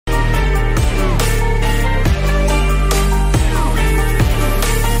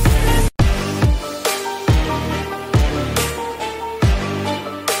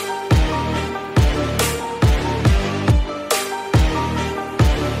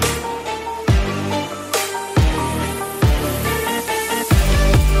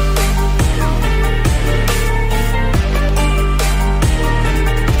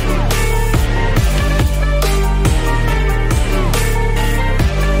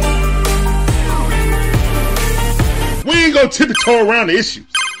gonna tiptoe around the issues.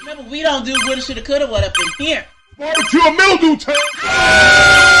 Remember, we don't do woulda, shoulda, coulda, what up in here. Barbecue and mildew time.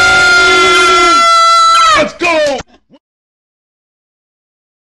 Let's go.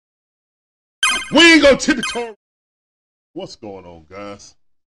 We ain't gonna tiptoe. What's going on, guys?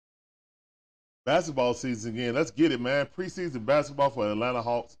 Basketball season again. Let's get it, man. Preseason basketball for the Atlanta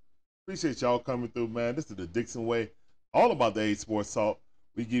Hawks. Appreciate y'all coming through, man. This is the Dixon way. All about the 8 Sports Talk.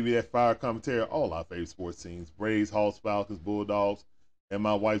 We give you that fire commentary, all our favorite sports teams. Braves, Hawks, Falcons, Bulldogs, and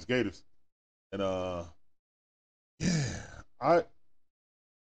my wife's Gators. And,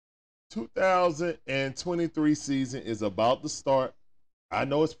 2023 season is about to start. I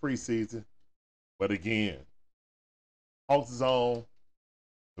know it's preseason, but again, Hawks is on.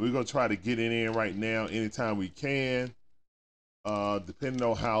 We're going to try to get it in right now anytime we can, depending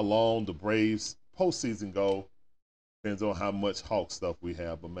on how long the Braves postseason go. Depends on how much Hawk stuff we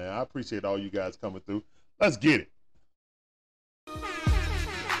have. But, man, I appreciate all you guys coming through. Let's get it.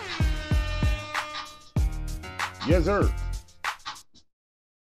 Yes, sir.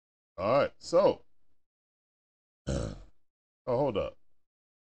 All right, so. Oh, hold up.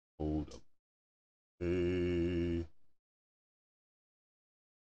 Hey.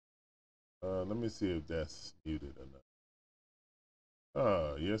 Let me see if that's muted or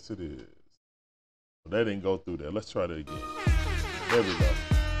not. Yes, it is. Well, that didn't go through there. Let's try that again. There we go.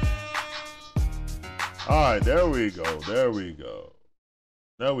 All right, there we go. There we go.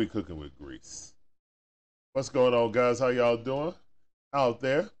 Now we cooking with grease. What's going on, guys? How y'all doing out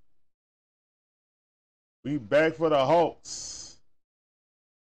there? We back for the Hawks.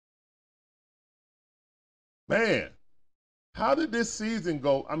 Man, how did this season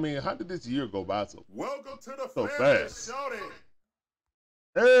go? I mean, how did this year go by so fast?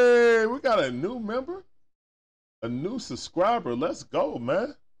 Hey, we got a new member, a new subscriber. Let's go,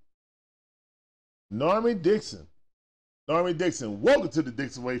 man. Normie Dixon. Normie Dixon, welcome to the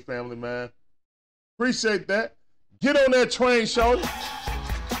Dixon Way family, man. Appreciate that. Get on that train, shorty.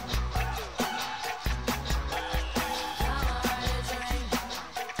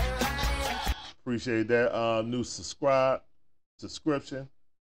 Appreciate that new subscription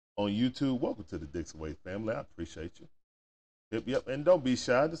on YouTube. Welcome to the Dixon Way family. I appreciate you. Yep. And don't be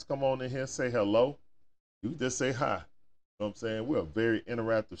shy. Just come on in here and say hello. You can just say hi. You know what I'm saying? We're a very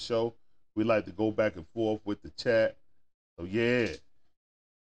interactive show. We like to go back and forth with the chat. So, yeah.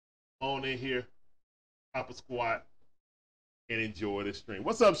 Come on in here, hop a squat, and enjoy the stream.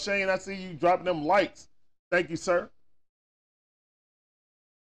 What's up, Shane? I see you dropping them likes. Thank you, sir.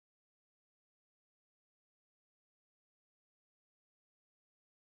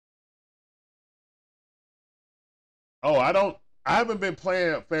 Oh, I haven't been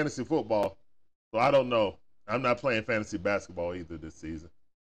playing fantasy football, so I don't know. I'm not playing fantasy basketball either this season.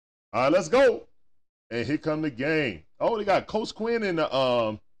 All right, let's go. And here come the game. Oh, they got Coach Quinn in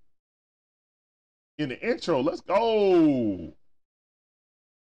the intro. Let's go.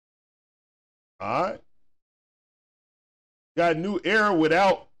 All right. Got a new era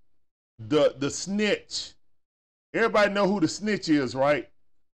without the snitch. Everybody know who the snitch is, right?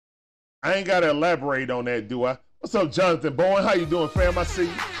 I ain't got to elaborate on that, do I? What's up, Jonathan Bowen? How you doing, fam? I see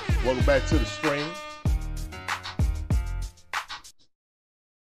you. Welcome back to the stream.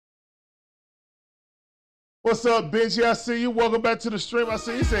 What's up, Benji? I see you. Welcome back to the stream. I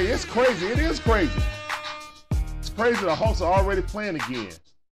see you say it's crazy. It is crazy. It's crazy. The Hawks are already playing again.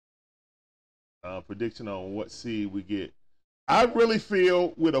 Prediction on what seed we get. I really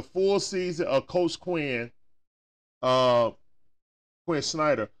feel with a full season of Coach Quinn, Quinn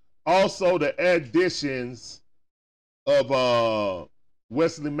Snyder, also the additions of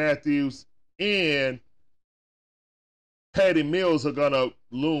Wesley Matthews and Patty Mills are going to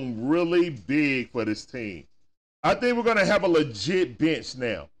loom really big for this team. I think we're going to have a legit bench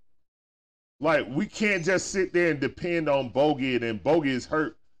now. Like, we can't just sit there and depend on Bogey, and then Bogey is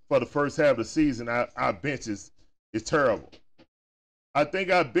hurt for the first half of the season. Our bench is terrible. I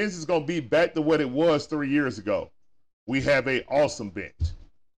think our bench is going to be back to what it was 3 years ago. We have an awesome bench.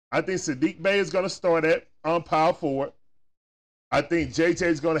 I think Sadiq Bey is going to start at power forward. I think JJ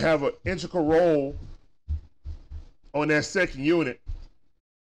is going to have an integral role on that second unit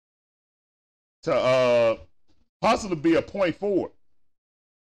to possibly be a point forward.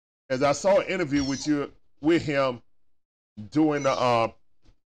 As I saw an interview with him doing the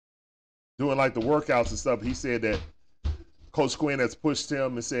doing like the workouts and stuff, he said that Coach Quinn has pushed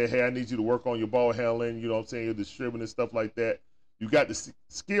him and said, hey, I need you to work on your ball handling, you know what I'm saying, your distributing and stuff like that. You got the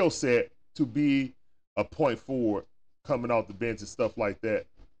skill set to be a point forward coming off the bench and stuff like that.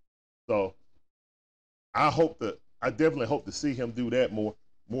 So I definitely hope to see him do that more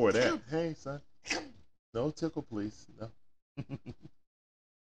of that. Hey, son. No tickle, please. No.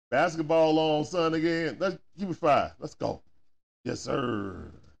 Basketball on, son, again. Give me 5. Let's go. Yes,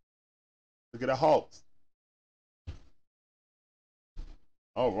 sir. Look at the Hawks.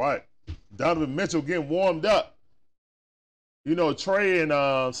 All right. Donovan Mitchell getting warmed up. You know, Trey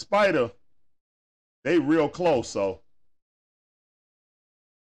and Spider, they real close, so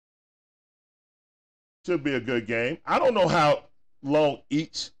should be a good game. I don't know how long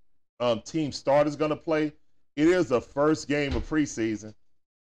each team start is going to play. It is the first game of preseason.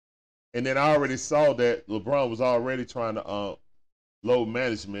 And then I already saw that LeBron was already trying to load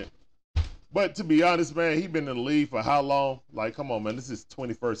management. But to be honest, man, he's been in the league for how long? Like, come on, man, this is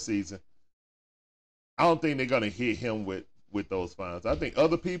 21st season. I don't think they're going to hit him with those fines. I think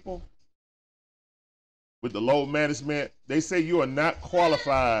other people with the load management, they say you are not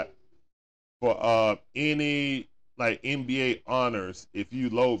qualified for any like NBA honors if you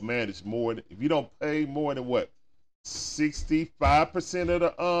load manage more than, if you don't pay more than what, 65% of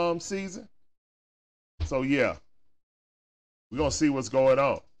the season. So yeah, we're gonna see what's going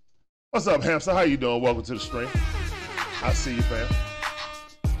on. What's up, Hamster? How you doing? Welcome to the stream. I see you, fam.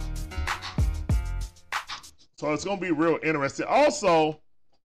 So it's gonna be real interesting. Also,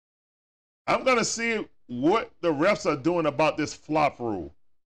 I'm gonna see what the refs are doing about this flop rule.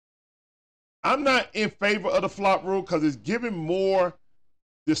 I'm not in favor of the flop rule because it's giving more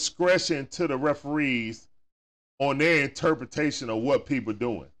discretion to the referees on their interpretation of what people are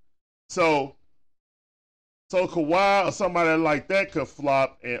doing. So Kawhi or somebody like that could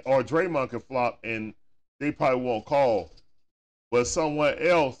flop, or Draymond could flop, and they probably won't call. But someone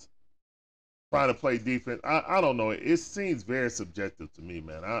else trying to play defense, I don't know. It seems very subjective to me,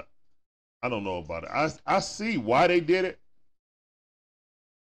 man. I don't know about it. I see why they did it.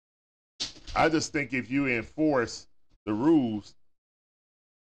 I just think if you enforce the rules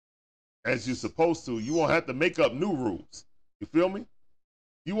as you're supposed to, you won't have to make up new rules. You feel me?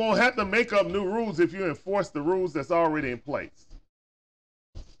 You won't have to make up new rules if you enforce the rules that's already in place.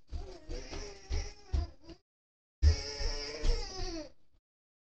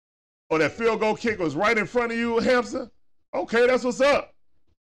 Oh, that field goal kick was right in front of you, Hamster? Okay, that's what's up.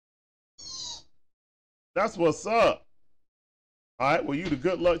 That's what's up. All right, well, you the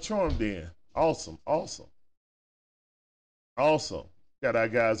good luck charm then. Awesome, awesome. Awesome. Got our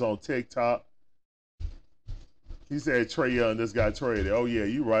guys on TikTok. He said Trey Young, this guy traded. Oh, yeah,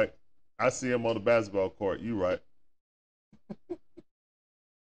 you right. I see him on the basketball court. You right.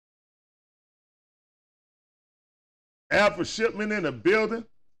 Alpha Shipment in the building.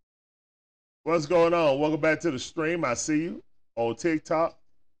 What's going on? Welcome back to the stream. I see you on TikTok.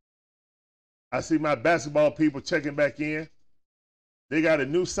 I see my basketball people checking back in. They got a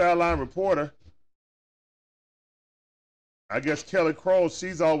new sideline reporter. I guess Kelly Crow,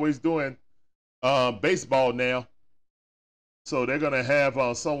 she's always doing baseball now. So they're going to have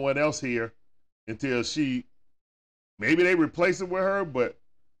someone else here until maybe they replace it with her, but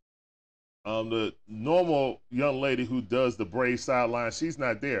the normal young lady who does the Braves sideline, she's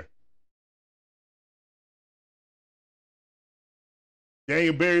not there.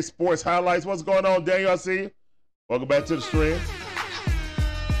 Daniel Berry Sports Highlights. What's going on, Daniel? I see you. Welcome back to the stream.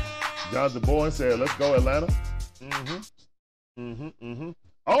 Jonathan Bowen said, let's go, Atlanta.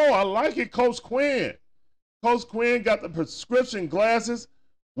 Oh, I like it, Coach Quinn. Coach Quinn got the prescription glasses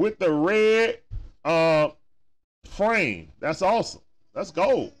with the red frame. That's awesome. Let's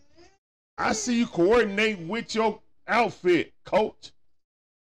go. I see you coordinate with your outfit, Coach.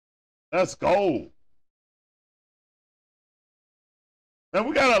 Let's go. And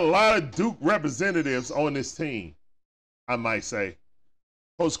we got a lot of Duke representatives on this team, I might say.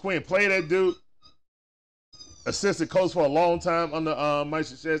 Coach Quinn played that dude. Assistant coach for a long time under Mike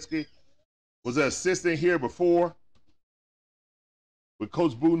Krzyzewski. Was an assistant here before with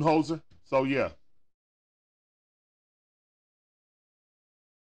Coach Budenholzer. So, yeah.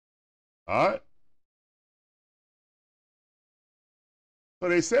 All right. So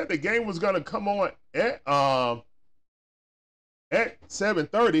they said the game was going to come on at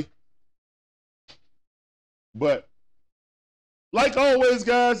 7:30. But like always,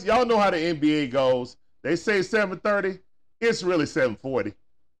 guys, y'all know how the NBA goes. They say 7:30. It's really 7:40.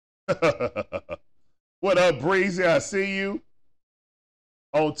 What up, Breezy? I see you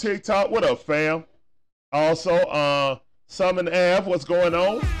on TikTok. What up, fam? Also, Summon Ave, what's going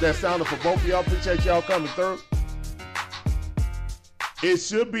on? That sounded for both of y'all. Appreciate y'all coming through. It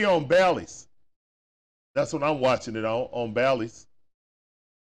should be on Bally's. That's what I'm watching it on Bally's.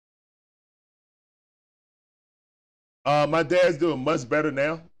 My dad's doing much better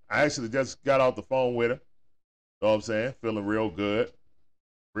now. I actually just got off the phone with him. You know what I'm saying? Feeling real good.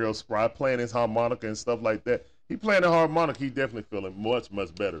 Real spry. Playing his harmonica and stuff like that. He playing the harmonic. He definitely feeling much,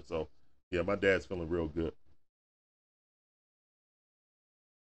 much better. So, yeah, my dad's feeling real good.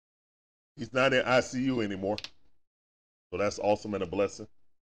 He's not in ICU anymore. So that's awesome and a blessing.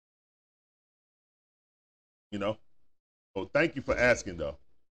 You know? So thank you for asking, though.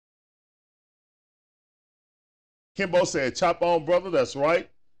 Kimbo said, chop on, brother. That's right.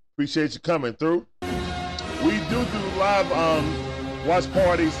 Appreciate you coming through. We do live watch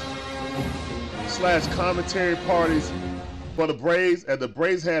parties / commentary parties for the Braves. And the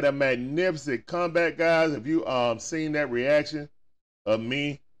Braves had a magnificent comeback, guys. Have you seen that reaction of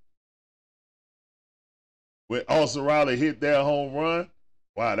me when Austin Riley hit that home run?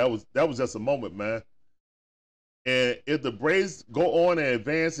 Wow, that was just a moment, man. And if the Braves go on and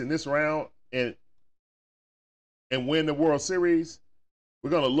advance in this round and win the World Series, we're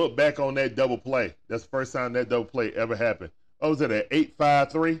going to look back on that double play. That's the first time that double play ever happened. Oh, was it an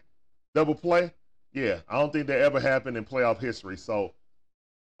 8-5-3 double play? Yeah, I don't think that ever happened in playoff history. So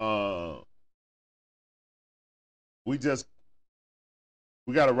we got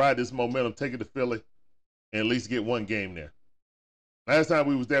to ride this momentum, take it to Philly, and at least get one game there. Last time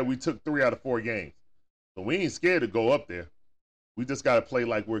we was there, we took 3 out of 4 games. So we ain't scared to go up there. We just got to play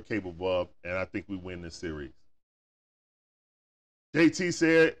like we're capable of, and I think we win this series. JT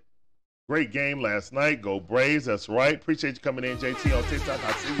said, great game last night. Go Braves. That's right. Appreciate you coming in, JT, on TikTok.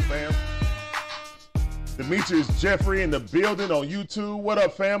 I see you, fam. Demetrius Jeffrey in the building on YouTube. What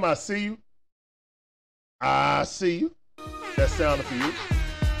up, fam? I see you. I see you. That's sounding for you.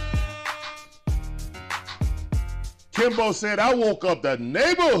 Kimbo said, I woke up the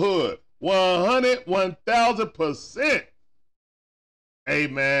neighborhood 1,000%. Hey,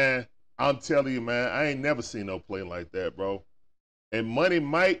 man, I'm telling you, man, I ain't never seen no play like that, bro. And Money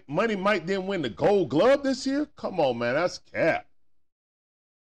Mike didn't win the Gold Glove this year? Come on, man, that's cap.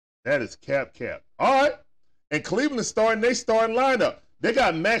 That is cap. All right. And Cleveland starting their starting lineup. They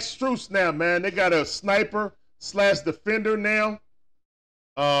got Max Strus now, man. They got a sniper / defender now.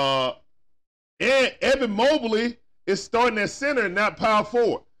 And Evan Mobley is starting at center and not power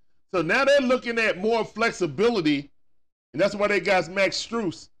forward. So now they're looking at more flexibility, and that's why they got Max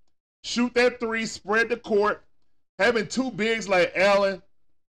Strus. Shoot that 3, spread the court. Having 2 bigs like Allen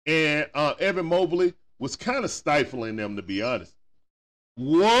and Evan Mobley was kind of stifling them, to be honest.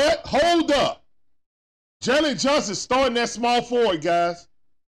 What? Hold up. Jalen Johnson starting that small forward, guys.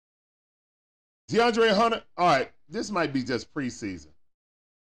 DeAndre Hunter. All right, this might be just preseason.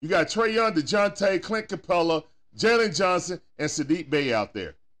 You got Trae Young, DeJounte, Clint Capella, Jalen Johnson, and Sadiq Bey out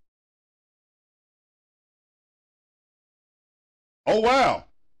there. Oh, wow.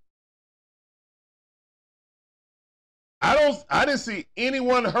 I didn't see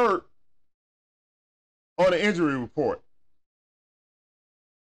anyone hurt on the injury report.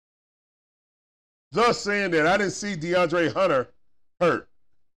 Thus saying that I didn't see DeAndre Hunter hurt.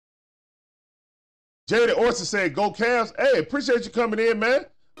 Jada Orson said, go Cavs. Hey, appreciate you coming in, man.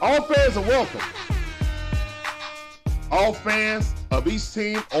 All fans are welcome. All fans of each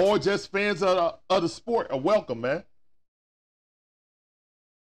team or just fans of the sport are welcome, man.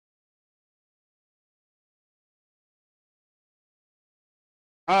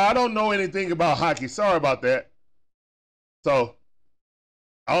 I don't know anything about hockey. Sorry about that. So,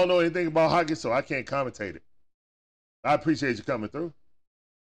 I don't know anything about hockey, so I can't commentate it. I appreciate you coming through.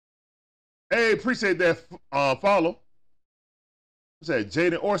 Hey, appreciate that follow. What's that,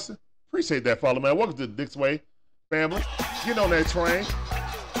 Jaden Orson? Appreciate that follow, man. Welcome to the Dick's Way family. Get on that train.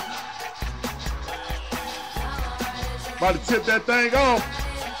 About to tip that thing off.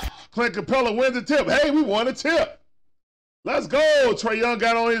 Clint Capella wins the tip. Hey, we won a tip. Let's go. Trae Young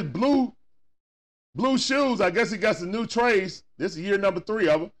got on his blue shoes. I guess he got some new trays. This is year number 3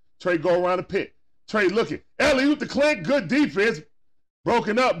 of them. Trae go around the pit. Trae looking. Alley-oop to Clint. Good defense.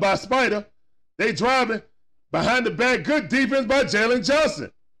 Broken up by Spider. They driving. Behind the back. Good defense by Jalen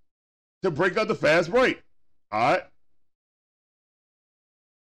Johnson to break up the fast break. All right.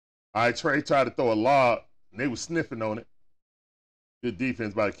 All right, Trae tried to throw a lob, and they were sniffing on it. Good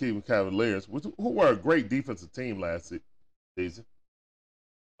defense by the Cleveland Cavaliers, who were a great defensive team last season.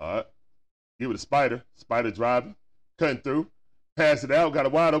 All right. Give it to Spider. Spider driving. Cutting through. Pass it out. Got a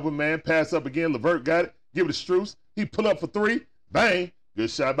wide open man. Pass up again. LeVert got it. Give it to Strus. He pull up for 3. Bang.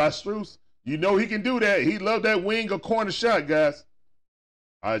 Good shot by Strus. You know he can do that. He loved that wing or corner shot, guys.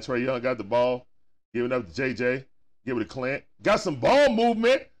 All right, Trae Young got the ball. Give it up to JJ. Give it to Clint. Got some ball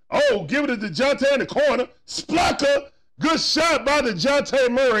movement. Oh, give it to DeJounte in the corner. Splacker. Good shot by DeJounte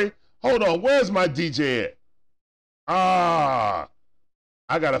Murray. Hold on. Where's my DJ at? I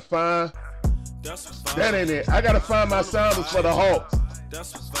got to find. That ain't it. I got to find my sounders for the Hawks.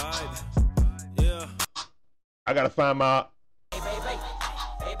 I got to find my...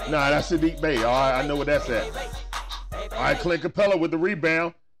 Nah, that's Sadiq Bey. All right, I know where that's at. All right, Clint Capella with the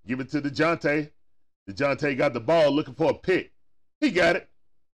rebound. Give it to DeJounte. DeJounte got the ball looking for a pick. He got it.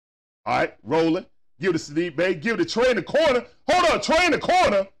 All right, rolling. Give it to Sadiq Bey. Give it to Trey in the corner. Hold on, Trey in the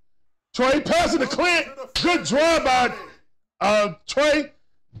corner. Trey passing to Clint. Good drive by Trey.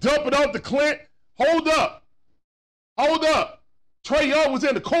 Dump it off to Clint. Hold up. Hold up. Trae Young was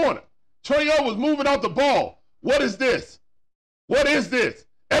in the corner. Trae Young was moving out the ball. What is this? What is this?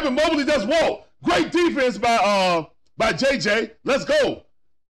 Evan Mobley does walk. Great defense by JJ. Let's go.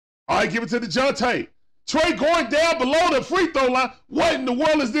 All right, give it to DeJounte. Trey going down below the free throw line. What in the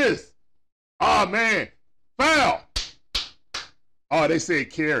world is this? Oh, man. Foul. Oh, they said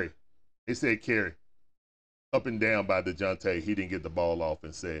carry. They said carry. Up and down by DeJounte. He didn't get the ball off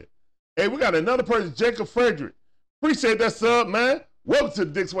and said. Hey, we got another person, Jacob Frederick. Appreciate that sub, man. Welcome to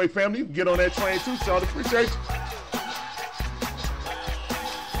the Dixway family. You can get on that train too, Sean. Appreciate you.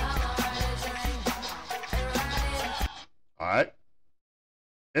 All right.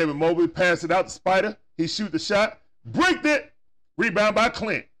 Evan Mobley passed it out to Spider. He shoot the shot. Bricked it. Rebound by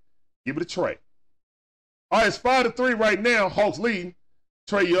Clint. Give it to Trey. All right, it's 5-3 right now. Hawks leading.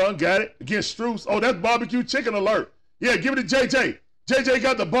 Trae Young got it against Strus. Oh, that's barbecue chicken alert. Yeah, give it to JJ. JJ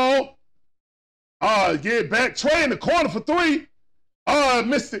got the ball. Get it back. Trey in the corner for three.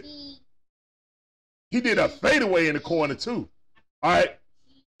 Missed it. He did a fadeaway in the corner, too. All right.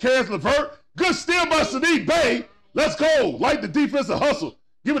 Caris LeVert. Good steal by Sadiq Bey. Let's go. Like the defensive hustle.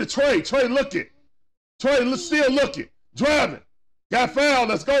 Give it to Trey. Trey looking. Trey still looking. Driving. Got fouled.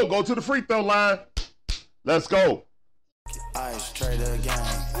 Let's go. Go to the free throw line. Let's go. Ice trader gang.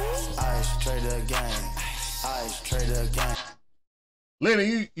 Ice trader gang. Ice trader gang.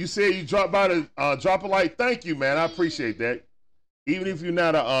 Lenny, you said you dropped by to drop a like. Thank you, man. I appreciate that. Even if you're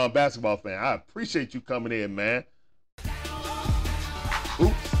not a basketball fan, I appreciate you coming in, man.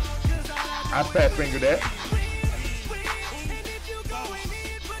 Oops. I fat fingered that.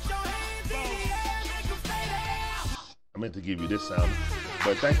 I meant to give you this sound.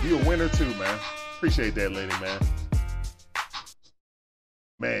 But thank you. You're a winner too, man. Appreciate that, Lenny, man.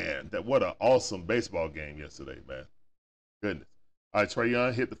 Man, what an awesome baseball game yesterday, man. Goodness. All right, Trae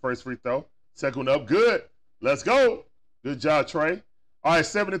Young hit the first free throw. Second one up, good. Let's go. Good job, Trey. All right,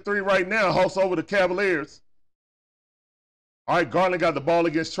 7-3 right now. Hawks over the Cavaliers. All right, Garland got the ball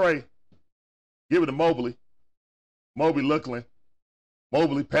against Trey. Give it to Mobley. Mobley looking.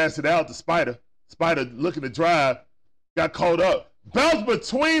 Mobley passed it out to Spider. Spider looking to drive. Got caught up. Bounce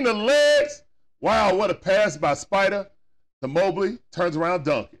between the legs. Wow, what a pass by Spider to Mobley. Turns around,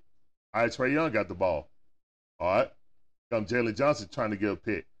 dunk it. All right, Trae Young got the ball. All right. Come Jalen Johnson trying to get a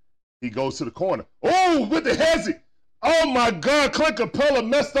pick. He goes to the corner. Oh, with the hezzy. Oh, my God. Clint Capella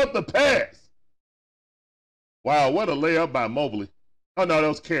messed up the pass. Wow, what a layup by Mobley. Oh, no, that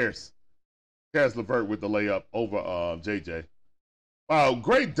was Caris. Caris LeVert with the layup over JJ. Wow,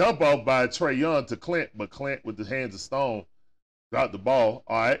 great dump off by Trae Young to Clint, but Clint with the hands of stone dropped the ball.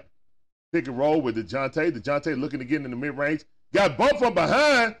 All right. Pick and roll with DeJounte. DeJounte looking to get in the mid-range. Got bumped from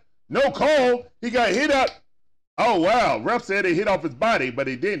behind. No call. He got hit up. Oh, wow. Ref said it hit off his body, but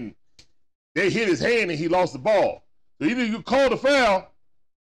it didn't. They hit his hand and he lost the ball. So either you call the foul.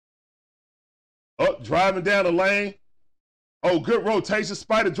 Oh, driving down the lane. Oh, good rotation.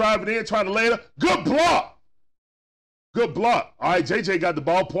 Spider driving in, trying to lay it up. Good block. Good block. All right, JJ got the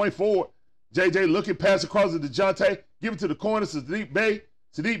ball, point forward. JJ looking, pass across to DeJounte. Give it to the corner, Sadiq Bey.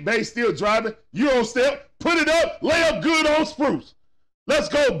 Sadiq Bey still driving. Euro step. Put it up. Lay up good on Spruce. Let's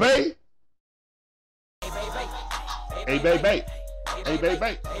go, Bey. Hey, Bey. Hey,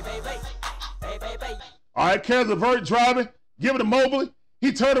 Bey. All right, Caris LeVert driving. Give it to Mobley.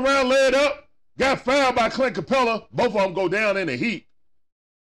 He turned around, lay it up. Got fouled by Clint Capella. Both of them go down in the heat.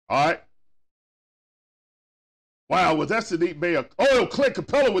 All right. Wow, was that Sadiq Bey? Oh, Clint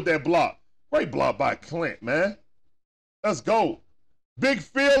Capella with that block. Great block by Clint, man. Let's go. Big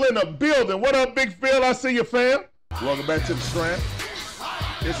Phil in the building. What up, Big Phil? I see you, fam. Welcome back to the Strand.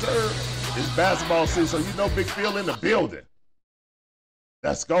 Yes, sir. It's basketball season, so you know Big Phil in the building.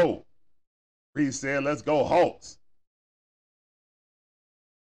 Let's go. Reed said, let's go, Hawks.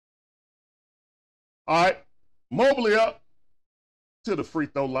 All right. Mobley up to the free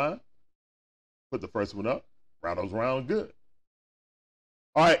throw line. Put the first one up. Rattles around good.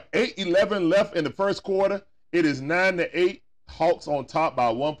 All right, 8:11 left in the first quarter. It is 9-8. Hawks on top by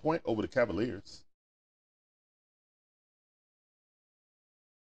 1 point over the Cavaliers.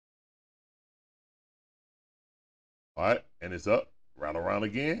 All right, and it's up. Rattle around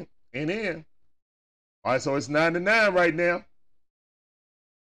again and in. All right, so it's 9-9 right now.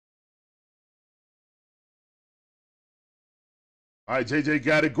 All right, JJ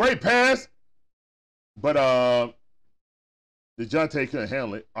got it. Great pass. But DeJounte couldn't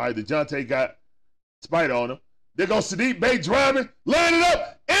handle it. All right, DeJounte got Spite on him. There goes Sadiq Bey driving, line it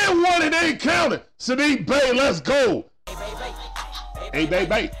up, and one, and ain't counted. Sadiq Bey, let's go. Hey, Bey,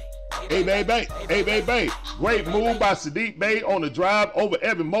 Bey. Hey, Bey, Bey. Hey, Bey, Bey. Great move by Sadiq Bey on the drive over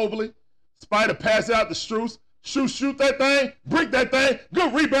Evan Mobley. Spider pass out to Strus. Strus shoot that thing, break that thing.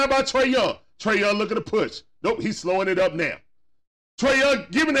 Good rebound by Trae Young. Trae Young looking to push. Nope, he's slowing it up now. Trae Young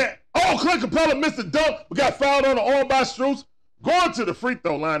giving that. Oh, Clint Capella missed the dunk, but got fouled on the arm by Strus. Going to the free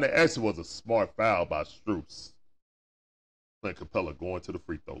throw line, that actually was a smart foul by Strus. Clint Capella going to the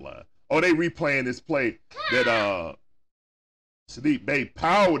free throw line. Oh, they replaying this play that Sadiq Bey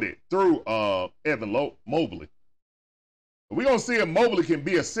powered it through Evan Mobley. We're going to see if Mobley can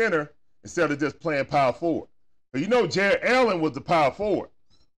be a center instead of just playing power forward. But you know Jared Allen was the power forward.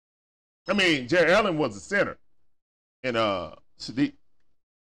 I mean, Jared Allen was the center. And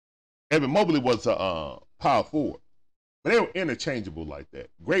Evan Mobley was a power forward. But they were interchangeable like that.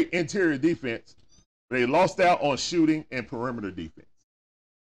 Great interior defense. But they lost out on shooting and perimeter defense.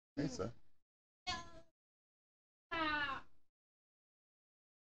 Hey, son.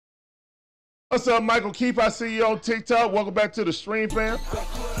 What's up, Michael Keefe? I see you on TikTok. Welcome back to the stream, fam.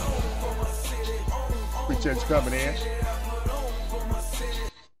 Appreciate you coming in.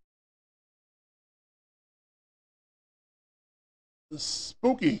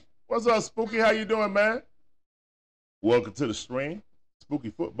 Spooky. What's up, Spooky? How you doing, man? Welcome to the stream. Spooky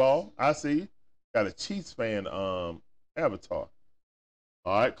Football. I see you. Got a Chiefs fan avatar.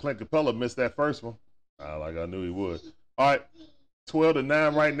 All right, Clint Capella missed that first one. Like I knew he would. All right,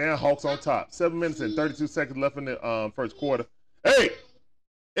 12-9 right now. Hawks on top. 7 minutes and 32 seconds left in the first quarter. Hey,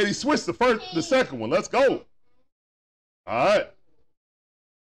 and he switched the second one. Let's go. All right.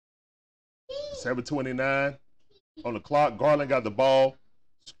 7:29 on the clock. Garland got the ball.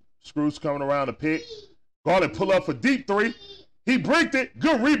 Screws coming around the pick. Garland pull up for deep three. He bricked it.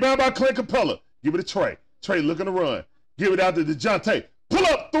 Good rebound by Clint Capella. Give it to Trae. Trae looking to run. Give it out to DeJounte. Pull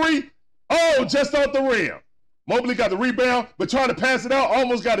up three. Oh, just off the rim. Mobley got the rebound, but trying to pass it out.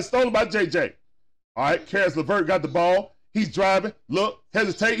 Almost got it stolen by JJ. All right, Karis LeVert got the ball. He's driving. Look,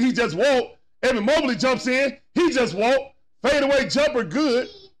 hesitate. He just won't. Evan Mobley jumps in. He just won't. Fadeaway jumper, good.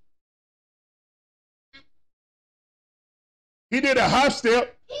 He did a hop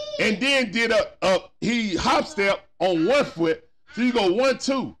step and then did he hop step on one foot. So you go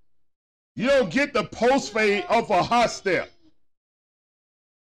 1-2. You don't get the post fade off a hot step.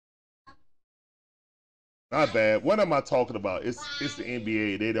 Not bad. What am I talking about? It's the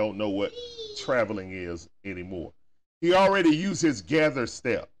NBA. They don't know what traveling is anymore. He already used his gather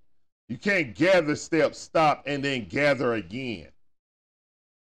step. You can't gather step, stop, and then gather again.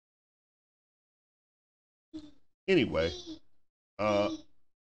 Anyway,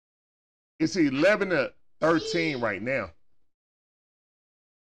 it's 11-13 right now.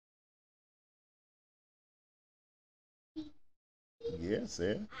 Yes,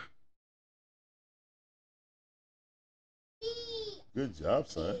 man. Good job,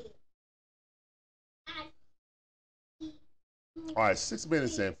 son. All right, 6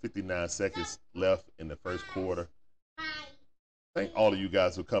 minutes and 59 seconds left in the first quarter. Thank all of you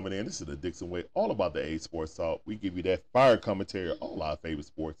guys for coming in. This is the Dixon Way, all about the A Sports Talk. We give you that fire commentary on all our favorite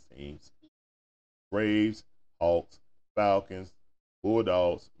sports teams. Braves, Hawks, Falcons,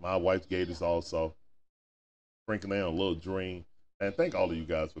 Bulldogs, my wife's Gators also. Sprinkling in a little dream. And thank all of you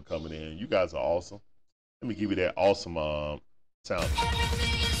guys for coming in. You guys are awesome. Let me give you that awesome sound.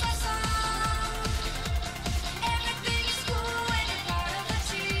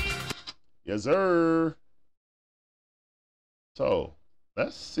 Yes, sir. So,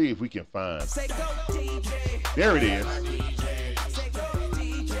 let's see if we can find. There it is.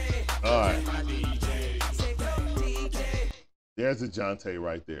 All right. There's DeJounte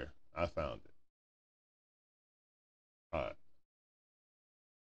right there. I found it. All right.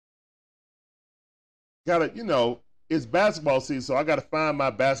 Gotta, you know, it's basketball season, so I gotta find my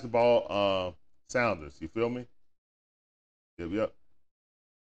basketball sounders. You feel me? Yep.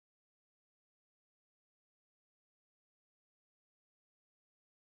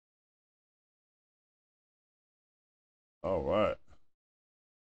 All right.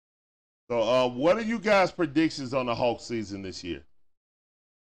 So, what are you guys' predictions on the Hawks season this year?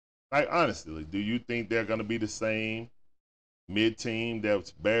 Like, honestly, do you think they're going to be the same mid-team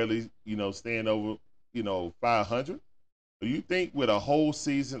that's barely, staying over, 500? Or do you think with a whole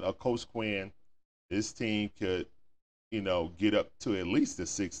season of Coach Quinn, this team could, get up to at least the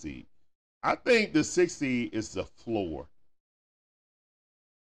 6th seed? I think the 6th seed is the floor.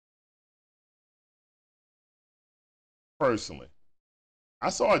 Personally. I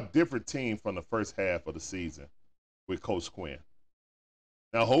saw a different team from the first half of the season with Coach Quinn.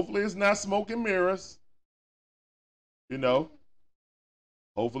 Now, hopefully it's not smoke and mirrors. You know,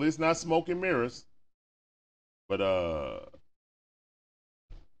 hopefully it's not smoke and mirrors. But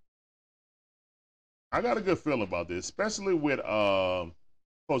I got a good feeling about this, especially with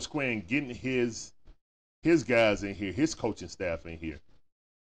Coach Quinn getting his guys in here, his coaching staff in here.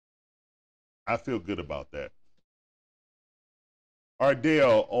 I feel good about that.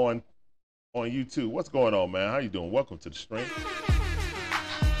 Ardell on YouTube. What's going on, man? How you doing? Welcome to the stream.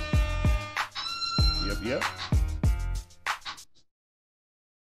 Yep.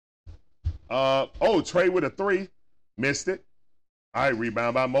 Oh, Trey with a 3. Missed it. All right,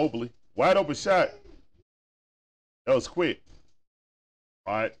 rebound by Mobley. Wide open shot. That was quick.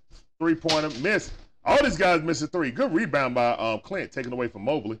 All right, 3-pointer, missed. All these guys missed a 3. Good rebound by Clint, taken away from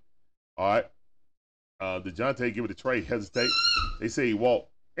Mobley. All right. DeJounte give it to Trey, hesitate. They say he walked,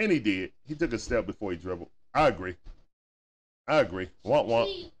 and he did. He took a step before he dribbled. I agree. Want.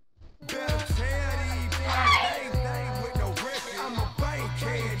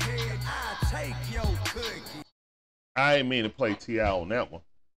 I ain't mean to play T.I. on that one.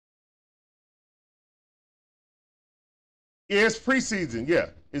 Yeah, it's preseason. Yeah,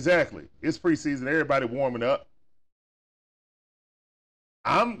 exactly. It's preseason. Everybody warming up.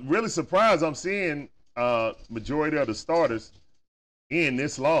 I'm really surprised I'm seeing majority of the starters in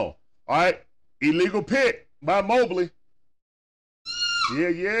this long. All right, illegal pick by Mobley.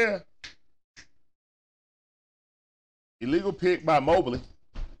 Yeah. Illegal pick by Mobley.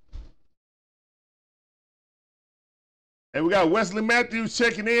 And we got Wesley Matthews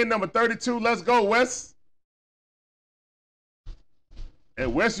checking in, number 32. Let's go, Wes.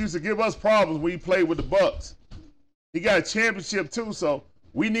 And Wes used to give us problems when he played with the Bucks. He got a championship too, so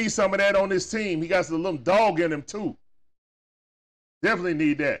we need some of that on this team. He got some little dog in him too. Definitely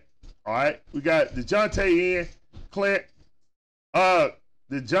need that. All right. We got DeJounte in, Clint.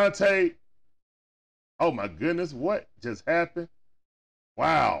 DeJounte. Oh my goodness, what just happened?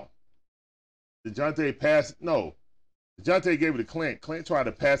 Wow. DeJounte passed. No. DeJounte gave it to Clint. Clint tried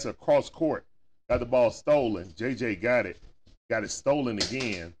to pass it across court. Got the ball stolen. JJ got it. Got it stolen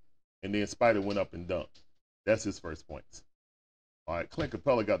again. And then Spider went up and dunked. That's his first points. All right, Clint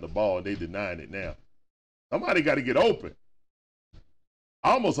Capella got the ball, and they denying it now. Somebody got to get open.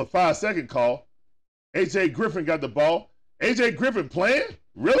 Almost a 5-second call. A.J. Griffin got the ball. A.J. Griffin playing?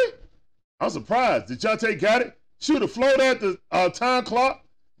 Really? I'm surprised. DeJounte got it. Shoot a float at the time clock.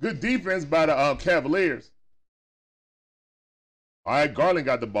 Good defense by the Cavaliers. All right, Garland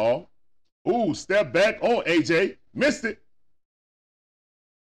got the ball. Ooh, step back on A.J. Missed it.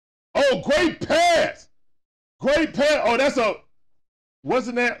 Oh, great pass. Great pass. Oh, that's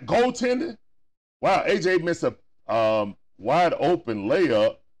wasn't that goaltending? Wow, A.J. missed a wide open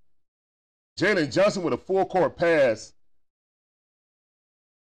layup. Jalen Johnson with a full-court pass.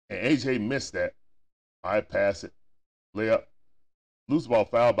 And A.J. missed that. All right, pass it. Layup. Loose ball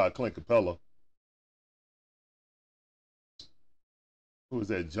foul by Clint Capella. Who is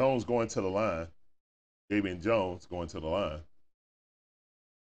that? Jones going to the line. Davian Jones going to the line.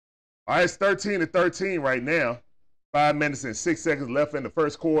 All right, it's 13-13 right now. 5 minutes and 6 seconds left in the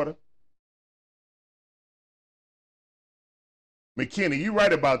first quarter. McKinney, you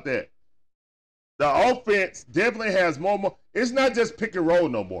right about that. The offense definitely has more. It's not just pick and roll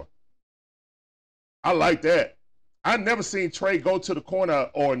no more. I like that. I never seen Trey go to the corner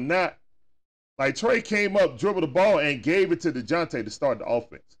or not. Like Trey came up, dribbled the ball, and gave it to DeJounte to start the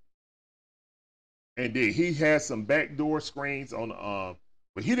offense. And then he had some backdoor screens on the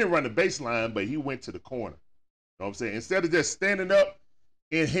but he didn't run the baseline, but he went to the corner. You know what I'm saying? Instead of just standing up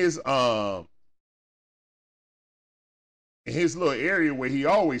in his little area where he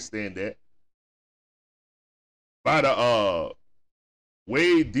always stand at, by the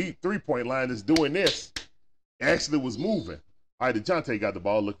way deep 3-point line is doing this, actually was moving. All right, DeJounte got the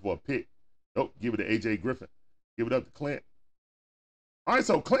ball looking for a pick. Nope, give it to A.J. Griffin. Give it up to Clint. All right,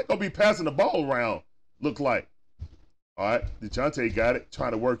 so Clint gonna be passing the ball around, look like. All right, DeJounte got it,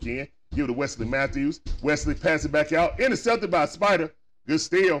 trying to work in. Give it to Wesley Matthews. Wesley pass it back out. Intercepted by Spider. Good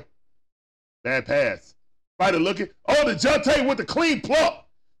steal. Bad pass. Spider looking. Oh, DeJounte with the clean plug.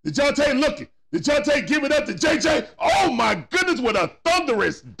 DeJounte looking. DeJounte give it up to JJ. Oh, my goodness, with a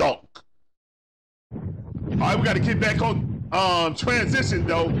thunderous dunk. All right, we got to get back on transition,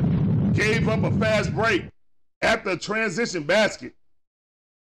 though. Gave up a fast break after a transition basket.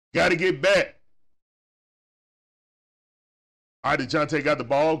 Got to get back. All right, DeJounte got the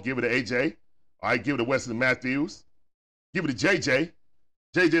ball. Give it to A.J. All right, give it to Wesley Matthews. Give it to J.J.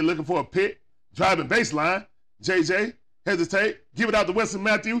 J.J. looking for a pick. Driving baseline. J.J. hesitate, give it out to Wesley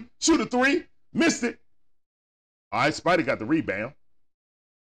Matthews, shoot a three, missed it. All right, Spider got the rebound.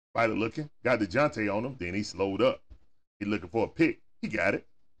 Spider looking, got DeJounte on him, then he slowed up. He looking for a pick. He got it.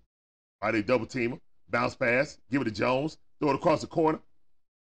 All right, they double team him, bounce pass, give it to Jones, throw it across the corner,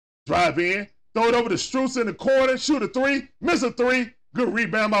 drive in, throw it over to Strus in the corner, shoot a three, miss a three. Good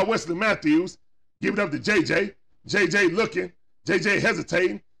rebound by Wesley Matthews. Give it up to JJ. JJ looking, JJ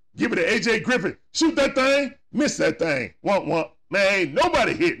hesitating. Give it to AJ Griffin. Shoot that thing, miss that thing. Womp. Man, ain't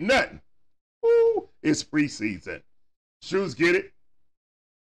nobody hit nothing. Ooh, it's preseason. Strus get it.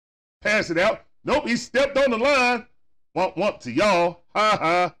 Pass it out. Nope, he stepped on the line. Womp to y'all. Ha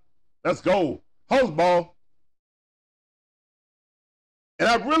ha. Let's go. Host ball. And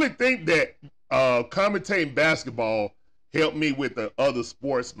I really think that commentating basketball helped me with the other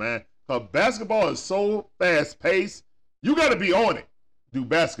sports, man. Because basketball is so fast-paced. You got to be on it. Do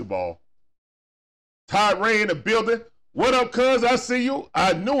basketball. Todd Ray in the building. What up, cuz? I see you.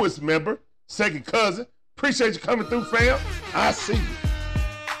 Our newest member, second cousin. Appreciate you coming through, fam. I see you.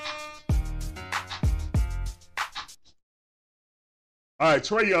 All right,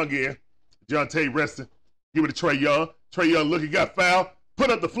 Trae Young in. John Tay resting. Give it to Trae Young. Trae Young looking, got fouled. Put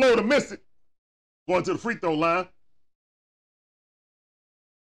up the floor to miss it. Going to the free throw line.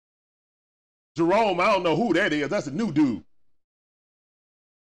 Jerome, I don't know who that is. That's a new dude.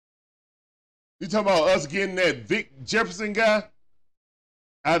 You talking about us getting that Vic Jefferson guy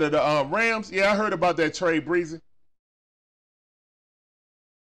out of the Rams? Yeah, I heard about that trade, Breezy.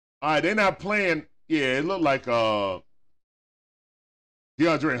 All right, they're not playing. Yeah, it looked like DeAndre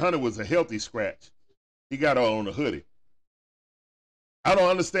Hunter was a healthy scratch. He got on the hoodie. I don't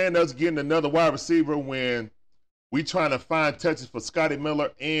understand us getting another wide receiver when we trying to find touches for Scotty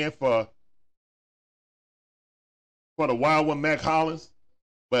Miller and for the wild one, Mac Hollins.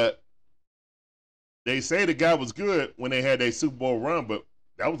 But they say the guy was good when they had their Super Bowl run, but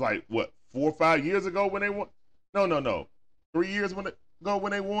that was like, what, 4 or 5 years ago when they won? No. 3 years ago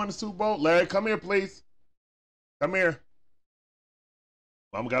when they won the Super Bowl? Larry, come here, please. Come here.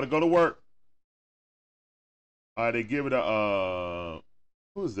 Mama got to go to work. All right, they give it a,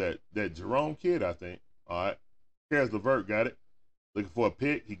 who's that? That Jerome kid, I think. All right. Caris LeVert got it. Looking for a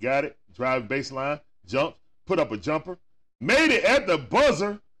pick. He got it. Driving baseline. Jump. Put up a jumper. Made it at the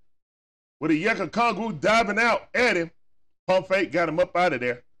buzzer with a Yeka Kongu diving out at him. Pump fake. Got him up out of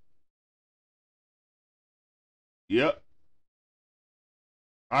there. Yep.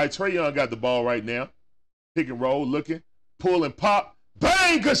 All right, Trae Young got the ball right now. Pick and roll. Looking. Pull and pop.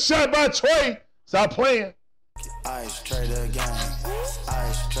 Bang! Good shot by Trae. Stop playing. Ice trader gang.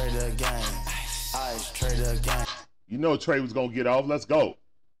 Ice trader gang. Ice trader gang. You know Trae was going to get off. Let's go.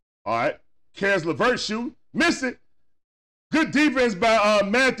 All right. Caris LeVert shoot. Miss it. Good defense by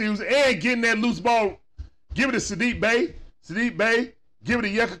Matthews and getting that loose ball. Give it to Sadiq Bey. Sadiq Bey. Give it to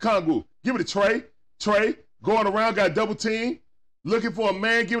Yeka Kongu. Give it to Trae. Trae going around. Got double team. Looking for a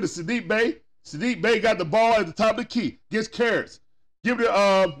man. Give it to Sadiq Bey. Sadiq Bey got the ball at the top of the key. Gets Caris. Give it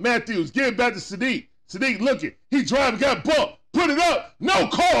to Matthews. Give it back to Sadiq. Sadiq looking. He driving. Got bumped. Put it up. No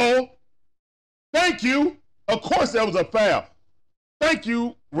call. Thank you. Of course that was a foul. Thank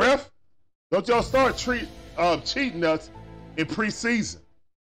you, ref. Don't y'all start cheating us in preseason.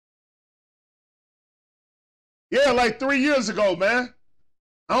 Yeah, like 3 years ago, man.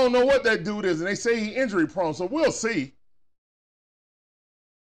 I don't know what that dude is, and they say he injury prone, so we'll see.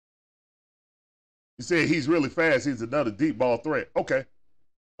 You said he's really fast. He's another deep ball threat. Okay.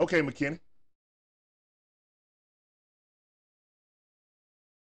 Okay, McKinney.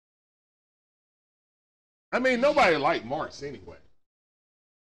 I mean, nobody liked Marks anyway.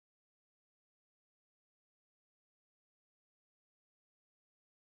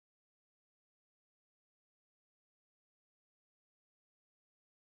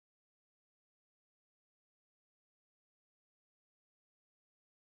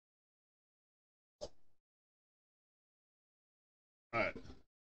 All right.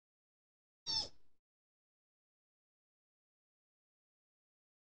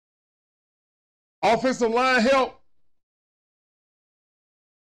 Offensive line help.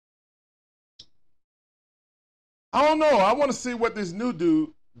 I don't know. I want to see what this new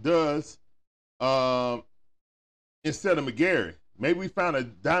dude does instead of McGarry. Maybe we found a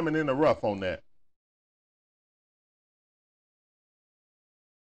diamond in the rough on that.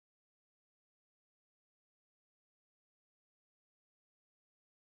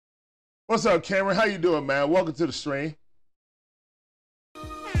 What's up, Cameron? How you doing, man? Welcome to the stream.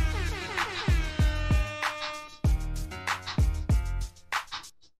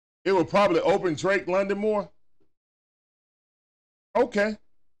 It would probably open Drake London more. Okay.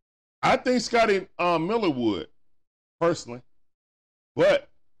 I think Scotty Miller would. personally. But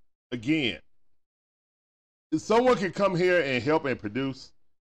again, if someone can come here and help and produce,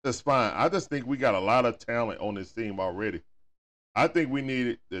 that's fine. I just think we got a lot of talent on this team already. I think we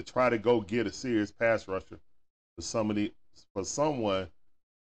need to try to go get a serious pass rusher for someone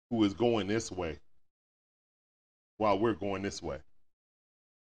who is going this way while we're going this way.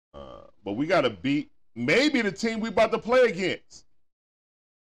 But we got to beat maybe the team we about to play against.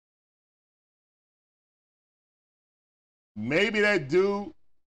 Maybe that dude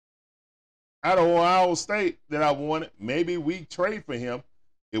out of Ohio State that I wanted, maybe we trade for him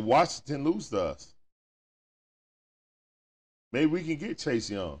if Washington loses to us. Maybe we can get Chase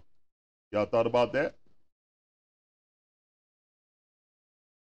Young. Y'all thought about that?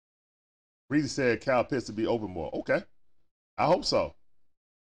 Reedy said Kyle Pitts to be open more. Okay. I hope so.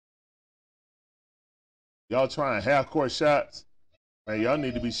 Y'all trying half-court shots? Man, y'all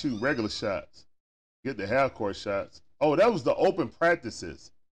need to be shooting regular shots. Get the half-court shots. Oh, that was the open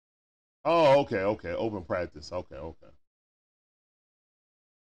practices. Oh, okay. Open practice. Okay.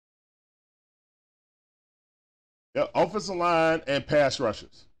 Yeah, offensive line and pass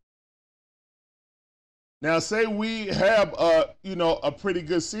rushers. Now, say we have a pretty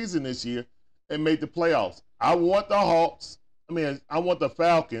good season this year and make the playoffs. I want the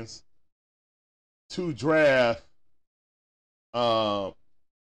Falcons to draft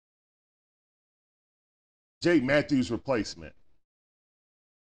Jake Matthews' replacement.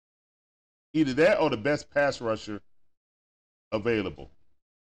 Either that or the best pass rusher available.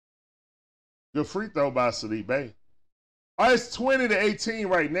 Good free throw by Sadiq Bey. All right, it's 20-18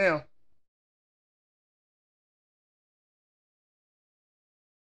 right now.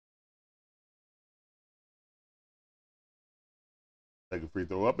 Take a free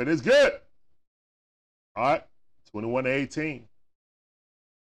throw up, and it's good. All right, 21-18.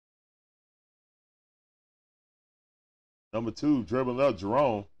 Number 2, dribbling up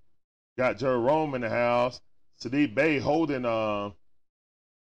Jerome. Got Jerome in the house. Sadiq Bey holding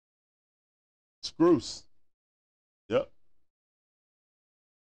Screws. Yep.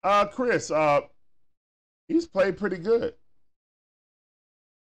 Chris, he's played pretty good.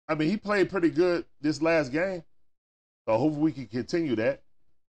 I mean, he played pretty good this last game. So hopefully we can continue that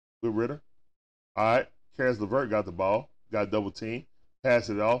with Ritter. All right. Karis LeVert got the ball. Got double team. Pass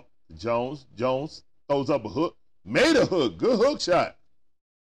it off to Jones. Jones throws up a hook. Made a hook. Good hook shot.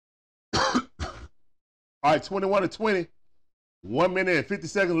 All right, 21-20. 1 minute and 50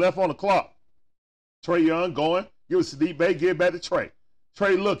 seconds left on the clock. Trae Young going. Give it to Sadiq Bey. Give it back to Trae.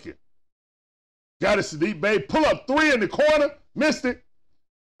 Trae looking. Got it, Sadiq Bey. Pull up 3 in the corner. Missed it.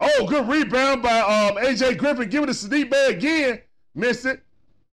 Oh, good rebound by A.J. Griffin. Give it to Sadiq Bey again. Missed it.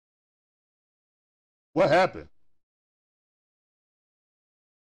 What happened?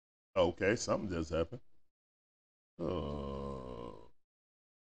 Okay, something just happened.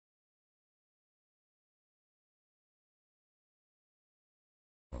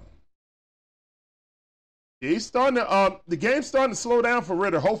 He's starting to, the game's starting to slow down for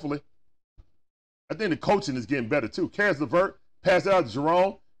Ritter, hopefully. I think the coaching is getting better, too. Karis LeVert, pass it out to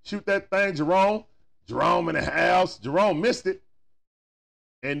Jerome. Shoot that thing, Jerome. Jerome in the house. Jerome missed it.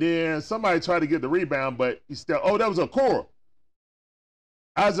 And then somebody tried to get the rebound, but he still, that was Okoro.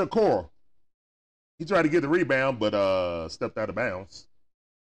 Isaac Okoro. He tried to get the rebound, but stepped out of bounds.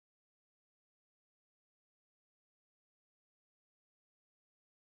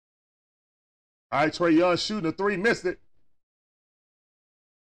 All right, Trae Young shooting a 3, missed it.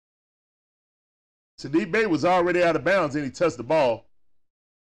 Sadiq Bey was already out of bounds and he touched the ball.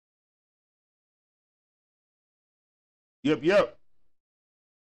 Yep.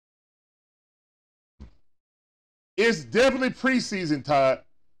 It's definitely preseason, Todd.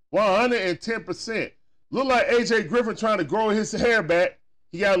 110%. Look like A.J. Griffin trying to grow his hair back.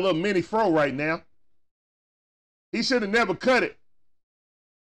 He got a little mini fro right now. He should have never cut it.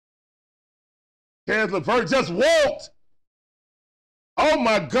 Karis LeVert just walked. Oh,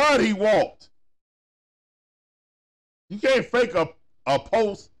 my God, he walked. You can't fake a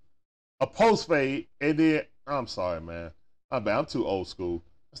post fade, and then, I'm sorry, man. I'm too old school.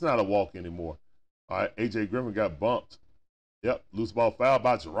 It's not a walk anymore. All right, A.J. Griffin got bumped. Yep, loose ball foul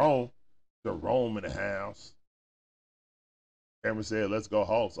by Jerome. Jerome in the house. Cameron said, let's go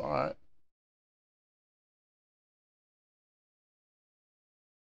Hawks. All right.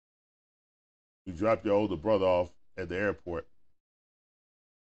 You dropped your older brother off at the airport.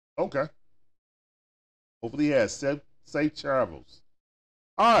 Okay. Hopefully he has safe travels.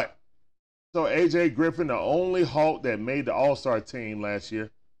 All right. So A.J. Griffin, the only Hawk that made the All-Star team last year,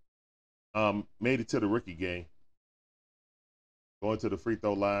 made it to the rookie game. Going to the free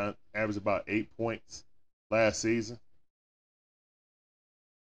throw line, averaged about 8 points last season.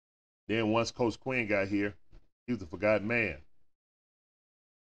 Then once Coach Quinn got here, he was a forgotten man.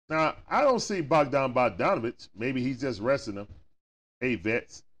 Now, I don't see Bogdanovich. Maybe he's just resting him. Hey,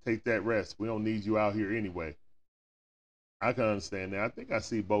 vets, take that rest. We don't need you out here anyway. I can understand that. I think I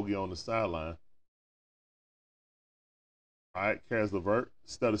see Bogey on the sideline. All right, Caris LeVert,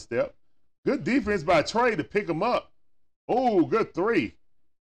 stutter step. Good defense by Trey to pick him up. Oh, good three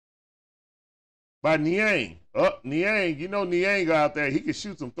by Niang. Niang, you know Niang out there. He can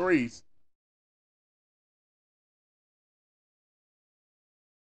shoot some threes.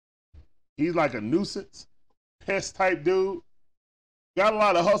 He's like a nuisance, pest type dude. Got a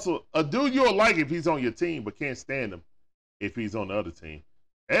lot of hustle. A dude you'll like if he's on your team, but can't stand him if he's on the other team.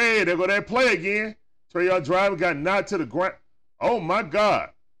 Hey, there go that play again. Trae Young driver got knocked to the ground. Oh, my God.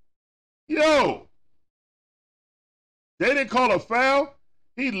 Yo. They didn't call a foul.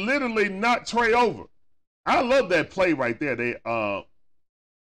 He literally knocked Trae over. I love that play right there. They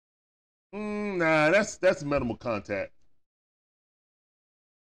nah, that's minimal contact.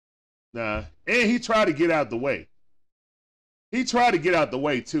 Nah. And he tried to get out the way. He tried to get out the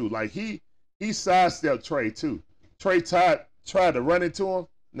way too. Like he sidestepped Trae too. Trae tried to run into him.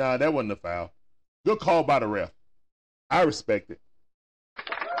 Nah, that wasn't a foul. Good call by the ref. I respect it.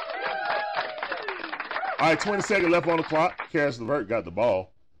 All right, 20 seconds left on the clock. Caris LeVert got the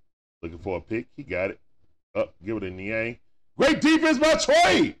ball. Looking for a pick. He got it. Up, give it to Niang. Great defense by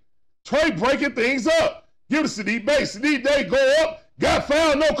Trae. Trae breaking things up. Give it to Sadiq Bey. Sadiq Bey go up. Got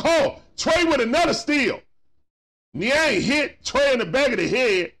fouled, no call. Trae with another steal. Niang hit Trae in the back of the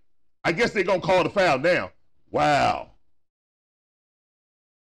head. I guess they're going to call the foul now. Wow.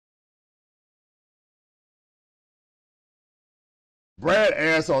 Brad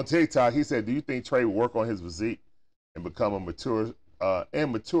asked on TikTok, he said, do you think Trae will work on his physique and become a mature,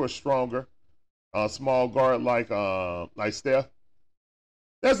 stronger, small guard like Steph?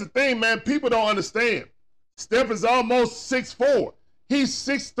 That's the thing, man. People don't understand. Steph is almost 6'4". He's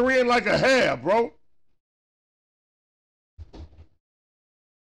 6'3" and like a half, bro.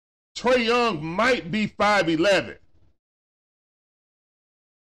 Trae Young might be 5'11".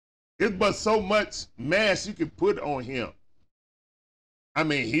 It's but so much mass you can put on him. I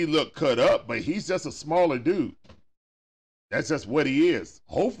mean, he looked cut up, but he's just a smaller dude. That's just what he is.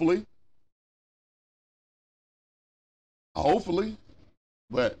 Hopefully. Hopefully.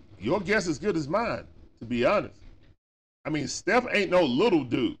 But your guess is good as mine, to be honest. I mean, Steph ain't no little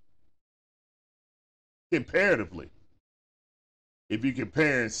dude. Comparatively. If you're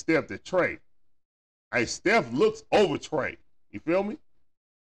comparing Steph to Trae. Hey, Steph looks over Trae. You feel me?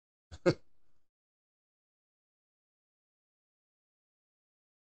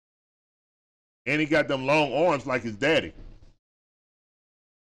 And he got them long arms like his daddy.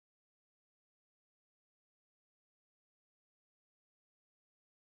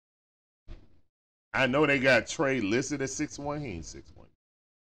 I know they got Trae listed at 6'1". He ain't 6'1".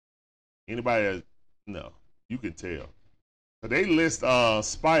 Anybody? No, you can tell. They list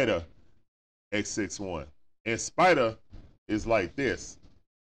Spider at 6'1". And Spider is like this.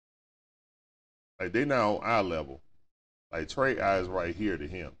 Like they not on eye level. Like Trae eyes right here to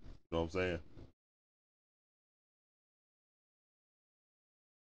him. You know what I'm saying?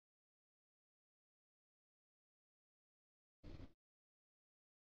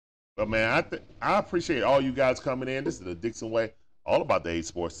 But man, I appreciate all you guys coming in. This is the Dixon Way, all about the 8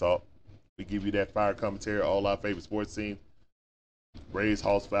 Sports Talk. We give you that fire commentary, all our favorite sports teams. Braves,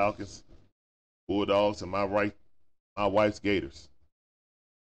 Hawks, Falcons, Bulldogs, and my wife's Gators.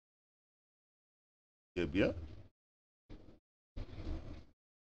 Yep.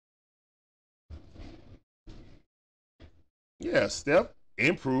 Yeah, Steph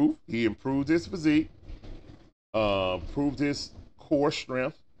improved. He improved his physique, improved his core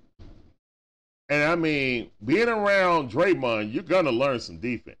strength. And I mean, being around Draymond, you're going to learn some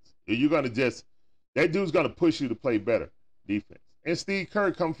defense. You're going to that dude's going to push you to play better defense. And Steve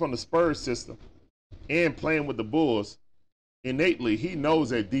Kerr coming from the Spurs system and playing with the Bulls, innately, he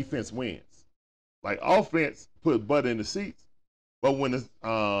knows that defense wins. Like offense put butt in the seats. But when the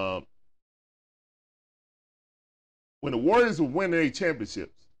Warriors were winning their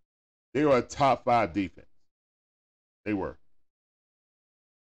championships, they were a top 5 defense. They were.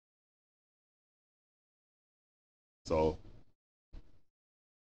 So,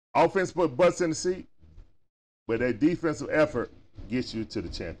 offense put butts in the seat, but that defensive effort gets you to the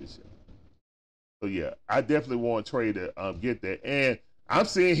championship. So, yeah, I definitely want Trae to get that. And I'm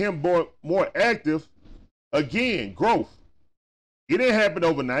seeing him more active. Again, growth. It didn't happen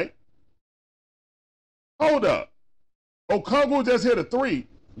overnight. Hold up. Okongwu just hit a 3.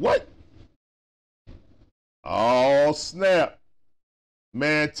 What? Oh, snap.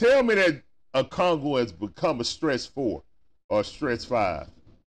 Man, tell me that a Congo has become a stretch 4 or a stretch 5.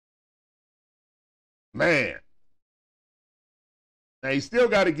 Man. Now, he still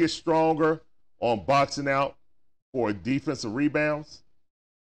got to get stronger on boxing out for defensive rebounds.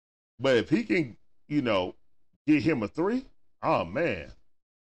 But if he can, get him a 3, oh, man.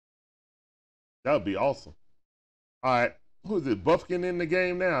 That would be awesome. All right. Who is it? Buffkin in the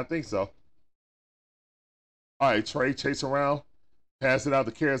game now? I think so. All right, Trey, chase around. Pass it out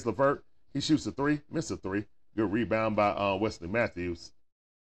to Karis LeVert. He shoots a 3, miss a 3. Good rebound by Wesley Matthews.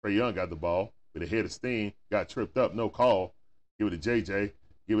 Trae Young got the ball with a head of steam. Got tripped up, no call. Give it to JJ.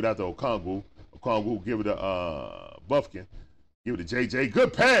 Give it out to Okongwu. Okongwu give it to Buffkin. Give it to JJ.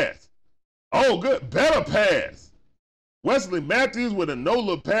 Good pass. Oh, good. Better pass. Wesley Matthews with a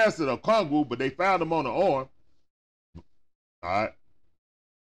no-look pass to Okongwu, but they found him on the arm. All right.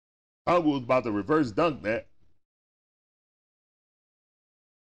 Okongwu was about to reverse dunk that.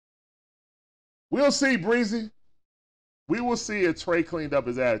 We'll see, Breezy. We will see if Trey cleaned up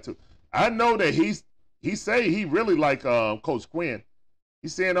his attitude. I know that he say he really like Coach Quinn.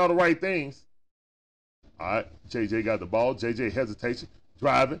 He's saying all the right things. All right, JJ got the ball. JJ hesitation,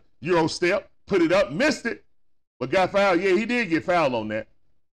 driving, Euro step, put it up, missed it, but got fouled. Yeah, he did get fouled on that.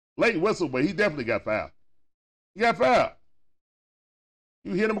 Late whistle, but he definitely got fouled. He got fouled.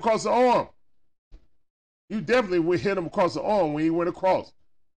 You hit him across the arm. You definitely would hit him across the arm when he went across.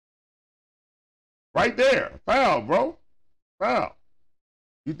 Right there. Foul, bro. Foul.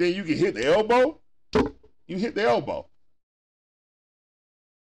 You think you can hit the elbow? You hit the elbow.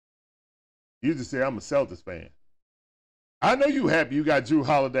 You just say, I'm a Celtics fan. I know you happy you got Drew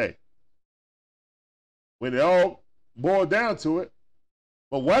Holiday. When it all boiled down to it.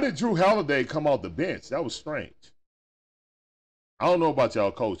 But why did Drew Holiday come off the bench? That was strange. I don't know about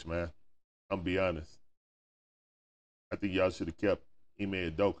y'all coach, man. I'm going to be honest. I think y'all should have kept Ime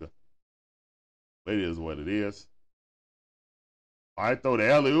Udoka. But it is what it is. All right, throw the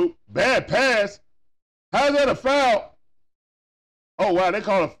alley-oop. Bad pass. How's that a foul? Oh, wow, they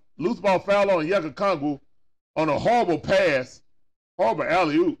call a loose ball foul on Yucca Kongu on a horrible pass. Horrible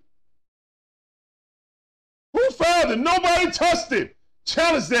alley-oop. Who fouled it? Nobody touched it.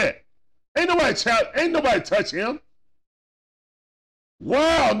 Challenge that. Ain't nobody touch him.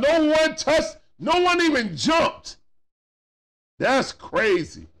 Wow, no one even jumped. That's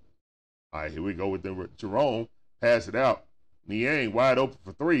crazy. All right, here we go with Jerome. Pass it out. Niang wide open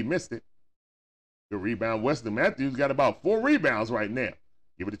for 3. Missed it. Good rebound. Wesley Matthews got about 4 rebounds right now.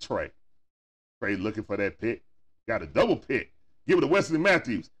 Give it to Trey. Trey looking for that pick. Got a double pick. Give it to Wesley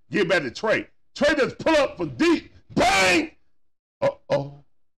Matthews. Give it back to Trey. Trey just pull up from deep. Bang! Uh-oh.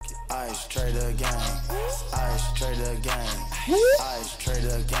 Ice trader gang. Ice trader gang. Ice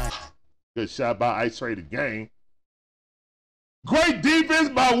trader gang. Good shot by Ice Trader Gang. Great defense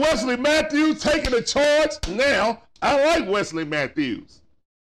by Wesley Matthews taking the charge. Now, I like Wesley Matthews.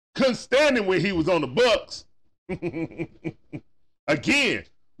 Couldn't stand him when he was on the Bucks. Again,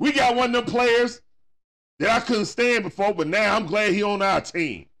 we got one of them players that I couldn't stand before, but now I'm glad he on our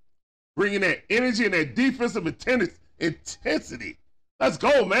team. Bringing that energy and that defensive intensity. Let's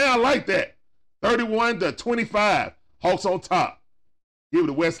go, man. I like that. 31-25. Hawks on top. Give it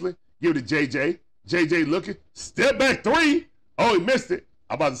to Wesley. Give it to JJ. JJ looking. Step back 3. Oh, he missed it.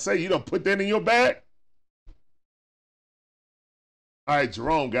 I'm about to say, you don't put that in your bag? All right,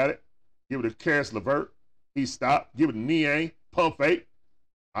 Jerome got it. Give it to Karis LeVert. He stopped. Give it to Niang. Pump fake.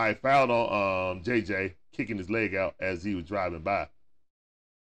 All right, fouled on JJ, kicking his leg out as he was driving by.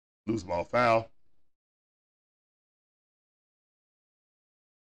 Loose ball foul.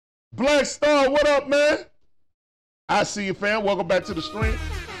 Black Star, what up, man? I see you, fam. Welcome back to the stream.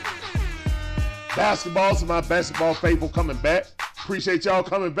 Basketball, so my basketball faithful coming back. Appreciate y'all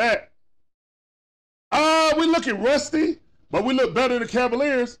coming back. We looking rusty, but we look better than the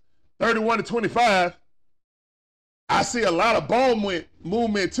Cavaliers. 31-25. I see a lot of ball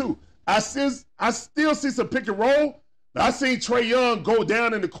movement too. I still see some pick and roll. But I seen Trae Young go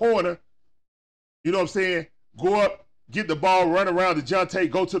down in the corner. You know what I'm saying? Go up, get the ball, run around to DeJounte,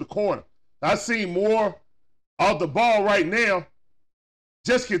 go to the corner. I seen more of the ball right now.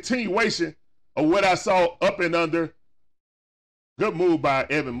 Just continuation of what I saw up and under. Good move by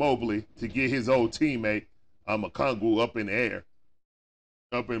Evan Mobley to get his old teammate, Okongwu, up in the air.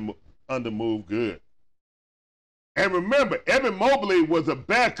 Up and under move, good. And remember, Evan Mobley was a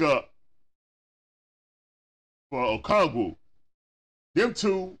backup for Okongwu. Them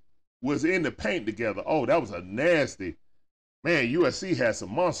two was in the paint together. Oh, that was a nasty. Man, USC had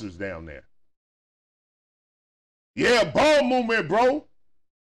some monsters down there. Yeah, ball movement, bro.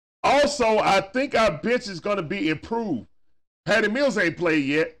 Also, I think our bench is going to be improved. Patty Mills ain't played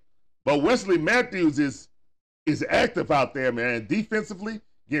yet, but Wesley Matthews is active out there, man. Defensively,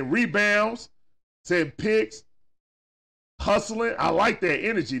 getting rebounds, setting picks, hustling. I like that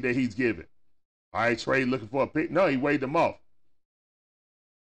energy that he's giving. All right, Trey looking for a pick. No, he waved them off.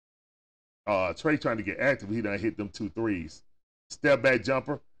 Trey trying to get active. He done hit them 2 threes. Step back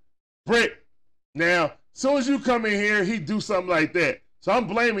jumper. Brick. Now, as soon as you come in here, he do something like that. So I'm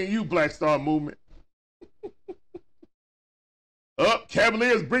blaming you, Black Star Movement. Up,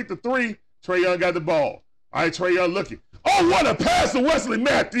 Cavaliers break the 3. Trae Young got the ball. All right, Trae Young looking. Oh, what a pass to Wesley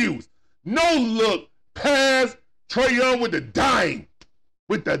Matthews. No look pass. Trae Young with the dime.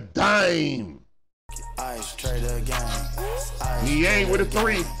 With the dime. Ice trader gang. He ain't with a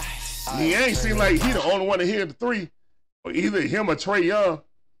 3. He ain't seem like he the only one to hit the 3. Or either him or Trae Young.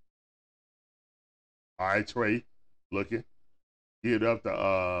 All right, Trae looking. Get up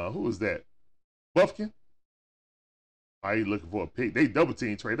to, who is that? Buffkin? All right, he looking for a pick. They double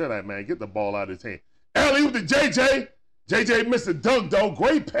team Trae. They're like, man, get the ball out of his hand. Alley with the JJ. JJ missed a dunk, though.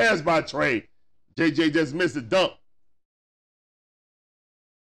 Great pass by Trae. JJ just missed a dunk.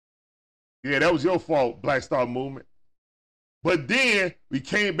 Yeah, that was your fault, Black Star Movement. But then we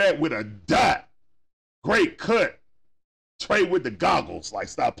came back with a dot. Great cut. Trae with the goggles. Like,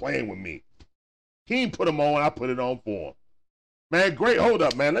 stop playing with me. He ain't put them on. I put it on for him. Man, great. Hold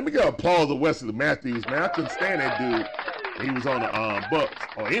up, man. Let me get applause to Wesley Matthews, man. I couldn't stand that dude. He was on the Bucks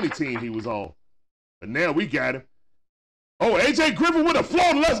or any team he was on. But now we got him. Oh, AJ Griffin with a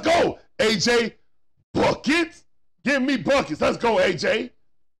floater. Let's go. AJ, buckets. Give me buckets. Let's go, AJ.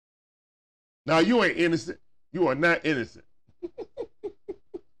 Now, you ain't innocent. You are not innocent.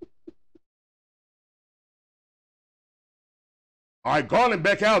 All right, Garland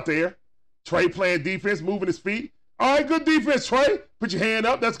back out there. Trae playing defense, moving his feet. All right, good defense, Trae. Put your hand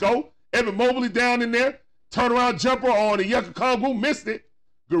up. Let's go. Evan Mobley down in there. Turnaround jumper on the Yucca Congo. Missed it.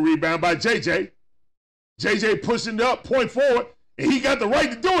 Good rebound by JJ. JJ pushing it up, point forward. And he got the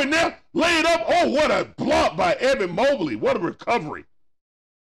right to do it now. Lay it up. Oh, what a block by Evan Mobley. What a recovery.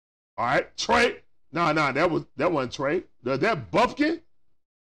 All right, Trae. Nah, that wasn't Trae. That Buffkin?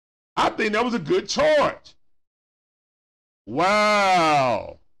 I think that was a good charge.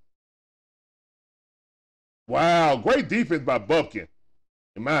 Wow. Wow, great defense by Buffkin,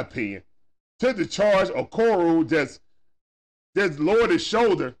 in my opinion. Took the charge. Okoro just lowered his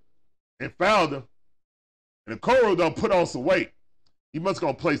shoulder and fouled him. And Okoro done put on some weight. He must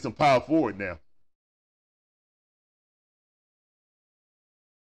gonna play some power forward now.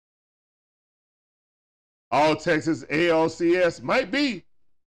 All Texas ALCS might be.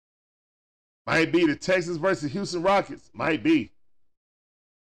 Might be the Texas versus Houston Rockets. Might be.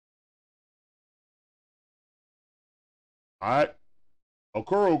 All right.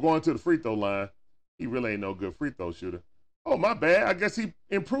 Okoro going to the free throw line. He really ain't no good free throw shooter. Oh, my bad. I guess he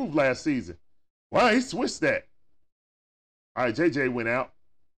improved last season. Wow, he switched that. All right, JJ went out.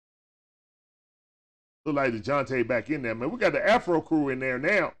 Look like DeJounte back in there, man. We got the Afro crew in there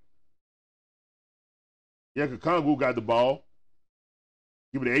now. Yucca Congo got the ball.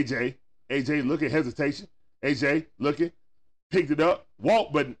 Give it to AJ. AJ looking, hesitation. AJ looking, picked it up,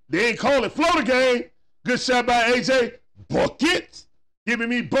 walked, but they ain't call it floater game. Good shot by AJ. Buckets. Giving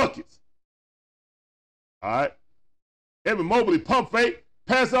me buckets. All right. Evan Mobley pump fake.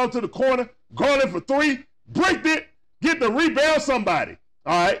 Pass out to the corner. Garland for 3. Breaked it. Get the rebound, somebody.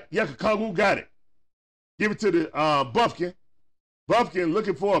 All right. Yucca Congo got it. Give it to the Buffkin. Buffkin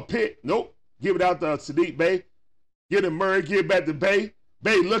looking for a pick. Nope. Give it out to Sadiq Bey. Get him Murray. Give it back to Bey.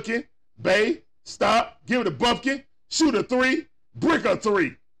 Bey looking. Bey. Stop. Give it to Buffkin. Shoot a 3. Brick a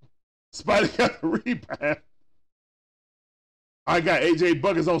 3. Spider got the rebound. I got AJ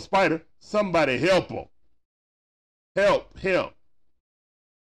Buckets on Spider. Somebody help him. Help him.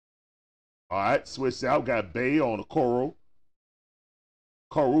 All right, switch out. Got Bey on the Coral.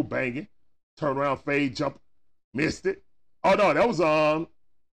 Coral banging. Turn around, fade, jump. Missed it. Oh, no, that was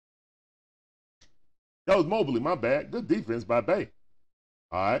Mobley, my bad. Good defense by Bey.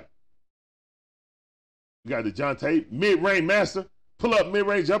 All right. We got DeJounte. Mid-range master. Pull up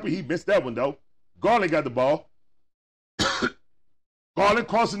mid-range jumper. He missed that one, though. Garland got the ball. Garland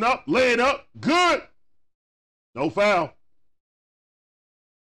crossing up, laying up. Good. No foul.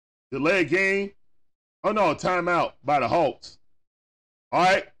 Delay game. Oh, no, timeout by the Hawks. All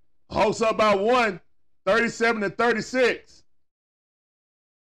right. Hawks up by 1, 37-36.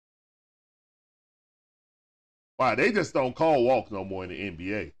 Wow, they just don't call walk no more in the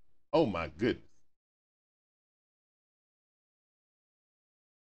NBA. Oh, my goodness.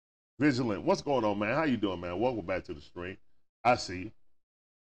 Vigilant, what's going on, man? How you doing, man? Welcome back to the stream. I see you.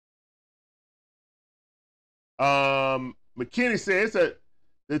 McKinney says that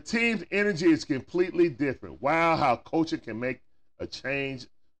the team's energy is completely different. Wow, how coaching can make a change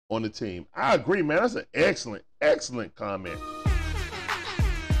on the team. I agree, man. That's an excellent, excellent comment.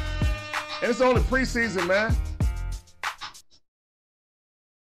 And it's only preseason, man.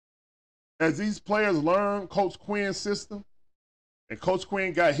 As these players learn Coach Quinn's system, and Coach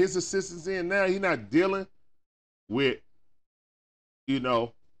Quinn got his assistants in now, he's not dealing with, you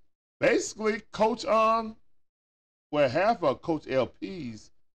know, basically Coach, half of Coach LP's,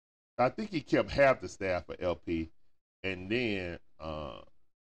 I think he kept half the staff for LP, and then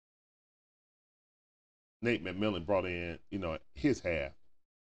Nate McMillan brought in, you know, his half.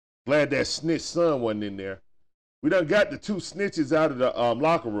 Glad that snitch son wasn't in there. We done got the two snitches out of the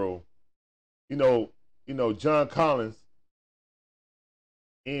locker room. You know, John Collins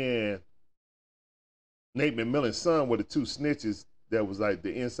and Nate McMillan's son were the two snitches that was like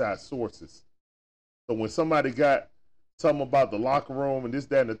the inside sources. So when somebody got something about the locker room and this,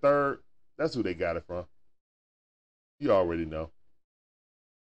 that, and the third, that's who they got it from. You already know.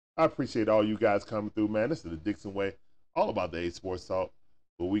 I appreciate all you guys coming through, man. This is the Dixon Way, all about the A Sports Talk,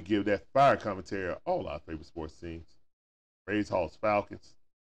 where we give that fire commentary on all our favorite sports teams. Braves, Hawks, Falcons,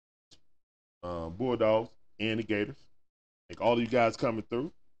 Bulldogs, and the Gators. Thank all of you guys coming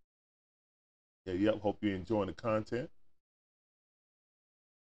through. Yeah, yep, hope you're enjoying the content.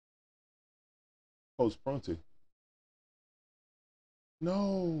 Coach Prunty.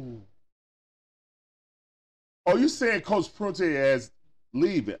 No. Oh, you saying Coach Prunty as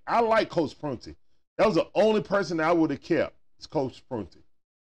leaving? I like Coach Prunty. That was the only person I would have kept. It's Coach Prunty.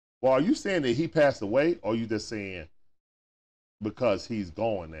 Well, are you saying that he passed away, or are you just saying because he's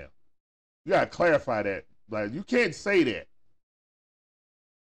gone now? You gotta clarify that. Like, you can't say that.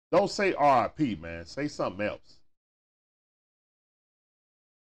 Don't say RIP, man. Say something else.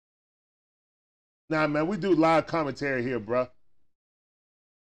 Nah, man, we do live commentary here, bro.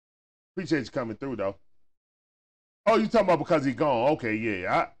 Appreciate you coming through, though. Oh, you talking about because he's gone? Okay,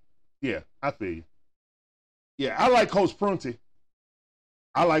 yeah, I feel you. Yeah, I like Coach Prunty.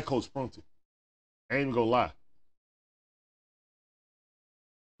 I like Coach Prunty. I ain't even gonna lie.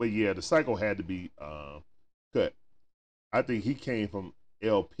 But yeah, the cycle had to be cut. I think he came from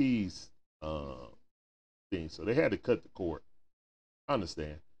LP's thing, so they had to cut the cord. I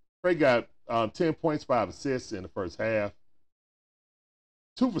understand. Trey got 10 points, 5 assists in the first half.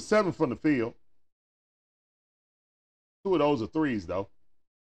 2 for 7 from the field. 2 of those are threes, though.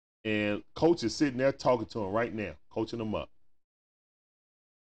 And coach is sitting there talking to him right now, coaching him up.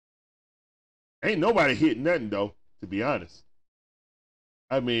 Ain't nobody hitting nothing, though, to be honest.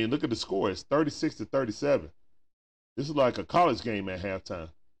 I mean, look at the score. It's 36-37. This is like a college game at halftime,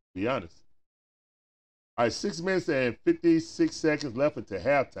 to be honest. All right, 6 minutes and 56 seconds left until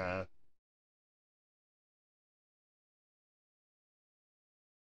halftime.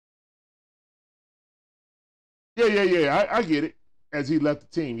 Yeah. I get it. As he left the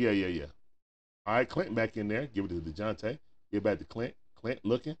team. Yeah. All right, Clinton back in there. Give it to DeJounte. Give it back to Clint. Clint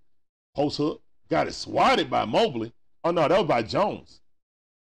looking. Post hook. Got it swatted by Mobley. Oh, no, that was by Jones.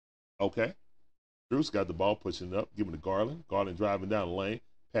 Okay. Bruce got the ball, pushing it up. Giving it to Garland. Garland driving down the lane.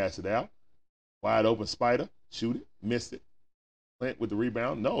 Pass it out. Wide open Spider. Shoot it. Missed it. Clint with the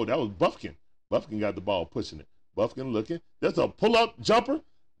rebound. No, that was Buffkin. Buffkin got the ball, pushing it. Buffkin looking. There's a pull-up jumper.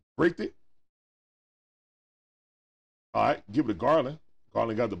 Bricked it. All right, give it to Garland.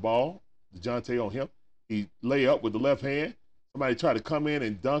 Garland got the ball. DeJounte on him. He lay up with the left hand. Somebody tried to come in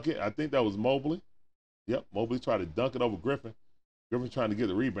and dunk it. I think that was Mobley. Yep, Mobley tried to dunk it over Griffin. Griffin trying to get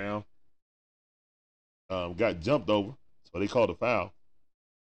the rebound. Got jumped over, so they called a foul.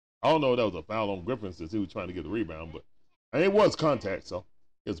 I don't know if that was a foul on Griffin since he was trying to get the rebound, but it was contact, so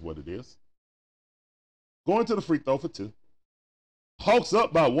here's what it is. Going to the free throw for 2. Hawks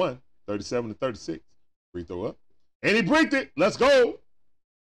up by 1, 37-36. Free throw up. And he bricked it. Let's go.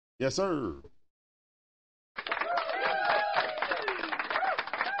 Yes, sir.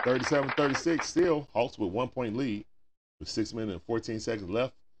 37-36 still. Hawks with 1-point lead with 6 minutes and 14 seconds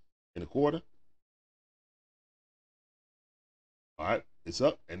left in the quarter. All right, it's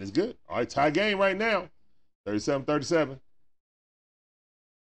up and it's good. All right, tie game right now. 37-37.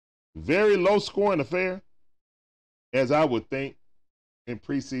 Very low scoring affair, as I would think in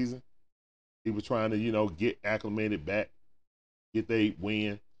preseason. He was trying to, get acclimated back, get they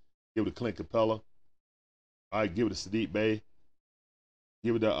win, give it to Clint Capella. All right, give it to Sadiq Bey.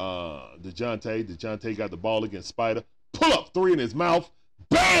 Give it to DeJounte. DeJounte got the ball against Spider. Pull up 3 in his mouth.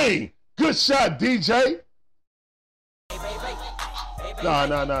 Bang! Good shot, DJ. No.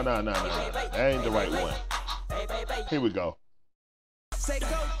 That ain't the right one. Here we go. Say go,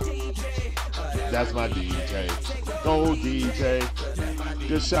 DJ. That's my DJ. Go, DJ.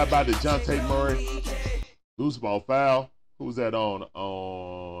 Good shot by DeJounte Murray. Loose ball foul. Who's that on?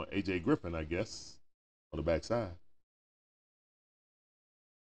 On A.J. Griffin, I guess. On the backside.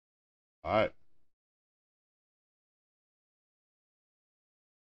 All right.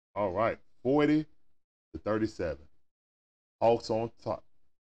 All right. 40-37. Hawks on top.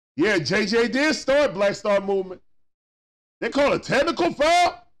 Yeah, JJ did start Black Star Movement. They call it technical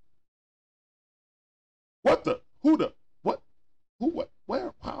foul? What the? Who the? What? Who what?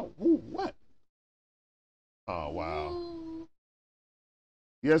 Where? How? Who what? Oh, wow.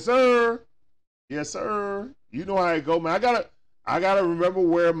 Yes, sir. Yes, sir. You know how it go, man. I gotta remember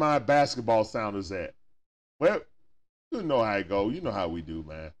where my basketball sound is at. Well, you know how it go. You know how we do,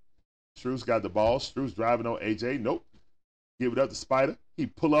 man. Strus got the ball. Strus driving on AJ. Nope. Give it up to Spider. He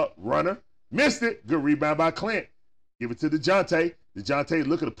pull up, runner. Missed it. Good rebound by Clint. Give it to DeJounte. DeJounte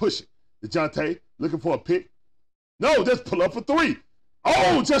looking to push it. DeJounte looking for a pick. No, just pull up for three.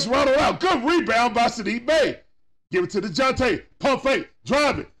 Oh, just run around. Good rebound by Sadiq Bey. Give it to DeJounte. Pump fake.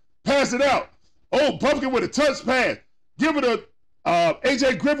 Drive it. Pass it out. Oh, Pumpkin with a touch pass. Give it to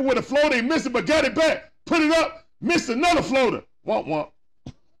A.J. Griffin with a floater. He missed it, but got it back. Put it up. Missed another floater. Womp womp.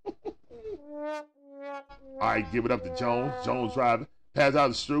 All right, give it up to Jones. Jones driving. Pass out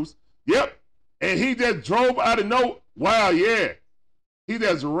to Strus. Yep. And he just drove out of no. Wow, yeah. He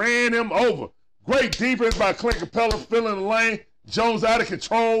just ran him over. Great defense by Clint Capella, filling the lane. Jones out of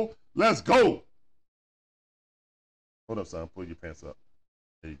control. Let's go. Hold up, son. Pull your pants up.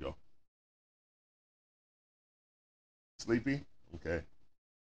 There you go. Sleepy? Okay.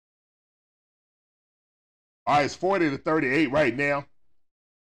 All right, it's 40-38 right now.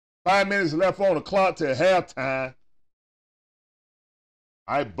 5 minutes left on the clock till halftime.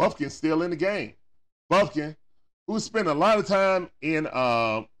 All right, Buffkin's still in the game. Buffkin, who spent a lot of time in,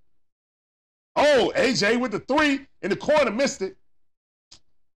 AJ with the three in the corner, missed it.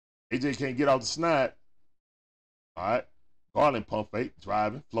 AJ can't get off the snide. All right, Garland pump fake,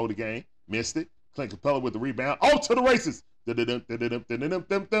 driving, flow the game, missed it. Clint Capella with the rebound. Off to the races. DeJounte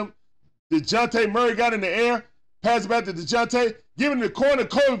Murray got in the air. Pass it back to DeJounte. Give it in the corner.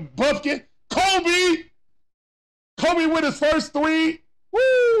 Kobe Buffkin. Kobe! Kobe with his first three.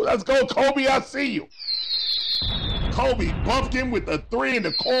 Woo! Let's go, Kobe. I see you. Kobe Buffkin with the three in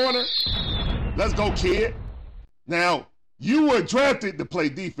the corner. Let's go, kid. Now, you were drafted to play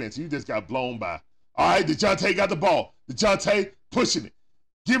defense. You just got blown by. All right, DeJounte got the ball. DeJounte pushing it.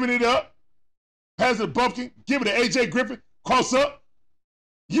 Giving it up. Pass it to Buffkin. Give it to A.J. Griffin. Cross up.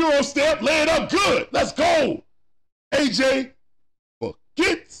 Euro step. Lay it up. Good. Let's go. A.J.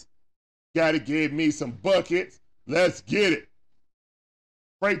 buckets. Gotta give me some buckets. Let's get it.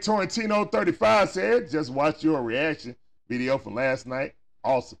 Frank Torrentino 35 said, just watch your reaction video from last night.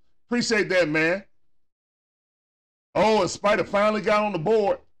 Awesome. Appreciate that, man. Oh, and Spider finally got on the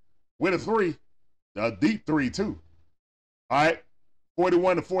board with a three. A deep three, too. All right.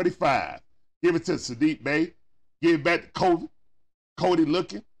 41-45. Give it to Sadiq Bey. Give it back to Cody. Cody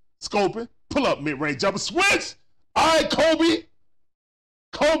looking, scoping, pull up mid-range jumper, switch. All right, Kobe.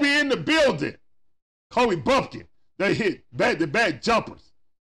 Kobe in the building. Kobe Buffkin. They hit back-to-back jumpers.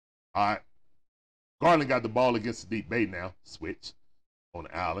 All right. Garland got the ball against Sadiq Bey now. Switch on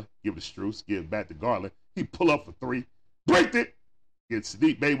the island. Give it to Strus. Give it back to Garland. He pull up for three. Breaked it. Get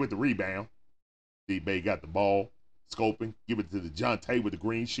Sadiq Bey with the rebound. Sadiq Bey got the ball. Scoping. Give it to DeJounte with the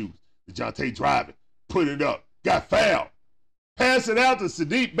green shoes. DeJounte driving. Put it up. Got fouled. Pass it out to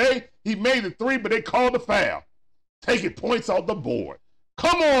Sadiq Bey. He made the three, but they called the foul. Taking points off the board.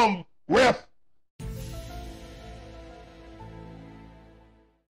 Come on, ref.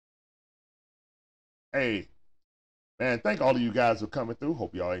 Hey, man, thank all of you guys for coming through.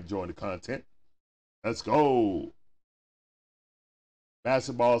 Hope y'all enjoying the content. Let's go.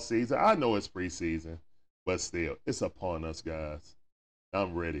 Basketball season. I know it's preseason, but still, it's upon us, guys.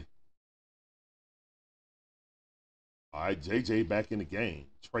 I'm ready. All right, JJ back in the game.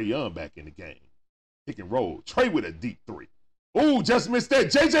 Trae Young back in the game. Pick and roll. Trae with a deep three. Ooh, just missed that.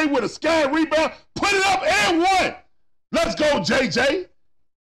 JJ with a sky rebound. Put it up and one. Let's go, JJ.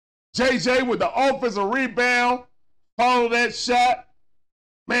 JJ with the offensive rebound. Follow that shot.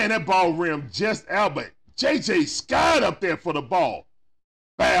 Man, that ball rimmed just out, but JJ skied up there for the ball.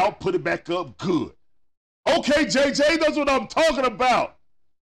 Foul, put it back up, good. Okay, JJ, that's what I'm talking about.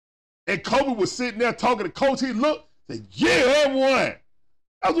 And Kobe was sitting there talking to Coach. He looked, said, yeah, and one.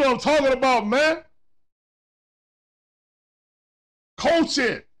 That's what I'm talking about, man.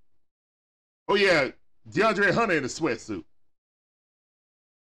 Coaching. Oh, yeah, DeAndre Hunter in a sweatsuit.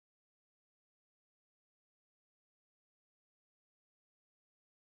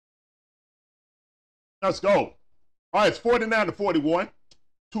 Let's go. All right, it's 49-41.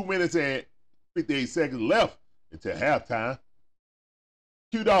 2 minutes and 58 seconds left until halftime.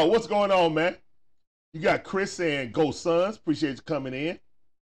 Q-Dog, what's going on, man? You got Chris saying, go Suns. Appreciate you coming in.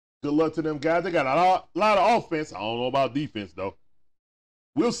 Good luck to them guys. They got a lot of offense. I don't know about defense, though.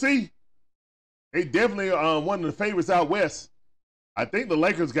 We'll see. They definitely one of the favorites out west. I think the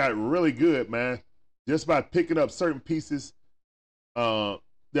Lakers got really good, man, just by picking up certain pieces that'll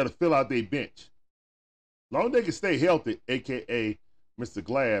fill out their bench. As long as they can stay healthy, a.k.a. Mr.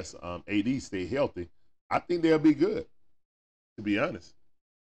 Glass, AD stay healthy, I think they'll be good, to be honest.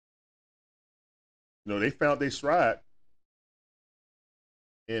 You know, they found their stride,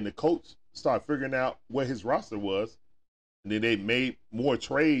 and the coach started figuring out what his roster was, and then they made more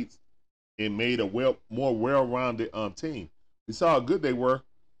trades and made a more well-rounded team. We saw how good they were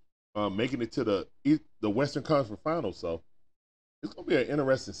making it to the Western Conference Finals, so it's going to be an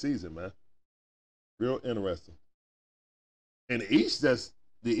interesting season, man. Real interesting. And the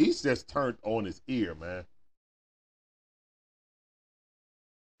East just turned on its ear, man.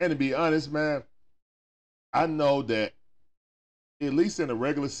 And to be honest, man, I know that at least in the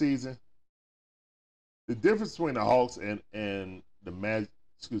regular season, the difference between the Hawks and the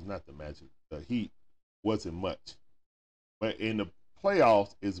the Heat wasn't much. But in the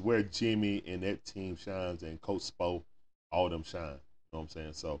playoffs is where Jimmy and that team shines, and Coach Spo, all of them shine. You know what I'm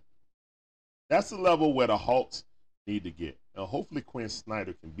saying? So that's the level where the Hawks need to get. Now, hopefully Quinn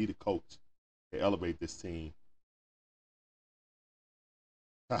Snyder can be the coach to elevate this team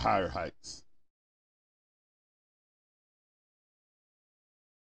to higher heights.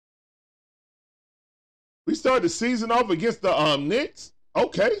 We started the season off against the Knicks.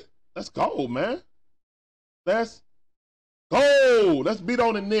 Okay, let's go, man. Let's go. Let's beat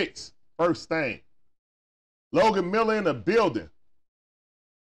on the Knicks. First thing. Logan Miller in the building.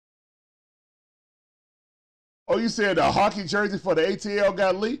 Oh, you said the hockey jersey for the ATL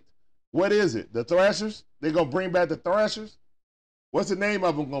got leaked? What is it? The Thrashers? They're going to bring back the Thrashers? What's the name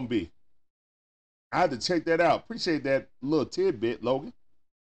of them going to be? I had to check that out. Appreciate that little tidbit, Logan.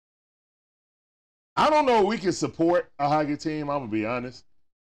 I don't know if we can support a hockey team, I'm going to be honest.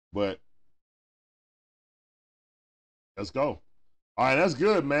 But let's go. All right, that's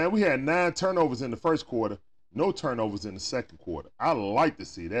good, man. We had 9 turnovers in the first quarter. No turnovers in the second quarter. I like to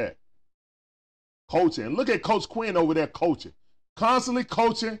see that. Coaching. Look at Coach Quinn over there coaching. Constantly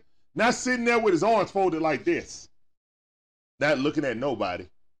coaching. Not sitting there with his arms folded like this. Not looking at nobody.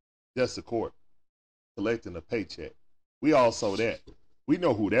 Just the court. Collecting a paycheck. We all saw that. We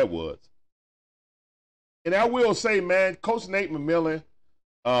know who that was. And I will say, man, Coach Nate McMillan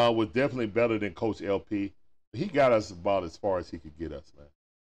was definitely better than Coach LP. He got us about as far as he could get us, man.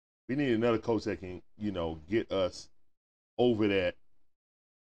 We need another coach that can, get us over that,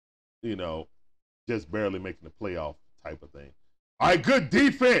 just barely making the playoff type of thing. All right, good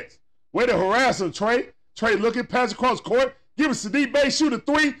defense. Way to harass him, Trey. Trey looking, pass across court. Give it Sadiq Bey, shoot a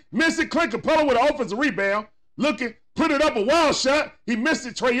 3. Miss it. Clint Capella with an offensive rebound. Looking, put it up, a wild shot. He missed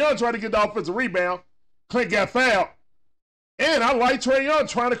it. Trae Young tried to get the offensive rebound. Clint got fouled. And I like Trae Young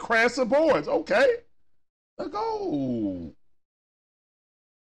trying to crash some boards. Okay. Let's go.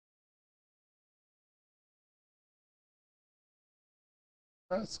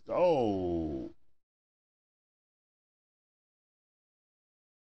 Let's go.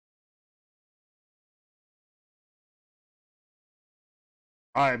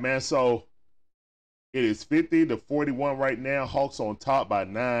 All right, man. So it is 50-41 right now. Hawks on top by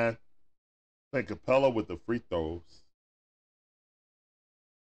 9. Clint Capella with the free throws.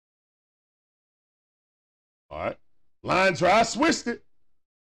 All right. Line drive, switched it.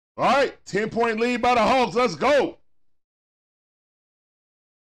 All right. 10-point lead by the Hawks. Let's go.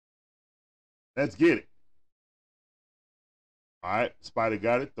 Let's get it. All right. Spider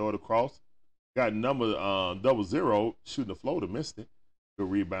got it. Throw it across. Got number 00. Shooting the floater. Missed it. Good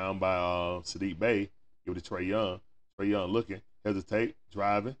rebound by Sadiq Bey. Give it to Trae Young. Trae Young looking. Hesitate.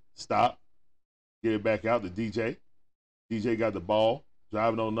 Driving. Stop. Get it back out to DJ. DJ got the ball.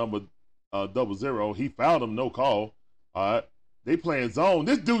 Driving on number 00. He fouled him. No call. All right. They playing zone.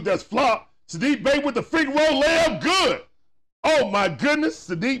 This dude just flopped. Sadiq Bey with the finger roll layup. Good. Oh, my goodness.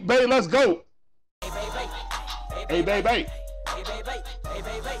 Sadiq Bey, let's go. Hey, baby.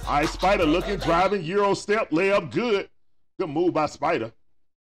 All right, Spider looking, driving, Euro step, layup, good. Good move by Spider.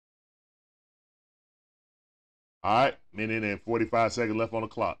 All right, minute and 45 seconds left on the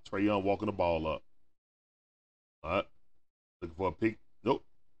clock. Trae Young walking the ball up. All right, looking for a pick. Nope,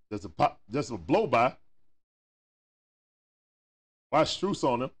 just a pop, just a blow by. Watch Strus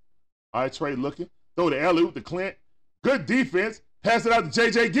on him. All right, Trae looking. Throw the alley-oop to Clint. Good defense. Pass it out to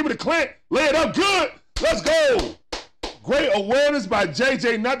JJ. Give it to Clint. Lay it up. Good. Let's go. Great awareness by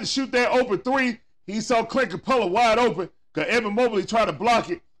JJ not to shoot that open three. He saw Clint Capella wide open because Evan Mobley tried to block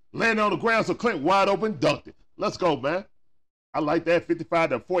it, landed on the ground, so Clint wide open, dunked it. Let's go, man. I like that,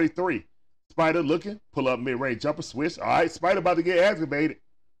 55 to 43. Spider looking, pull up mid-range jumper, switch. All right, Spider about to get activated.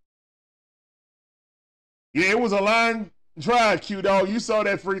 Yeah, it was a line drive, Q-Dog. You saw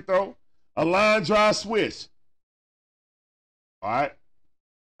that free throw. A line drive switch. All right.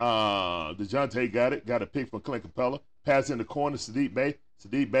 DeJounte got it. Got a pick from Clint Capella. Pass in the corner, Sadiq Bey.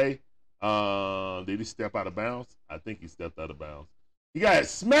 Sadiq Bey. Did he step out of bounds? I think he stepped out of bounds. He got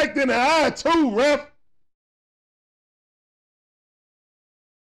smacked in the eye, too, ref.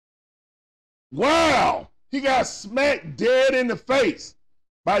 Wow. He got smacked dead in the face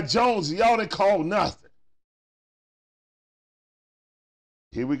by Jones. Y'all didn't call nothing.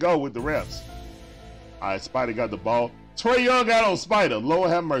 Here we go with the refs. All right, Spider got the ball. Trae Young got on Spider. Lord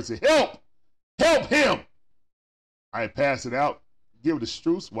have mercy. Help. Help him. All right, pass it out. Give it to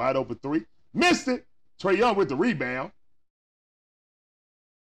Strus. Wide open three. Missed it. Trae Young with the rebound.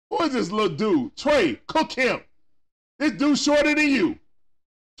 Who is this little dude? Trae, cook him. This dude shorter than you.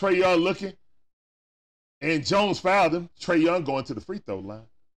 Trae Young looking. And Jones fouled him. Trae Young going to the free throw line.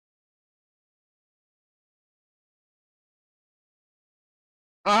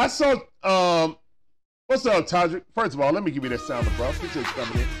 I saw, what's up, Todrick? First of all, let me give you that sound, bro. Appreciate you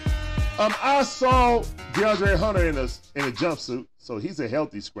coming in. I saw DeAndre Hunter in a jumpsuit, so he's a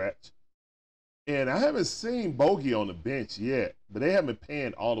healthy scratch. And I haven't seen Bogey on the bench yet, but they haven't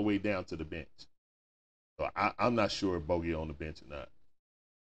panned all the way down to the bench. So I'm not sure if Bogey on the bench or not.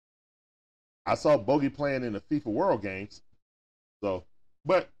 I saw Bogey playing in the FIFA World Games, so,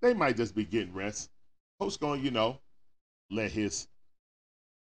 but they might just be getting rest. Coach going, let his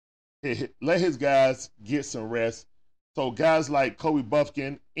guys get some rest. So guys like Kobe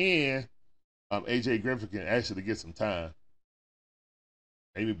Buffkin and AJ Griffin can actually get some time.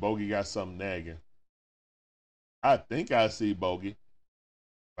 Maybe Bogey got something nagging. I think I see Bogey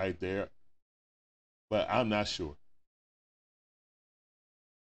right there, but I'm not sure.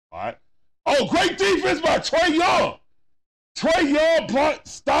 All right. Oh, great defense by Trae Young. Trae Young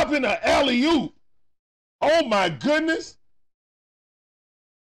stopping the alley-oop. Oh, my goodness.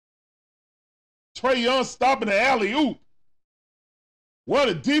 Trae Young stopping the alley-oop. What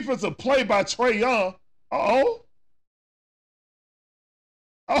a defensive play by Trae Young. Uh-oh.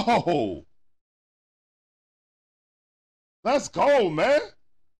 Oh. Let's go, man.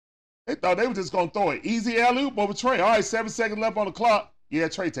 They thought they were just going to throw an easy alley-oop over Trae. All right, 7 seconds left on the clock. Yeah,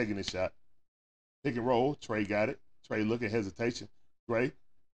 Trae taking this shot. Pick and roll. Trae got it. Trae looking hesitation. Trae.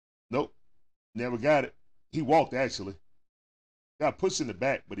 Nope. Never got it. He walked, actually. Got pushed in the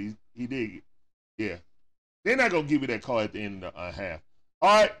back, but he did. Yeah. They're not going to give you that call at the end of the half.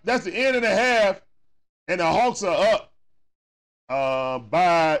 All right, that's the end of the half, and the Hawks are up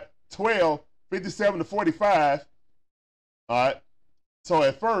by 12, 57 to 45. All right. So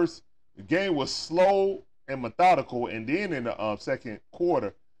at first, the game was slow and methodical, and then in the second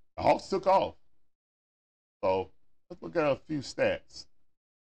quarter, the Hawks took off. So let's look at a few stats.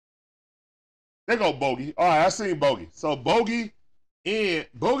 There go Bogey. All right, I seen Bogey. So Bogey's in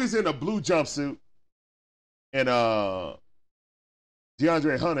a blue jumpsuit, and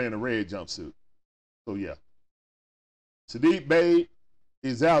DeAndre Hunter in a red jumpsuit. So yeah, Sadiq Bey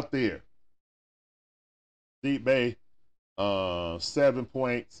is out there. Sadiq Bey, 7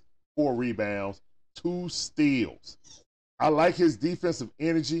 points, 4 rebounds, 2 steals. I like his defensive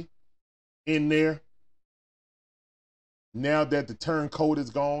energy in there. Now that the turncoat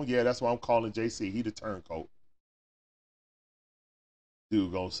is gone, yeah, that's why I'm calling JC. He the turncoat.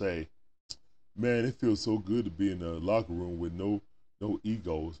 Dude gonna say, man, it feels so good to be in the locker room with no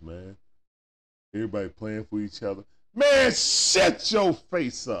egos, man. Everybody playing for each other. Man, shut your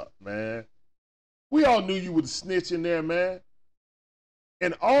face up, man. We all knew you were the snitch in there, man.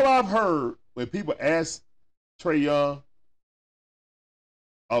 And all I've heard when people ask Trae Young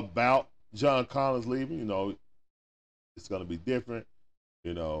about John Collins leaving, it's going to be different.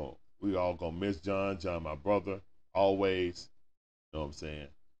 We all going to miss John. John, my brother, always. You know what I'm saying?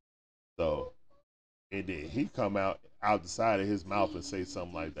 So, and then he come out the side of his mouth and say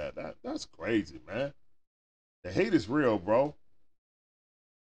something like that. That's crazy, man. The hate is real, bro.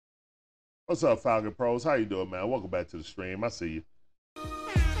 What's up, Falcon Pros? How you doing, man? Welcome back to the stream. I see you.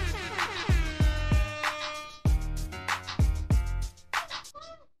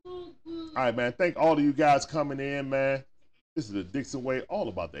 All right, man. Thank all of you guys coming in, man. This is the Dixon Way, all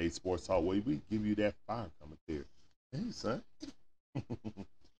about the A Sports Talk way. We give you that fire commentary. Hey, son.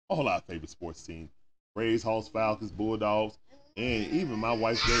 All our favorite sports teams. Braves, Hawks, Falcons, Bulldogs, and even my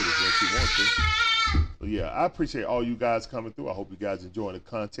wife Gators when she wants to. So yeah, I appreciate all you guys coming through. I hope you guys enjoying the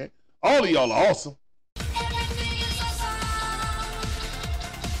content. All of y'all are awesome.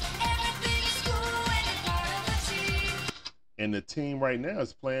 And the team right now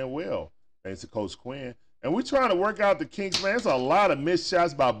is playing well, thanks to Coach Quinn. And we're trying to work out the kinks, man. There's a lot of missed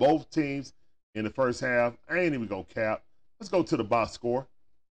shots by both teams in the first half. I ain't even gonna cap. Let's go to the box score.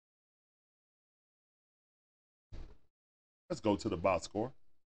 Let's go to the box score.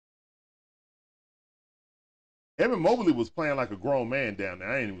 Evan Mobley was playing like a grown man down there.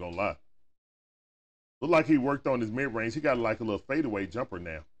 I ain't even gonna lie. Looked like he worked on his mid-range. He got like a little fadeaway jumper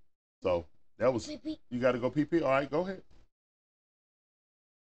now. So that was, you got to go PP? All right, go ahead.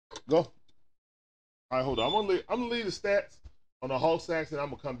 Go. All right, hold on. I'm gonna leave the stats on the whole sacks, and I'm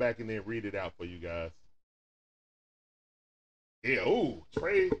gonna come back and then read it out for you guys. Yeah, ooh,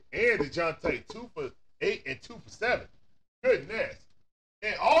 Trey and DeJounte 2 for 8 and 2 for 7. Goodness.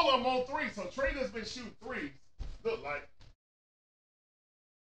 And all of them on 3, so Trey has been shooting 3s. Look like.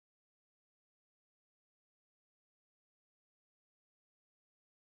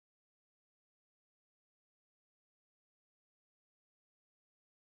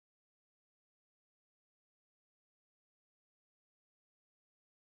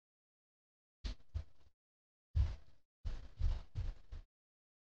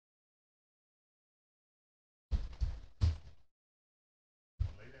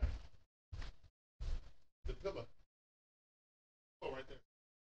 Lay down. The pillow. Oh, right there.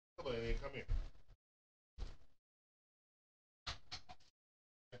 Pillow, and then come here.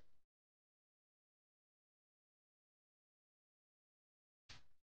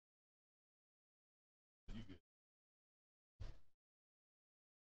 You good.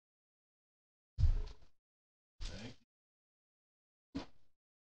 Thank you.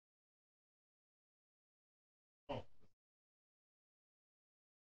 Oh.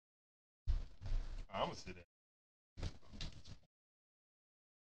 I'm gonna sit down.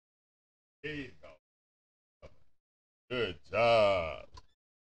 There you go. Good job.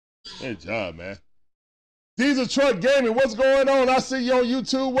 Good job, man. Diesel Truck Gaming, what's going on? I see you on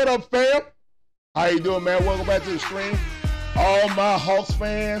YouTube. What up, fam? How you doing, man? Welcome back to the stream. All my Hawks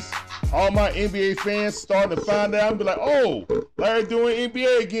fans, all my NBA fans starting to find out and be like, oh, Larry doing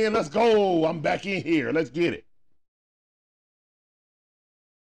NBA again. Let's go. I'm back in here. Let's get it.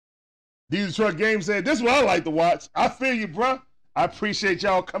 Diesel Truck Game said, this is what I like to watch. I feel you, bro. I appreciate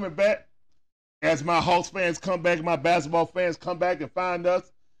y'all coming back. As my Hawks fans come back, my basketball fans come back and find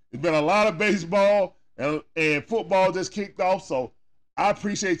us. There's been a lot of baseball and football just kicked off, so I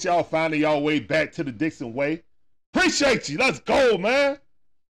appreciate y'all finding y'all way back to the Dixon way. Appreciate you. Let's go, man.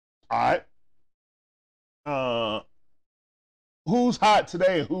 All right. Who's hot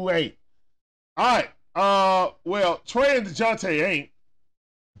today and who ain't? All right. Well, Trey and DeJounte ain't,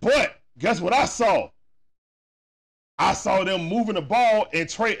 but guess what I saw? I saw them moving the ball and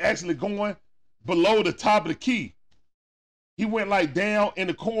Trey actually going below the top of the key. He went like down in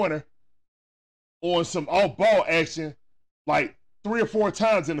the corner on some off-ball action like 3 or 4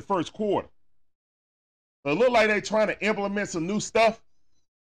 times in the first quarter. It looked like they're trying to implement some new stuff.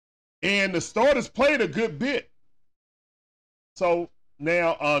 And the starters played a good bit. So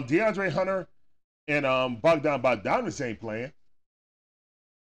now DeAndre Hunter and Bogdan Bogdanovic ain't playing.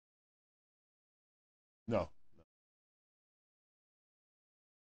 No.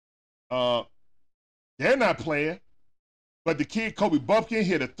 They're not playing. But the kid, Kobe Buffkin,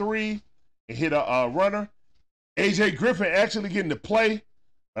 hit a 3 and hit a runner. AJ Griffin actually getting to play.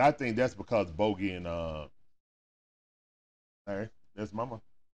 But I think that's because Bogey and all right, that's mama.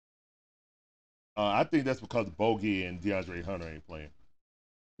 I think that's because Bogey and DeAndre Hunter ain't playing.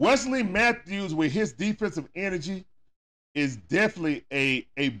 Wesley Matthews, with his defensive energy, is definitely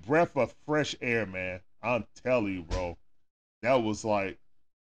a breath of fresh air, man. I'm telling you, bro. That was like,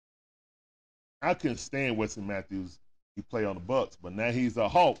 I couldn't stand Wesley Matthews. He played on the Bucks, but now he's a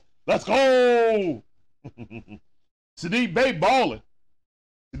Hawk. Let's go! Sadiq Bey balling.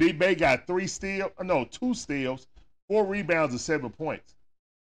 Sadiq Bey got 2 steals, 4 rebounds, and 7 points.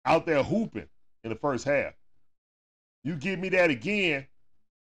 Out there hooping in the first half. You give me that again,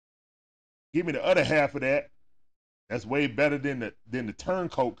 give me the other half of that. That's way better than the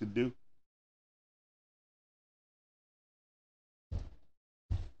turncoat could do.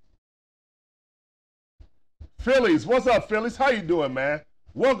 Phillies, what's up, Phillies? How you doing, man?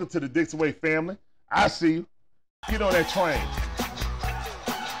 Welcome to the Dixon Way family. I see you. Get on that train.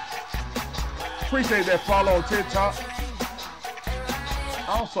 Appreciate that follow on TikTok.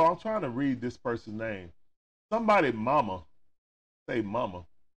 Also, I'm trying to read this person's name. Somebody, mama. Say mama.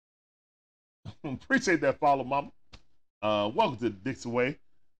 Appreciate that follow, mama. Welcome to the Dixon Way.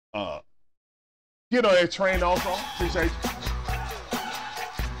 Get on that train also. Appreciate you.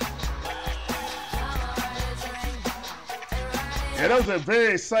 Yeah, that was a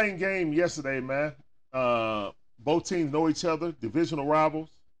very exciting game yesterday, man. Both teams know each other, divisional rivals.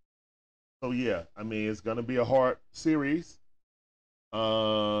 So yeah, I mean it's gonna be a hard series.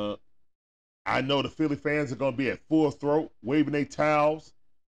 I know the Philly fans are gonna be at full throat, waving their towels,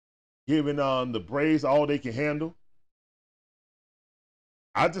 giving the Braves all they can handle.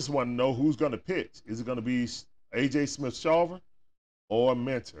 I just want to know who's gonna pitch. Is it gonna be AJ Smith-Shawver or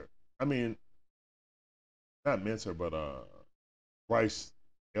Mentor? I mean, not Mentor, but Bryce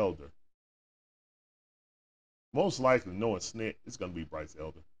Elder. Most likely, knowing Snit, it's gonna be Bryce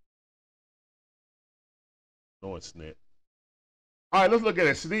Elder. Knowing Snit. All right, let's look at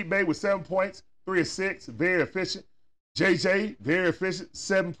it. Sadiq Bey with 7 points, 3 of 6, very efficient. JJ, very efficient,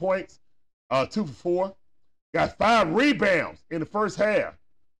 7 points, 2 for 4. Got 5 rebounds in the first half.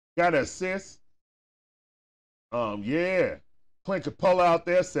 Got an assist. Yeah. Clint Capella out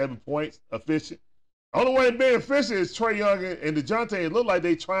there, 7 points, efficient. Only way being efficient is Trae Young and DeJounte. It look like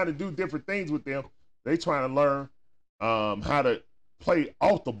they trying to do different things with them. They trying to learn how to play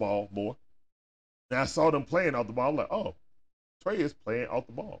off the ball more. And I saw them playing off the ball. I'm like, oh, Trae is playing off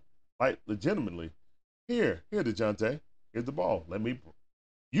the ball. Like, legitimately. Here, DeJounte. Here's the ball.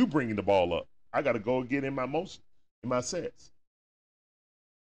 You bringing the ball up. I got to go get in my motion, in my sets.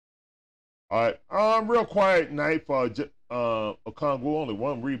 All right. Real quiet night for Okongwu. Only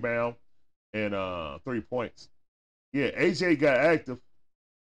 1 rebound and 3 points. Yeah, AJ got active.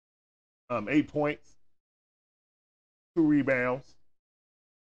 8 points, 2 rebounds.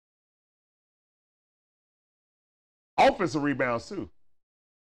 Offensive rebounds, too.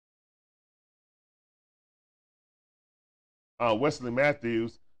 Wesley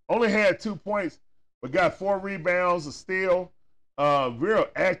Matthews only had 2 points, but got 4 rebounds, a steal. Real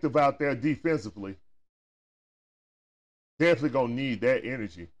active out there defensively. Definitely gonna need that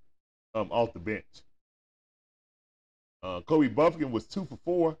energy off the bench. Kobe Buffkin was 2 for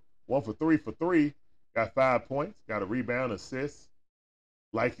 4, 1 for 3 for 3. Got 5 points, got a rebound, assist.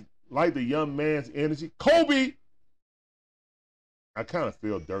 Like the young man's energy. Kobe! I kind of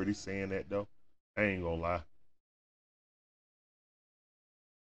feel dirty saying that, though. I ain't gonna lie.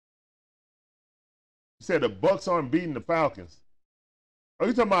 You said the Bucks aren't beating the Falcons. Are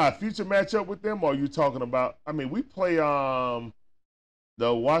you talking about a future matchup with them, or are you talking about? I mean, we play the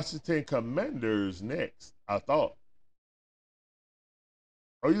Washington Commanders next. I thought.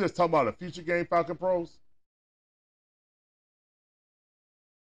 Are you just talking about a future game, Falcon Pros?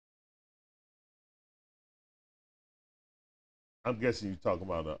 I'm guessing you're talking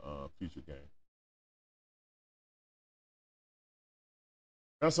about a future game.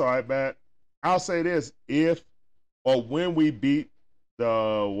 That's all right, man. I'll say this: if or when we beat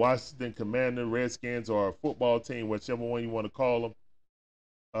the Washington Commander, Redskins, or a football team, whichever one you want to call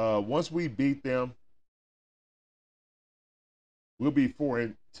them, once we beat them, we'll be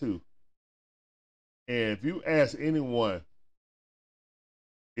 4-2. And if you ask anyone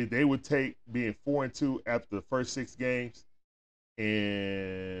if they would take being 4-2 after the first 6 games,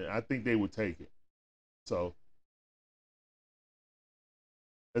 and I think they would take it. So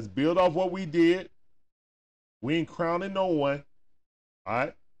let's build off what we did. We ain't crowning no one. All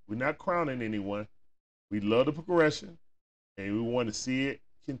right? We're not crowning anyone. We love the progression, and we want to see it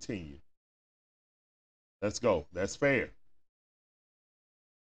continue. Let's go. That's fair.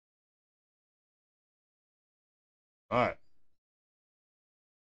 All right.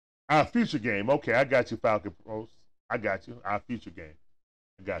 Our future game. Okay, I got you, Falcon Pros. I got you. Our future game.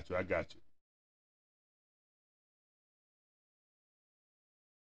 I got you.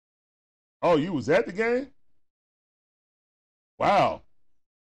 Oh, you was at the game? Wow.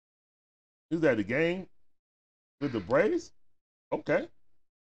 You was at the game with the Braves? Okay.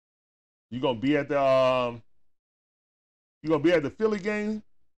 You gonna be at the Philly game?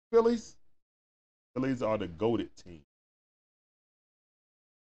 Phillies? Phillies are the goated team.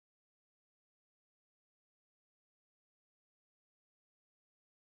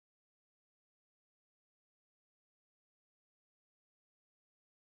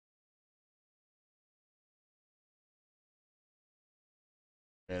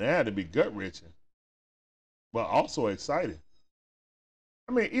 And that had to be gut wrenching, but also exciting.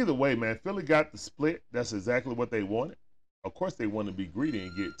 I mean, either way, man, Philly got the split. That's exactly what they wanted. Of course, they wanted to be greedy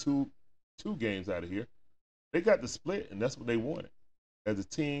and get two games out of here. They got the split, and that's what they wanted. As a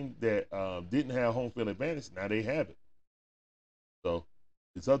team that didn't have home field advantage, now they have it. So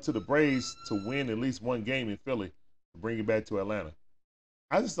it's up to the Braves to win at least 1 game in Philly to bring it back to Atlanta.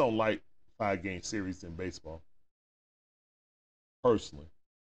 I just don't like 5-game series in baseball, personally.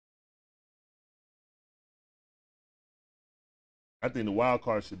 I think the wild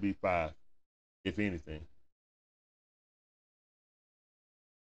card should be 5, if anything.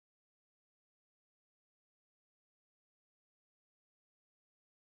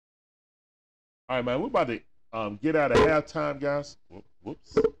 All right, man. We're about to get out of halftime, guys.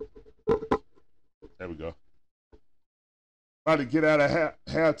 Whoops. There we go. About to get out of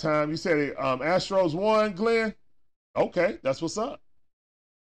halftime. You said Astros won, Glenn? Okay, that's what's up.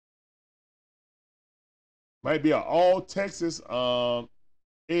 Might be an all Texas ALCS.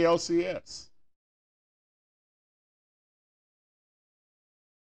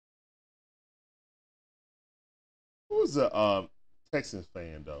 Who's a Texans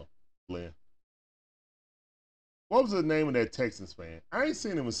fan though, Glenn? What was the name of that Texans fan? I ain't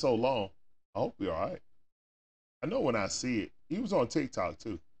seen him in so long. I hope you're all right. I know when I see it. He was on TikTok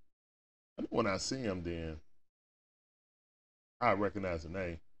too. I know when I see him, then I recognize the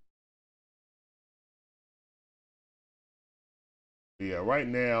name. But yeah, right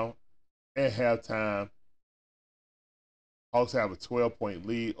now at halftime, Hawks have a 12-point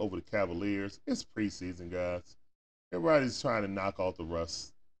lead over the Cavaliers. It's preseason, guys. Everybody's trying to knock off the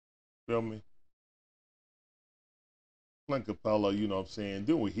rust. Feel me? Clint Capella, you know what I'm saying,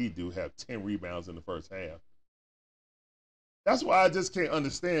 doing what he do, have 10 rebounds in the first half. That's why I just can't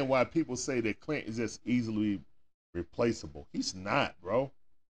understand why people say that Clint is just easily replaceable. He's not, bro.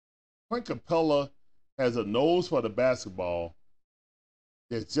 Clint Capella has a nose for the basketball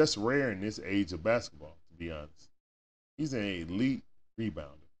that's just rare in this age of basketball, to be honest. He's an elite rebounder.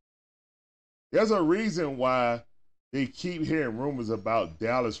 There's a reason why they keep hearing rumors about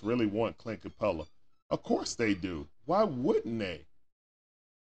Dallas really want Clint Capella. Of course they do. Why wouldn't they?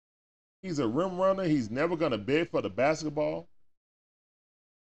 He's a rim runner. He's never going to beg for the basketball.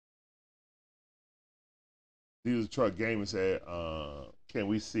 These Truck Gaming said, can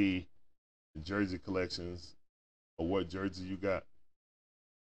we see the jersey collections or what jersey you got?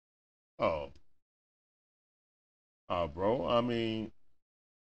 Oh, bro. I mean,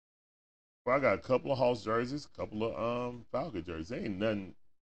 well, I got a couple of Hawks jerseys, a couple of Falcon jerseys. Ain't nothing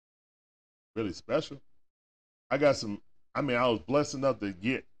really special. I got some. I mean, I was blessed enough to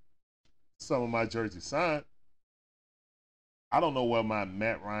get some of my jerseys signed. I don't know where my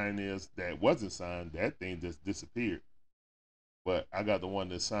Matt Ryan is that wasn't signed. That thing just disappeared. But I got the one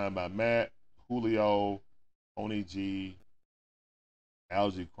that's signed by Matt, Julio, Tony G,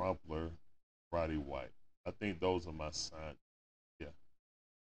 Algie Crumpler, Roddy White. I think those are my signed. Yeah.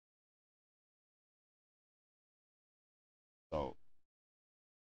 So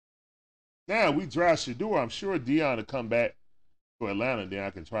now we draft Shador. I'm sure Dion will come back to Atlanta. Then I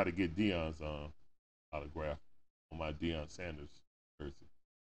can try to get Dion's autograph on my Deion Sanders jersey.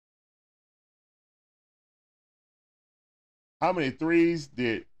 How many threes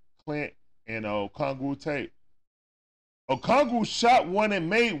did Clint and Okongwu take? Okongwu shot one and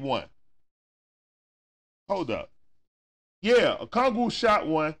made one. Hold up. Yeah, Okongwu shot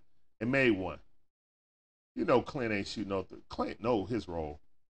one and made one. You know Clint ain't shooting no. Clint know his role.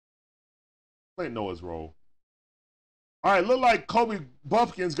 Clint know his role. All right, look like Kobe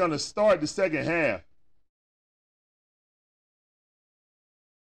Buffkin's going to start the second half.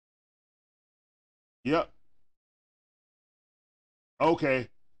 Yep. Okay.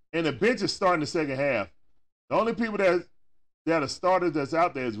 And the bench is starting the second half. The only people that are starters that's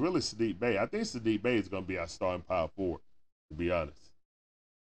out there is really Sadiq Bey. I think Sadiq Bey is going to be our starting power forward, to be honest.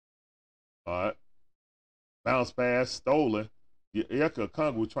 All right. Bounce pass, stolen. Yeka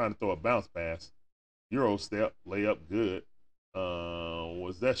Okongwu trying to throw a bounce pass. Euro step, layup, good.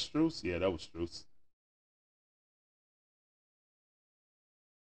 Was that Strus? Yeah, that was Strus.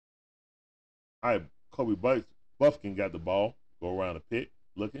 All right, Kobe Buffkin got the ball. Go around the pick,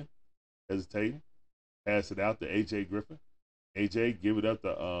 looking, hesitating. Pass it out to A.J. Griffin. A.J. give it up to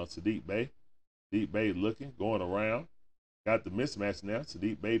Sadiq Bey. Sadiq Bey looking, going around. Got the mismatch now.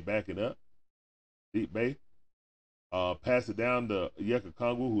 Sadiq Bey backing up. Sadiq Bey pass it down to Yeka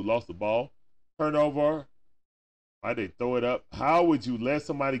Okongwu, who lost the ball. Turnover. Why they throw it up? How would you let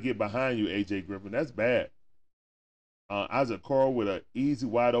somebody get behind you, A.J. Griffin? That's bad. Isaac Coral with an easy,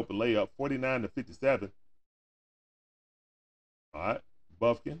 wide open layup, 49-57. All right,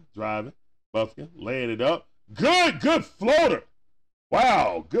 Buffkin driving. Buffkin laying it up. Good floater.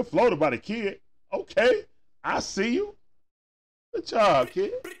 Wow, good floater by the kid. Okay, I see you. Good job,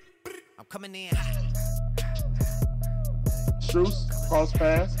 kid. I'm coming in. Strus, cross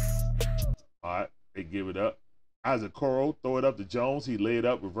pass. All right, they give it up. Isaac Coral, throw it up to Jones. He laid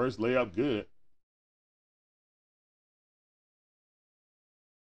up, reverse layup, good.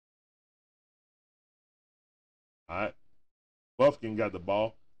 All right, Buffkin got the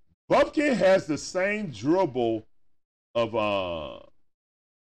ball. Buffkin has the same dribble of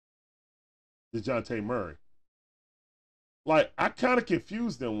DeJounte Murray. Like, I kind of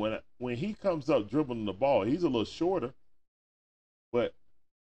confused him when he comes up dribbling the ball. He's a little shorter, but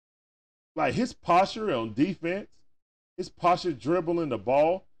like his posture on defense, his posture dribbling the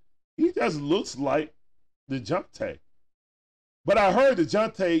ball, he just looks like DeJounte. But I heard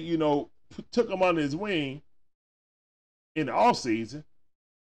DeJounte, you know, took him under his wing in the offseason.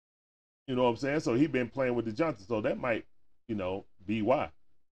 You know what I'm saying? So he been playing with DeJounte. So that might, you know, be why.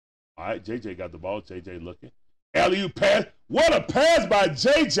 All right, JJ got the ball. JJ looking. Alley-oop pass. What a pass by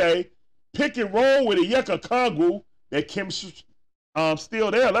JJ. Pick and roll with a Yeka Kongu. That chemistry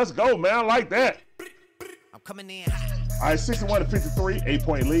still there. Let's go, man. I like that. I'm coming in. All right, 61-53,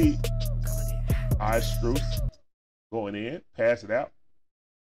 8-point lead. All right, Strus going in. Pass it out.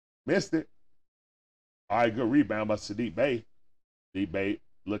 Missed it. All right, good rebound by Sadiq Bey. Sadiq Bey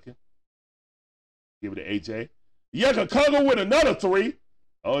looking. Give it to AJ. Yeka Kongu with another three.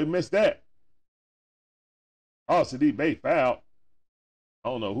 Oh, he missed that. Oh, Sadiq Bey fouled. I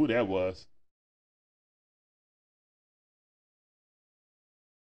don't know who that was.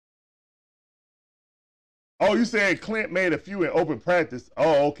 Oh, you saying Clint made a few in open practice?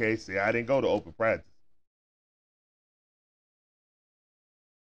 Oh, okay. See, I didn't go to open practice.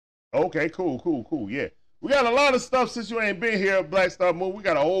 Okay, cool. Yeah. We got a lot of stuff since you ain't been here, Black Star Moon. We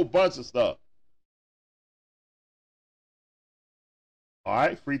got a whole bunch of stuff. All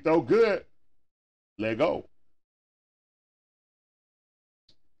right, free throw, good. Let go.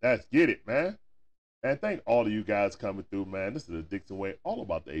 Let's get it, man. And thank all of you guys coming through, man. This is the Dixon Way, all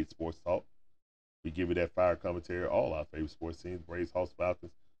about the 8 Sports Talk. We give you that fire commentary, all our favorite sports teams, Braves, Hawks,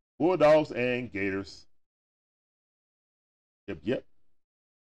 Falcons, Bulldogs, and Gators. Yep.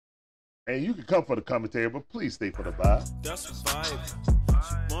 And you can come for the commentary, but please stay for the vibe. That's a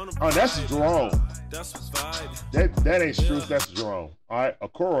vibe. Oh, that's Jerome. That's a vibe. That ain't Strus, that's Jerome. All right,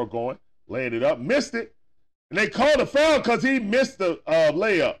 Okoro going, laying it up, missed it. And they called a foul because he missed the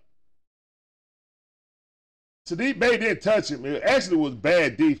layup. Sadiq Bey didn't touch him. It actually was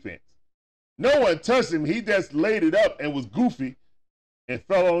bad defense. No one touched him. He just laid it up and was goofy and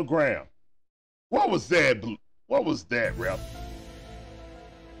fell on the ground. What was that? What was that, ref?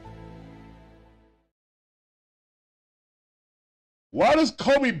 Why does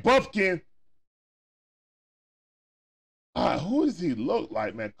Kobe Buffkin... who does he look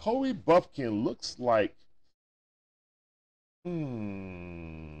like, man? Kobe Buffkin looks like... He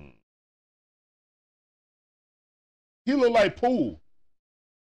look like Poole.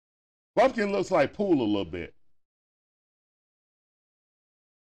 Buffkin looks like Poole a little bit.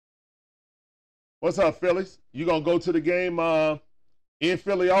 What's up, Phillies? You gonna go to the game in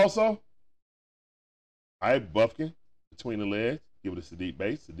Philly also? All right, Buffkin between the legs. Give it to Sadiq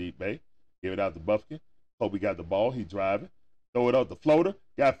Bey. Sadiq Bey. Give it out to Buffkin. Kobe got the ball. He driving. Throw it up the floater.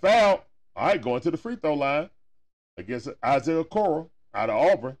 Got fouled. All right, going to the free throw line against Isaiah Okoro out of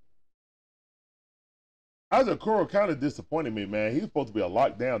Auburn. Isaiah Okoro kind of disappointed me, man. He's supposed to be a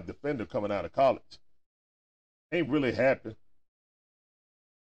lockdown defender coming out of college. Ain't really happened.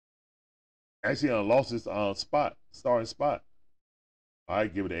 Actually, lost his starting spot. All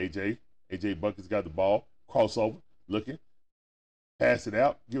right, give it to AJ. AJ Buckets got the ball. Crossover, looking. Pass it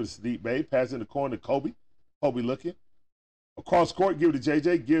out. Give it to Sadiq Bey. Pass in the corner to Kobe. Kobe looking. Across court, give it to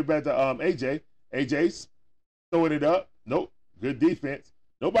JJ. Give it back to AJ. AJ's throwing it up. Nope. Good defense.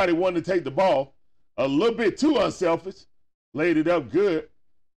 Nobody wanted to take the ball. A little bit too unselfish. Laid it up good.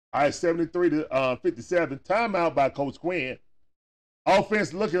 All right, 73-57. Timeout by Coach Quinn.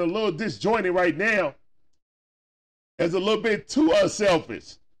 Offense looking a little disjointed right now. It's a little bit too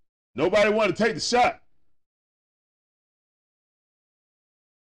unselfish. Nobody wanted to take the shot.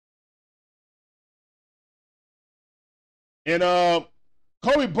 And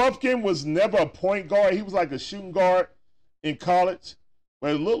Kobe Buffkin was never a point guard. He was like a shooting guard in college.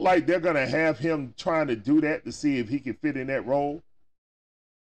 But it looked like they're going to have him trying to do that to see if he can fit in that role.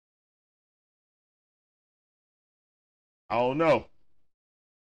 I don't know.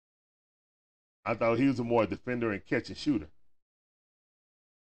 I thought he was a more defender and catch and shooter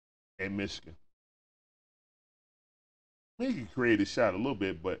in Michigan. He can create a shot a little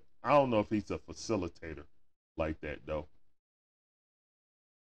bit, but I don't know if he's a facilitator like that, though.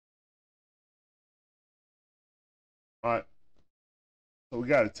 All right. So we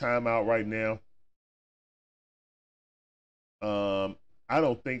got a timeout right now. I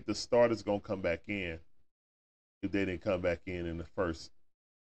don't think the starter's going to come back in if they didn't come back in the first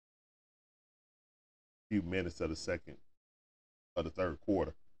few minutes of the third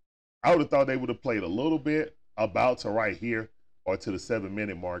quarter. I would have thought they would have played a little bit about to right here or to the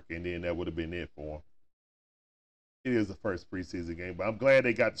 7-minute mark, and then that would have been it for them. It is the first preseason game, but I'm glad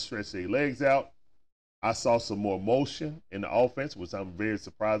they got to stretch their legs out. I saw some more motion in the offense, which I'm very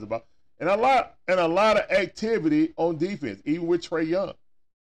surprised about, and a lot of activity on defense, even with Trae Young.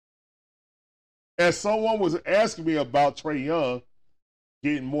 As someone was asking me about Trae Young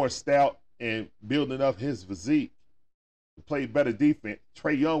getting more stout and building up his physique to play better defense,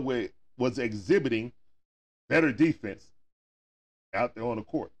 Trae Young was exhibiting better defense out there on the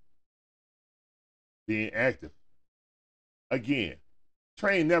court, being active. Again,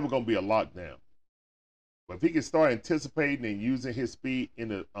 Trae ain't never going to be a lockdown. But if he can start anticipating and using his speed in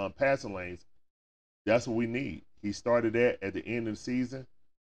the passing lanes, that's what we need. He started that at the end of the season.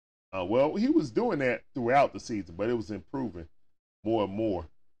 Well, he was doing that throughout the season, but it was improving more and more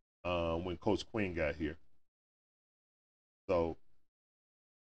when Coach Quinn got here. So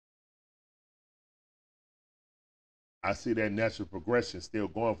I see that natural progression still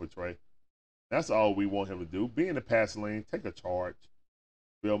going for Trae. That's all we want him to do. Be in the passing lane, take a charge.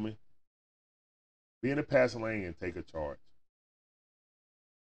 Feel me? Be in the passing lane and take a charge.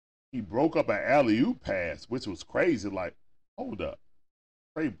 He broke up an alley-oop pass, which was crazy. Like, hold up.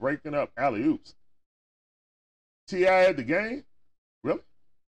 Trae breaking up alley-oops. T.I. at the game? Really?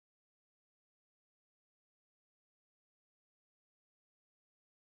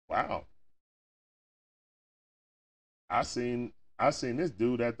 Wow. I seen this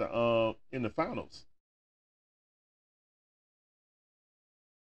dude at the in the finals.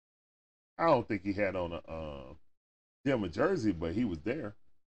 I don't think he had on a Denver jersey, but he was there.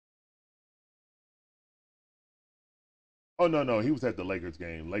 Oh no, he was at the Lakers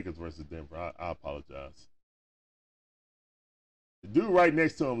game, Lakers versus Denver. I apologize. The dude right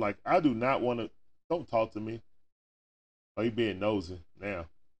next to him, like, I do not want to. Don't talk to me. Oh, he being nosy now.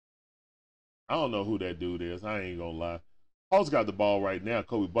 I don't know who that dude is. I ain't gonna lie. Hawks got the ball right now.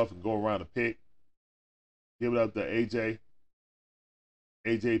 Kobe Buffett go around the pick. Give it up to AJ.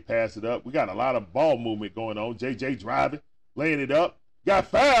 AJ pass it up. We got a lot of ball movement going on. JJ driving, laying it up. Got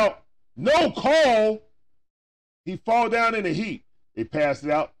fouled. No call. He fall down in the heat. They passed it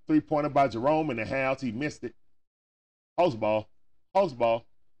out. 3-pointer by Jerome in the house. He missed it. Hawks ball. Hawks ball.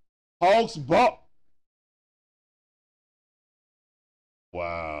 Hawks ball.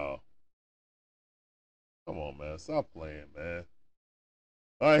 Wow. Come on, man. Stop playing, man.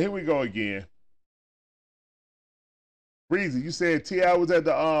 All right, here we go again. Breezy, you said T.I. was at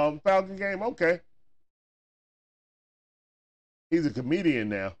the Falcon game? Okay. He's a comedian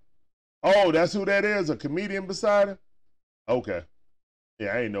now. Oh, that's who that is? A comedian beside him? Okay.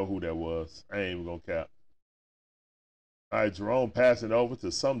 Yeah, I ain't know who that was. I ain't even gonna cap. All right, Jerome passing over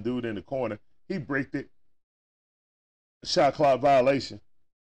to some dude in the corner. He bricked it. Shot clock violation.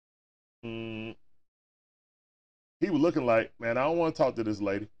 He was looking like, man, I don't want to talk to this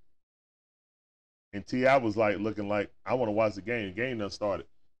lady. And T.I. was like looking like, I want to watch the game. The game done started.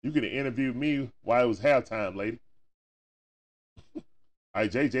 You could have interviewed me while it was halftime, lady. All right,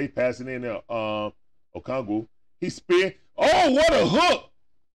 JJ passing in there. Okongwu. He spin. Oh, what a hook.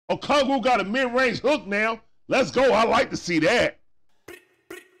 Okongwu got a mid-range hook now. Let's go. I like to see that.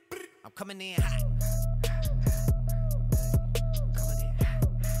 I'm coming in hot.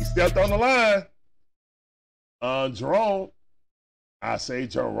 He stepped on the line. Jerome. I say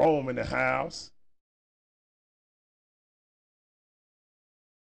Jerome in the house.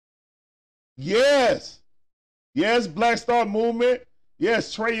 Yes. Yes, Black Star Movement.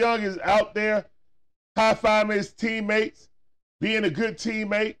 Yes, Trae Young is out there high-fiving his teammates, being a good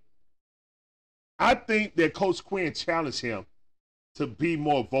teammate. I think that Coach Quinn challenged him to be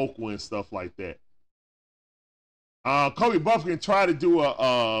more vocal and stuff like that. Kobe Buffkin tried to do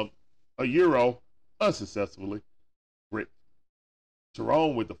a Euro unsuccessfully.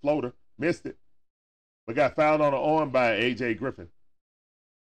 Jerome with the floater, missed it, but got fouled on the arm by A.J. Griffin.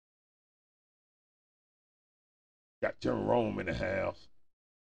 Got Jerome in the house.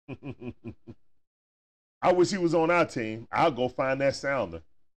 I wish he was on our team. I'll go find that sounder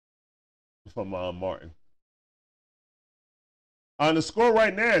from Martin. On the score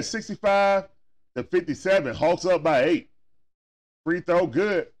right now is 65-57. Hawks up by 8. Free throw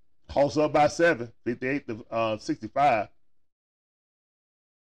good. Hawks up by 7. 58-65.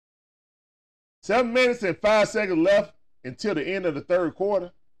 7 minutes and 5 seconds left until the end of the third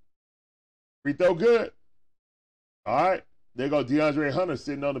quarter. Free throw good. All right. There go DeAndre Hunter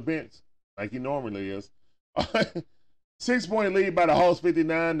sitting on the bench like he normally is. 6-point lead by the Hawks,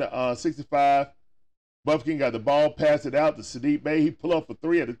 59-65. Buffkin got the ball, passed it out to Sadiq Bey. He pull up for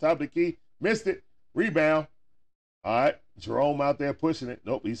 3 at the top of the key. Missed it. Rebound. All right. Jerome out there pushing it.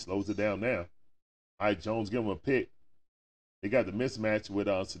 Nope, he slows it down now. All right, Jones give him a pick. They got the mismatch with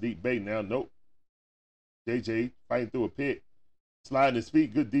Sadiq Bey now. Nope. JJ fighting through a pit. Sliding his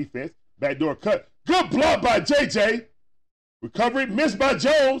feet. Good defense. Backdoor cut. Good block by JJ. Recovery. Missed by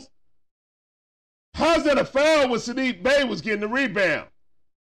Jones. How's that a foul when Sadiq Bey was getting the rebound?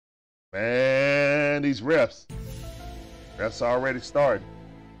 Man, these refs. Refs already started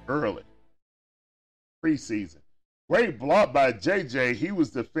early. Preseason. Great block by JJ. He was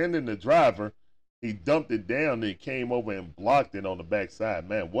defending the driver. He dumped it down and came over and blocked it on the backside.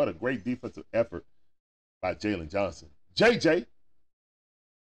 Man, what a great defensive effort by Jalen Johnson. JJ.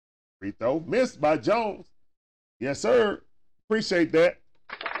 Free throw. Missed by Jones. Yes, sir. Appreciate that.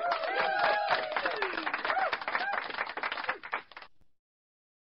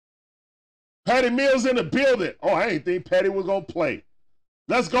 Patty Mills in the building. Oh, I didn't think Patty was going to play.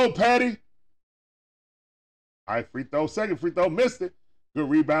 Let's go, Patty. All right, free throw. Second free throw. Missed it. Good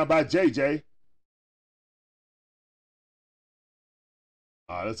rebound by JJ.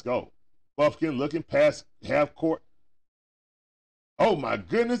 All right, let's go. Buffkin looking past half court. Oh, my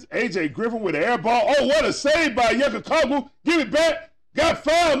goodness. AJ Griffin with an air ball. Oh, what a save by Yekakagu. Give it back. Got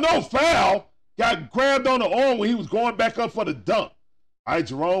fouled. No foul. Got grabbed on the arm when he was going back up for the dunk. All right,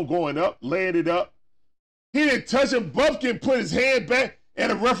 Jerome going up, laying it up. He didn't touch him. Buffkin put his hand back, and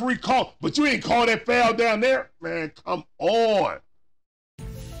the referee called. But you ain't call that foul down there? Man, come on.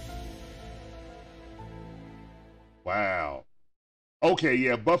 Wow. Okay,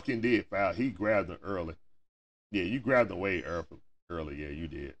 yeah, Buffkin did foul. He grabbed him early. Yeah, you grabbed him way early. Yeah, you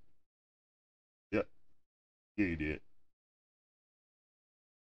did. Yep. Yeah, you did.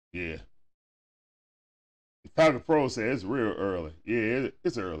 Yeah. Falcon Pro said it's real early. Yeah,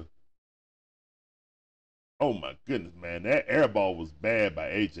 it's early. Oh my goodness, man. That air ball was bad by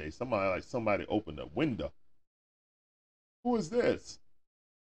AJ. Somebody opened a window. Who is this?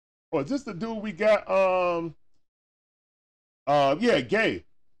 Oh, is this the dude we got? Yeah, Gay.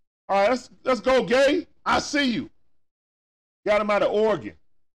 All right, let's go, Gay. I see you. Got him out of Oregon.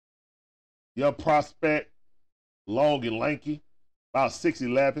 Young prospect, long and lanky, about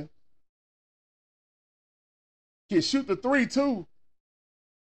 6'11". Can shoot the three, too.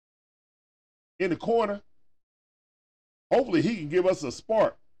 In the corner. Hopefully, he can give us a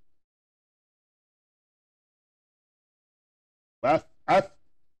spark. But I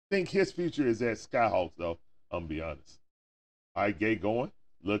think his future is at Skyhawks, though. I'm going to be honest. All right, Gay going,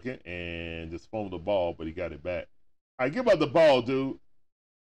 looking, and just fumbled the ball, but he got it back. All right, give up the ball, dude.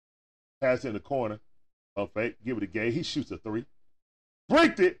 Pass in the corner. Up fake. Give it to Gay. He shoots a three.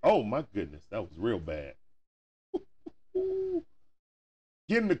 Bricked it. Oh, my goodness. That was real bad.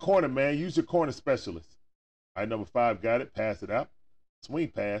 Get in the corner, man. Use your corner specialist. All right, number 5 got it. Pass it out. Swing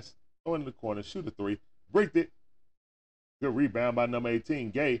pass. Go into the corner. Shoot a three. Bricked it. Good rebound by number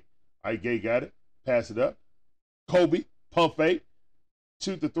 18, Gay. All right, Gay got it. Pass it up. Kobe. Pump fake.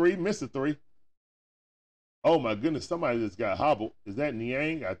 Shoot the three. Miss the three. Oh, my goodness. Somebody just got hobbled. Is that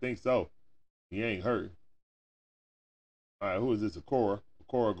Niang? I think so. Niang hurt. All right, who is this? Okora.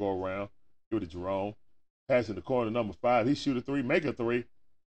 Okora go around. Give it to Jerome. Pass in the corner, number 5. He shoot a three. Make a three.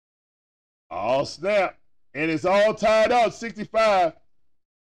 Oh, snap. And it's all tied up, 65.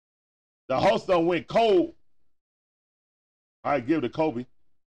 The host done went cold. All right, give it to Kobe.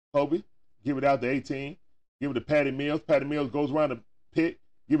 Kobe, give it out to 18. Give it to Patty Mills. Patty Mills goes around the pit.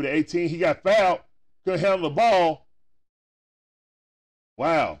 Give it to 18. He got fouled. Couldn't handle the ball.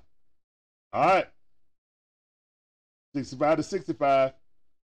 Wow. All right. 65 to 65.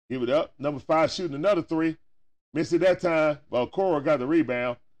 Give it up. Number 5 shooting another three. Missed it that time. Well, Cora got the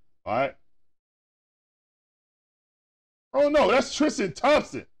rebound. All right. Oh, no, that's Tristan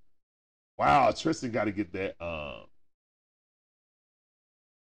Thompson. Wow, Tristan got to get that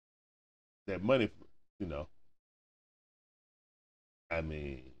that money, you know. I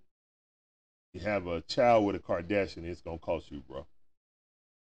mean, you have a child with a Kardashian, it's going to cost you, bro.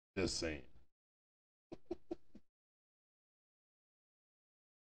 Just saying.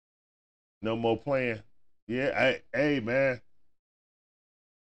 No more playing. Yeah, hey, man.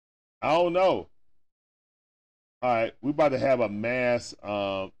 I don't know. All right, we're about to have a mass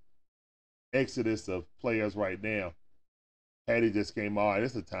exodus of players right now. Patty just came on. All right,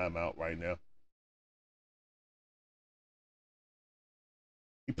 it's a timeout right now.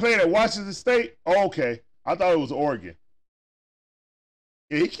 He playing at Washington State? Oh, okay. I thought it was Oregon.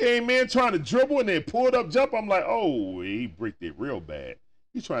 Yeah, he came in trying to dribble and then pulled up jump. I'm like, oh, he bricked it real bad.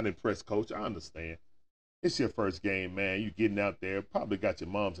 He's trying to impress coach. I understand. It's your first game, man. You getting out there. Probably got your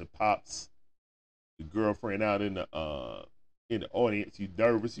moms and pops, your girlfriend out in the audience. You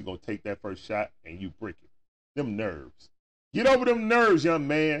nervous. You're going to take that first shot and you brick it. Them nerves. Get over them nerves, young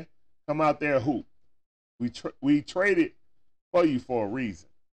man. Come out there hoop. We traded for you for a reason.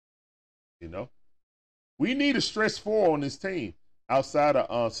 You know? We need a stretch four on this team outside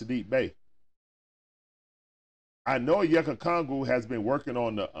of Sadiq Bey. I know Yucca Kongu has been working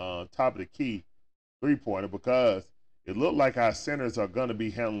on the top of the key three-pointer because it looked like our centers are going to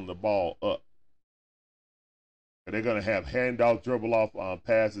be handling the ball up. And they're going to have handoff, dribble off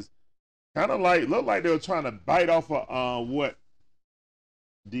passes. Kind of like, look like they were trying to bite off of what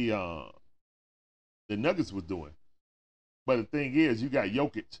the Nuggets was doing. But the thing is, you got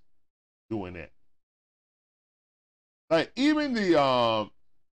Jokic doing that. Like, even the, how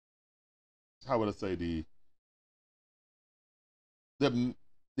would I say, the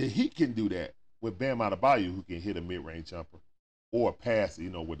Heat can do that with Bam Adebayo, who can hit a mid-range jumper or a pass,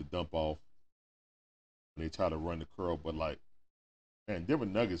 with the dump off. And they try to run the curl, but like, man, Denver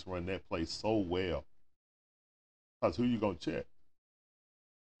Nuggets run that play so well. Because who you going to check?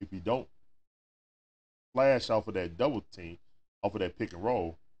 If you don't flash off of that double team, off of that pick and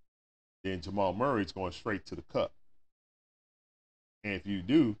roll, then Jamal Murray's going straight to the cup. And if you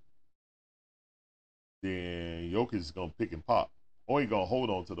do, then Jokic is going to pick and pop. Or he's going to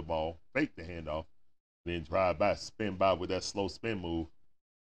hold on to the ball, fake the handoff, and then drive by, spin by with that slow spin move,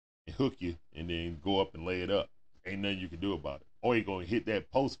 and hook you, and then go up and lay it up. Ain't nothing you can do about it. Or he's going to hit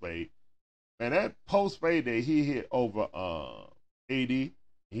that post fade. Man, that post fade that he hit over AD, he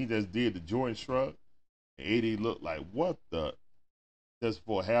just did the Jordan shrug, and AD looked like, what the? Just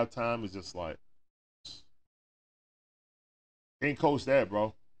for halftime, it's just like, can't coach that,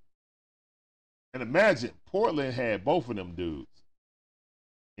 bro. And imagine, Portland had both of them dudes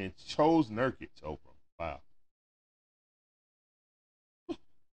and chose Nurkic over him. Wow.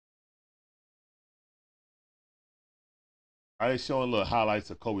 Are they showing little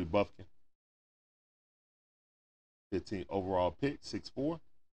highlights of Kobe Buffkin? 15 overall pick, 6'4".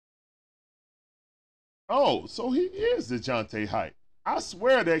 Oh, so he is DeJounte height. I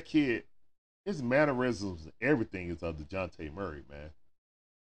swear that kid, his mannerisms and everything is of DeJounte Murray, man.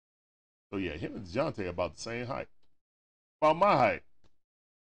 So yeah, him and DeJounte about the same height. About my height.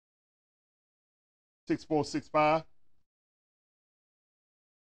 6'4", 6'5".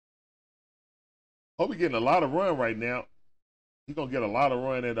 Hope he getting a lot of run right now. He's gonna get a lot of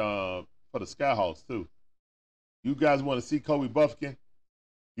run at for the Skyhawks too. You guys want to see Kobe Buffkin?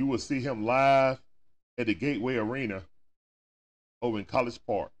 You will see him live at the Gateway Arena over in College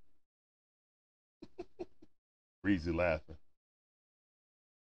Park. Breezy laughing.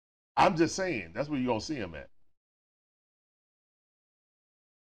 I'm just saying, that's where you're gonna see him at.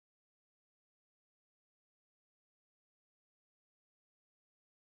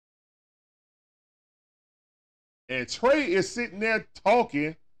 And Trey is sitting there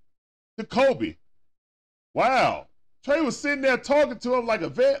talking to Kobe. Wow. Trey was sitting there talking to him like a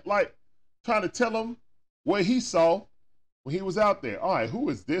vet, like trying to tell him what he saw when he was out there. All right, who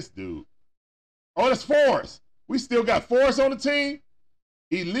is this dude? Oh, that's Forrest. We still got Forrest on the team?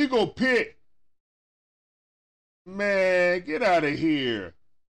 Illegal pick. Man, get out of here.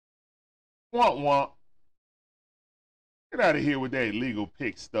 Womp womp. Get out of here with that illegal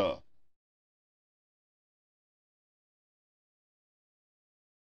pick stuff.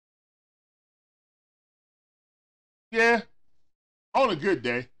 Yeah, on a good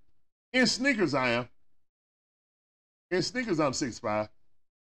day. In sneakers, I am. In sneakers, I'm 6'5".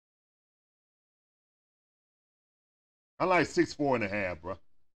 I'm like 6'4" and a half, bro.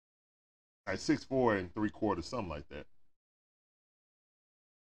 Like 6'4" and 3/4, something like that.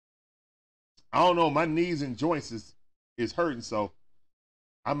 I don't know. My knees and joints is hurting, so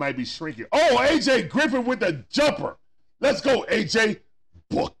I might be shrinking. Oh, AJ Griffin with the jumper. Let's go, AJ.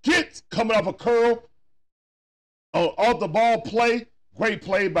 Bucket coming off a curl. Off the ball play. Great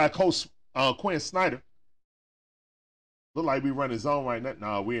play by Coach Quinn Snyder. Look like we running zone right now.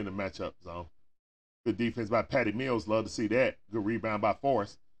 Nah, we in the matchup zone. Good defense by Patty Mills. Love to see that. Good rebound by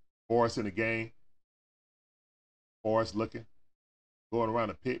Forrest. Forrest in the game. Forrest looking. Going around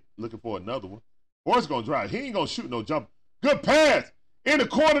the pit. Looking for another one. Forrest going to drive. He ain't going to shoot no jump. Good pass. In the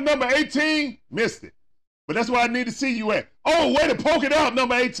corner, number 18. Missed it. But that's where I need to see you at. Oh, way to poke it out,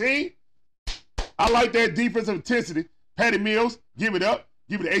 number 18. I like that defensive intensity. Patty Mills, give it up.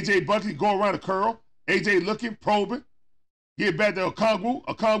 Give it to A.J. Buckley. Go around the curl. A.J. looking, probing. Get back to Okongwu.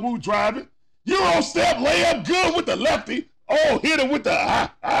 Okongwu driving. Euro step, layup, good with the lefty. Oh, hit him with the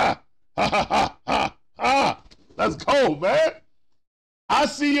ha. Let's go, man. I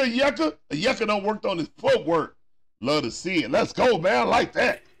see a Yucca. A Yucca done worked on his footwork. Love to see it. Let's go, man. I like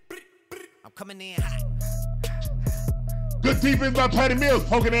that. I'm coming in hot. Good defense by Patty Mills,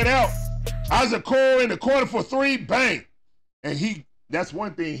 poking that out. Isaac Cole in the corner for three, bang. And that's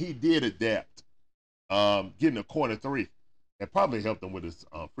one thing he did adapt, getting a corner three. That probably helped him with his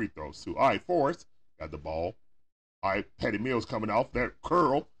free throws too. All right, Forrest got the ball. All right, Patty Mills coming off. That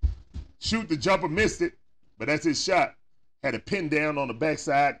curl. Shoot the jumper, missed it. But that's his shot. Had a pin down on the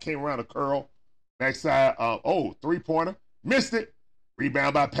backside. Came around a curl. Backside, three-pointer. Missed it.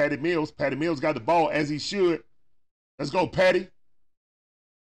 Rebound by Patty Mills. Patty Mills got the ball as he should. Let's go, Patty.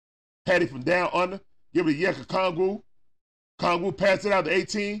 Patty from down under. Give it to Yeka Kongu. Kongu pass it out to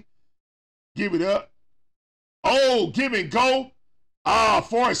 18. Give it up. Oh, give and go.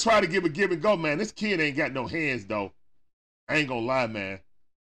 Forrest tried to give a give and go, man. This kid ain't got no hands, though. I ain't gonna lie, man.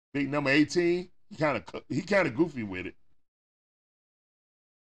 Big number 18, he kind of goofy with it.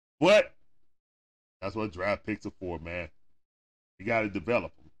 But that's what draft picks are for, man. You got to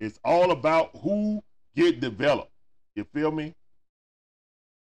develop them. It's all about who get developed. You feel me?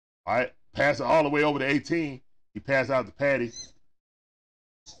 All right, pass it all the way over to 18. He passed out to Patty.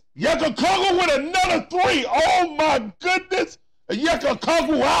 Yeka Kongu with another three. Oh, my goodness. A Yeka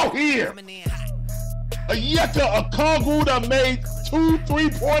Kongu out here. Coming in hot. A Yeka Kongu that made 2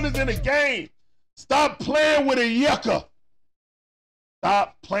 3-pointers in a game. Stop playing with a Yeka.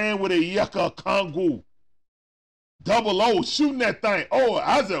 Stop playing with a Yeka Kongu. Double O shooting that thing. Oh,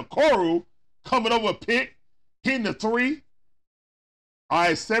 Isaac Koru coming over a pick, hitting the three. All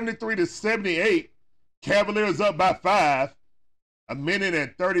right, 73-78. Cavaliers up by 5. A minute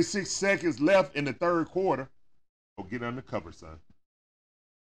and 36 seconds left in the third quarter. Go get under cover, son.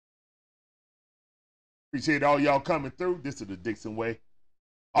 Appreciate all y'all coming through. This is the Dixon way.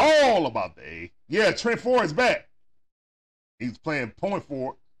 All about the A. Yeah, Trent Forrest back. He's playing point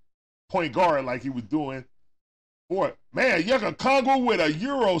guard like he was doing. Boy, man, Yeka Kongu with a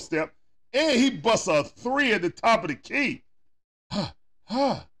Euro step, and he busts a three at the top of the key.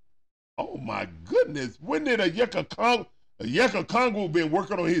 Oh my goodness. When did a Yeka Kongu been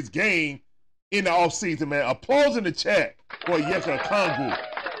working on his game in the offseason, man? Applause in the chat for Yeka Kongu.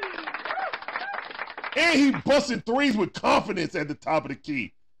 And he busting threes with confidence at the top of the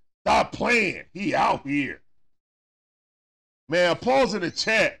key. Stop playing. He out here. Man, applause in the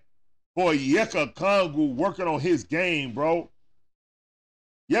chat for Yeka Kongu working on his game, bro.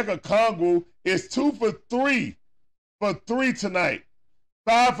 Yeka Kongu is 2 for 3 tonight.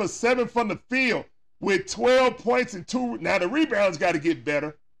 5 for 7 from the field with 12 points and 2. Now, the rebounds got to get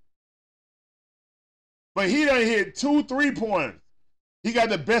better. But he done hit 2 3-pointers. He got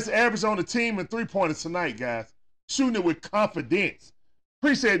the best average on the team in 3-pointers tonight, guys. Shooting it with confidence.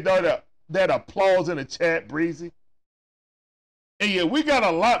 Appreciate that applause in the chat, Breezy. And yeah, we got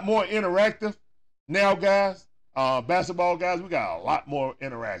a lot more interactive now, guys. Basketball guys, we got a lot more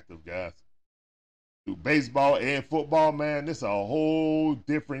interactive, guys. Do baseball and football, man. This is a whole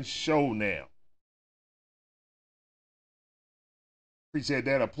different show now. Appreciate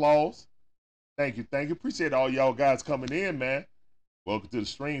that applause. Thank you, thank you. Appreciate all y'all guys coming in, man. Welcome to the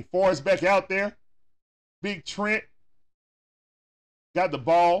stream. Forrest back out there. Big Trent. Got the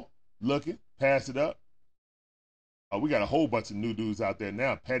ball. Looking. Pass it up. We got a whole bunch of new dudes out there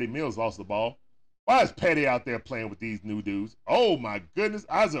now. Patty Mills lost the ball. Why is Patty out there playing with these new dudes? Oh, my goodness.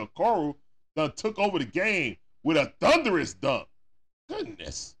 Isaac Koru done took over the game with a thunderous dunk.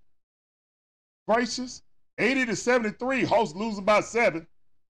 Goodness gracious. 80-73. Host losing by 7.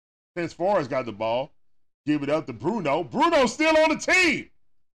 Vince Forrest got the ball. Give it up to Bruno. Bruno's still on the team.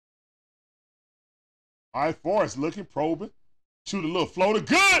 All right, Forrest looking, probing. Shoot a little floater.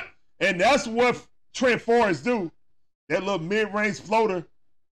 Good! And that's what Trent Forrest do. That little mid-range floater,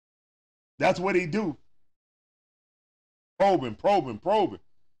 that's what he do. Probing.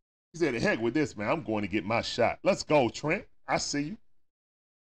 He said, the heck with this, man. I'm going to get my shot. Let's go, Trent. I see you.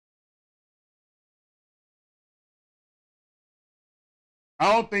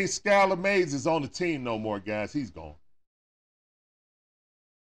 I don't think Skylar Mays is on the team no more, guys. He's gone.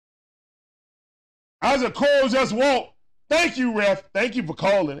 Isaac Cole just won't. Thank you, ref. Thank you for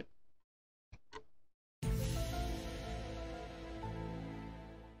calling it.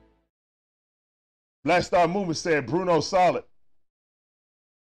 Black Star Movement said Bruno solid.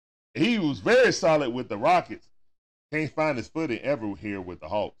 He was very solid with the Rockets. Can't find his footing ever here with the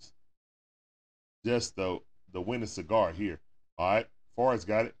Hawks. Just the winning cigar here. All right. Forrest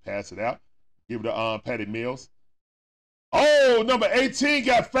got it. Pass it out. Give it to Patty Mills. Oh, number 18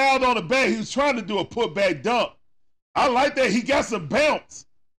 got fouled on the back. He was trying to do a putback dunk. I like that. He got some bounce.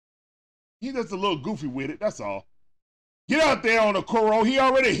 He just a little goofy with it. That's all. Get out there on the Koro. He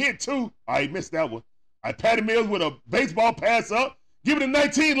already hit 2. All right, he missed that one. All right, Patty Mills with a baseball pass up. Give it to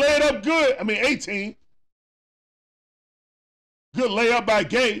 19. Lay it up good. 18. Good layup by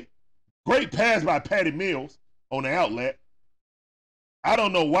Gay. Great pass by Patty Mills on the outlet. I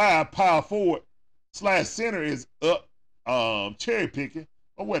don't know why power forward / center is up cherry picking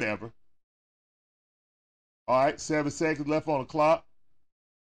or whatever. All right, 7 seconds left on the clock.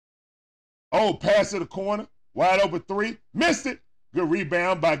 Oh, pass to the corner. Wide open three. Missed it. Good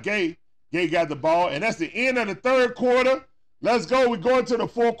rebound by Gay. Gay got the ball, and that's the end of the third quarter. Let's go. We're going to the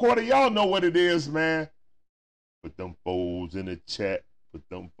fourth quarter. Y'all know what it is, man. Put them foes in the chat. Put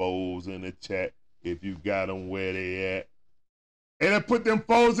them foes in the chat if you got them where they at. And I put them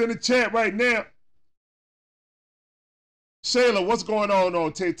foes in the chat right now. Shayla, what's going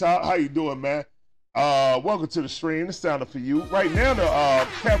on TikTok? How you doing, man? Welcome to the stream. It's sounding for you. Right now, the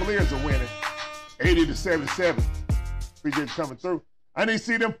Cavaliers are winning 80-77. Appreciate you coming through. I need to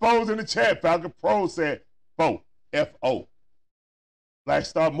see them foes in the chat. Falcon Pro said foe, F-O. Black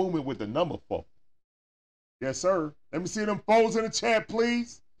Star Movement with the number 4. Yes, sir. Let me see them foes in the chat,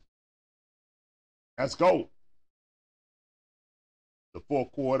 please. Let's go. The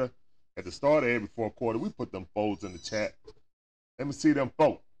fourth quarter. At the start of every fourth quarter, we put them foes in the chat. Let me see them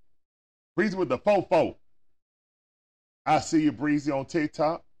foes. Breezy with the fo. I see you, Breezy, on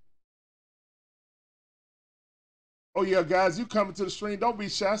TikTok. Oh, yeah, guys, you coming to the stream. Don't be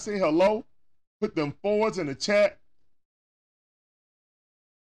shy. Say hello. Put them fours in the chat.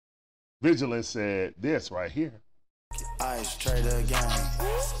 Vigilance said this right here. Ice trader gang.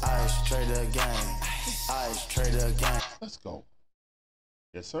 Ice trader gang. Ice trader gang. Let's go.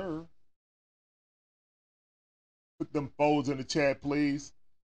 Yes, sir. Put them fours in the chat, please.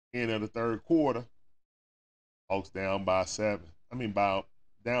 End of the third quarter. Hawks down by 7.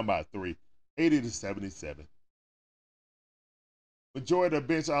 Down by 3. 80-77. Majority of the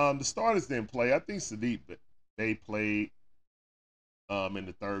bench, the starters didn't play. I think Sadiq, they played in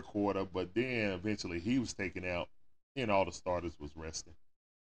the third quarter, but then eventually he was taken out and all the starters was resting.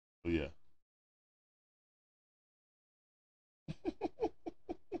 So, yeah.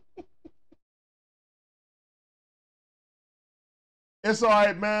 It's all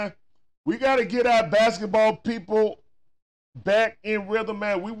right, man. We got to get our basketball people back in rhythm,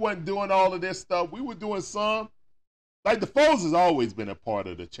 man. We wasn't doing all of this stuff. We were doing some. Like, the foes has always been a part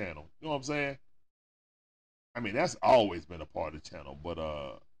of the channel. You know what I'm saying? I mean, that's always been a part of the channel. But,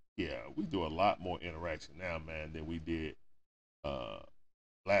 yeah, we do a lot more interaction now, man, than we did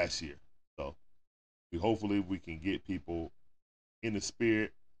last year. So, hopefully we can get people in the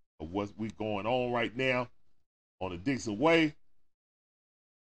spirit of what's going on right now on the Dixon Way.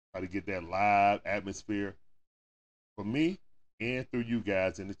 Try to get that live atmosphere for me and through you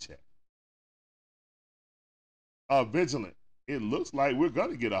guys in the chat. Vigilant, it looks like we're going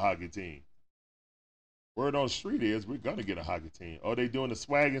to get a hockey team. Word on the street is we're going to get a hockey team. Oh, they doing the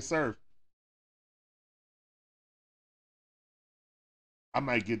swag and surf. I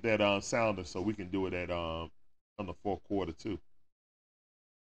might get that sounder so we can do it at on the fourth quarter too.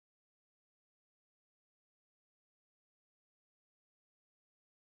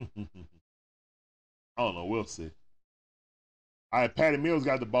 I don't know. We'll see. All right, Patty Mills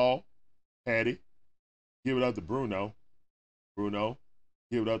got the ball. Patty. Give it up to Bruno. Bruno.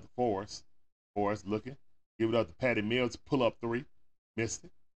 Give it up to Forrest. Forrest looking. Give it up to Patty Mills. Pull up 3. Missed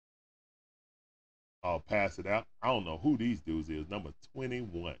it. I'll pass it out. I don't know who these dudes is. Number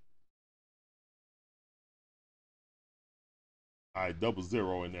 21. All right,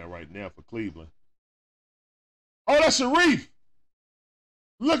 0-0 in there right now for Cleveland. Oh, that's Sharif.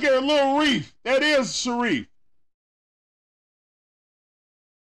 Look at little Reef. That is Sharif.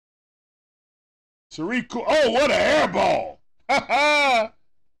 Sharif, oh, what a hairball. A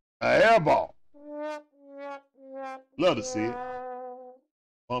hairball. Love to see it.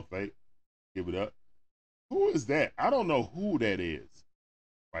 Pump fake. Give it up. Who is that? I don't know who that is.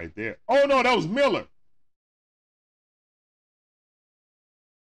 Right there. Oh, no, that was Miller.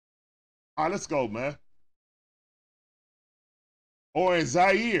 All right, let's go, man. Or in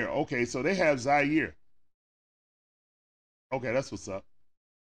Zaire. Okay, so they have Zaire. Okay, that's what's up.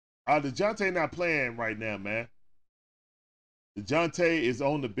 DeJounte not playing right now, man. DeJounte is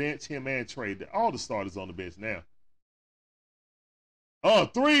on the bench, him and Trey. All the starters on the bench now. Oh,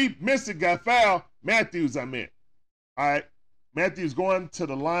 3, missed it, got fouled. Matthews, I meant. All right, Matthews going to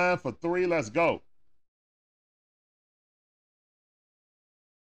the line for 3. Let's go.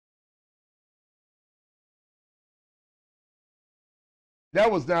 That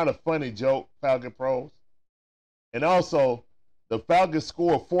was not a funny joke, Falcon Pros. And also, the Falcons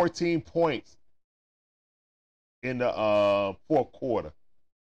scored 14 points in the fourth quarter.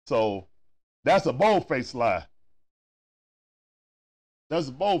 So, that's a bold-faced lie. That's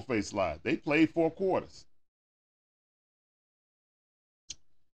a bold-faced lie. They played 4 quarters.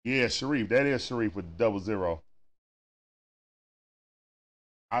 Yeah, Sharif. That is Sharif with 0-0.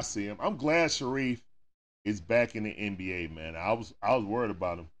 I see him. I'm glad Sharif is back in the NBA, man. I was worried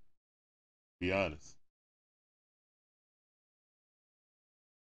about him, to be honest.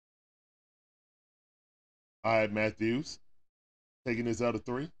 All right, Matthews taking his other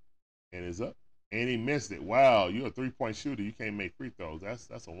three, and is up. And he missed it. Wow, you're a three-point shooter. You can't make free throws. That's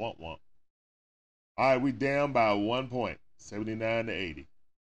a womp-womp. All right, we down by 1 point, 79-80.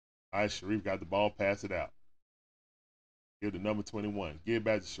 All right, Sharif got the ball, pass it out. Give to number 21. Give it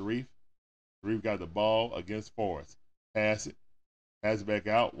back to Sharif. Sharif got the ball against Forrest. Pass it. Pass it back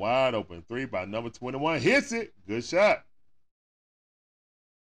out. Wide open. Three by number 21. Hits it. Good shot.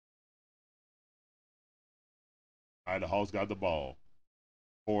 All right, the Hawks got the ball.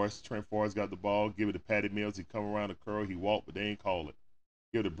 Trent Forrest got the ball. Give it to Patty Mills. He come around the curl. He walked, but they ain't call it.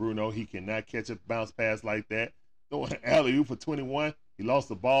 Give it to Bruno. He cannot catch a bounce pass like that. Throwing an alley-oop for 21. He lost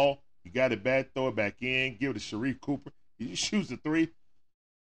the ball. He got it back. Throw it back in. Give it to Sharif Cooper. He shoots the three.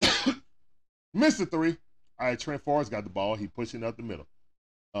 Missed the three. All right, Trent Forrest got the ball. He pushing up the middle.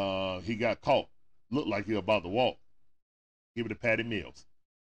 He got caught. Looked like he was about to walk. Give it to Patty Mills.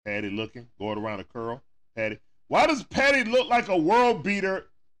 Patty looking. Going around the curl. Patty. Why does Patty look like a world beater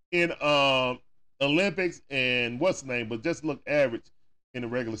in Olympics and what's the name, but just look average in the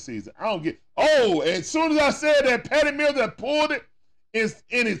regular season? I don't get. Oh, as soon as I said that, Patty Mills that pulled it is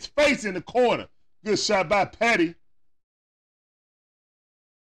in his face in the corner. Good shot by Patty.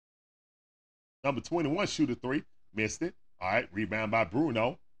 Number 21 shoot a three. Missed it. All right, rebound by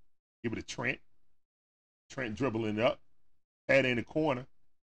Bruno. Give it to Trent. Trent dribbling it up. Patty in the corner.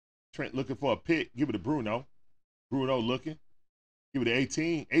 Trent looking for a pick. Give it to Bruno. Bruno looking. Give it to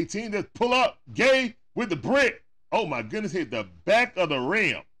 18. 18 just pull up. Gay with the brick. Oh my goodness, hit the back of the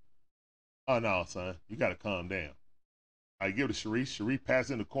rim. Oh no, son. You got to calm down. All right, give it to Sharif. Sharif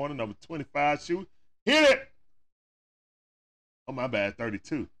pass in the corner. Number 25 shoot. Hit it. Oh my bad,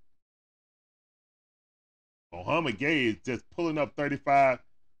 32. Muhammad Gay is just pulling up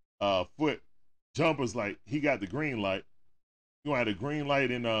 35-foot jumpers like he got the green light. You had a green light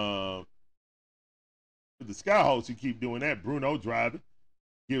in with the Skyhawks. You keep doing that. Bruno driving.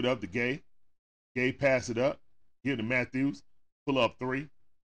 Give it up to Gay. Gay pass it up. Give it to Matthews. Pull up three.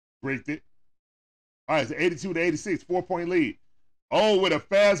 Bricked it. All right, it's 82-86. 4-point lead. Oh, with a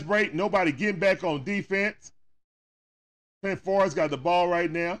fast break. Nobody getting back on defense. Trent Forrest got the ball right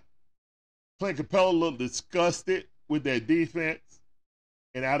now. Clint Capella looked disgusted with that defense,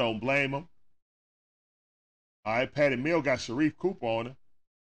 and I don't blame him. All right, Patty Mill got Sharif Cooper on him.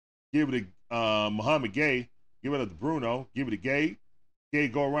 Give it to Muhammad Gay. Give it up to Bruno. Give it to Gay. Gay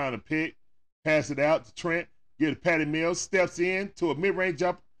go around and pick. Pass it out to Trent. Give it to Patty Mills. Steps in to a mid-range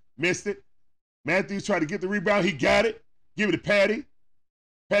jump. Missed it. Matthews tried to get the rebound. He got it. Give it to Patty.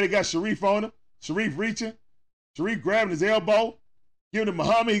 Patty got Sharif on him. Sharif reaching. Sharif grabbing his elbow. Give it to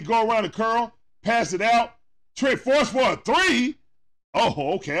Muhammad. He go around the curl. Pass it out. Trent Forrest for a three.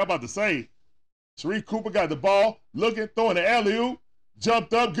 Oh, okay. I'm about to say. Sharif Cooper got the ball. Looking. Throwing the alley-oop.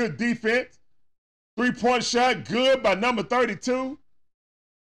 Jumped up. Good defense. Three-point shot. Good by number 32.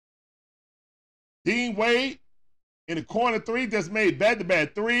 Dean Wade in the corner three. Just made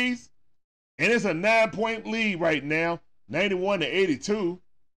back-to-back threes. And it's a 9-point lead right now. 91-82.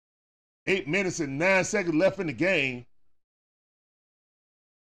 8 minutes and 9 seconds left in the game.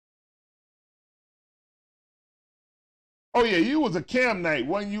 Oh, yeah, you was a Cam Knight.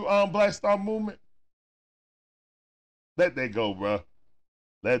 Wasn't you on Black Star Movement? Let that go, bro.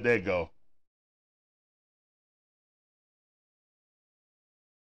 Let that go.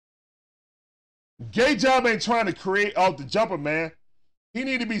 Gay Job ain't trying to create off the jumper, man. He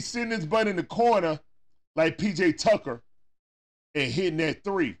need to be sitting his butt in the corner like P.J. Tucker and hitting that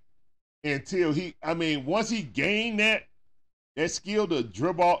three until once he gained that skill to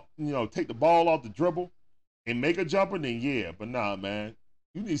dribble, take the ball off the dribble and make a jumper, then yeah. But nah, man.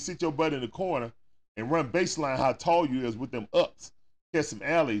 You need to sit your butt in the corner and run baseline how tall you is with them ups. Catch some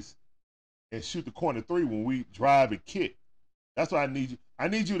alleys and shoot the corner three when we drive and kick. That's what I need you. I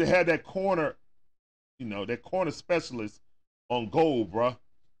need you to have that corner, that corner specialist on goal, bro.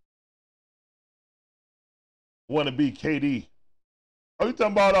 Want to be KD. Oh, you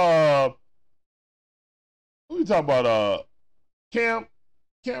talking about who you talking about? Cam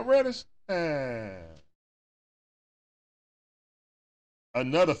Reddish?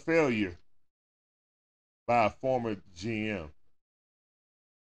 Another failure by a former GM.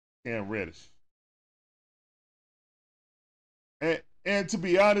 Cam Reddish. And to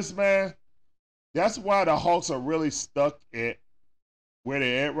be honest, man, that's why the Hawks are really stuck at where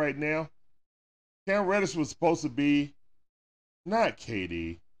they're at right now. Cam Reddish was supposed to be not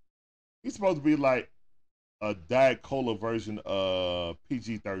KD. He's supposed to be like a Diet Cola version of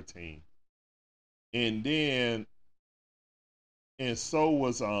PG-13. And so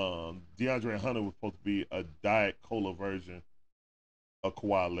was DeAndre Hunter was supposed to be a Diet Cola version of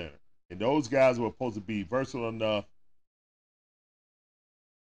Kawhi Leonard. And those guys were supposed to be versatile enough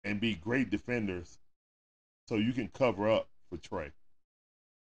and be great defenders so you can cover up for Trey.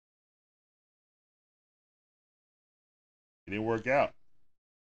 It didn't work out,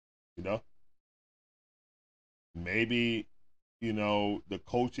 you know? Maybe, you know, the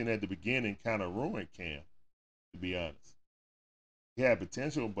coaching at the beginning kind of ruined Cam, to be honest. He had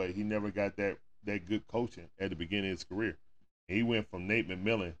potential, but he never got that good coaching at the beginning of his career. And he went from Nate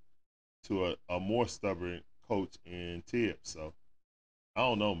McMillan to a more stubborn coach in Tibbs. So, I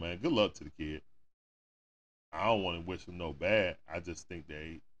don't know, man. Good luck to the kid. I don't want to wish him no bad. I just think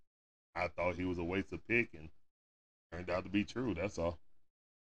I thought he was a waste of pick and turned out to be true. That's all.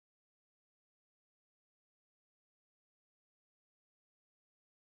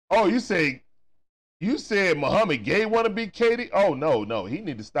 Oh, you said Muhammad Gay want to be Katie? Oh, no. He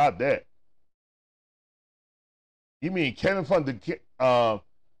need to stop that. You mean Kevin from the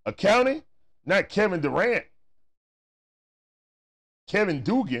accounting? Not Kevin Durant. Kevin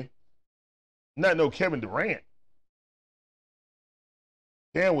Dugan. Not no Kevin Durant.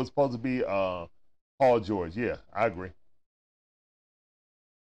 Cam was supposed to be Paul George. Yeah, I agree.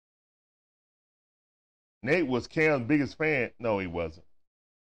 Nate was Cam's biggest fan. No, he wasn't.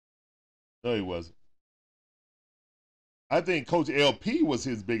 No, he wasn't. I think Coach LP was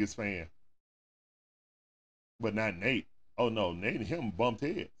his biggest fan. But not Nate. Oh, no. Nate and him bumped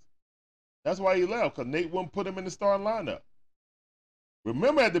heads. That's why he left, because Nate wouldn't put him in the starting lineup.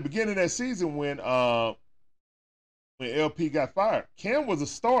 Remember at the beginning of that season when LP got fired, Cam was a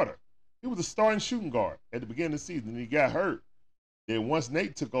starter. He was a starting shooting guard at the beginning of the season, and he got hurt. Then once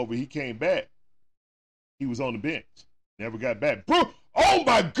Nate took over, he came back. He was on the bench. Never got back. Oh,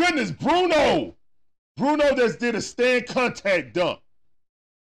 my goodness, Bruno. Bruno just did a stand contact dunk.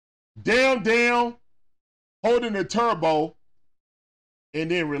 Down, holding the turbo,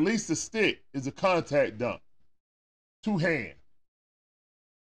 and then release the stick is a contact dunk. Two hand.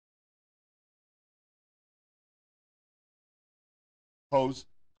 Coach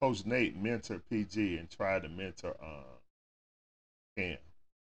Nate mentored PG and tried to mentor Cam.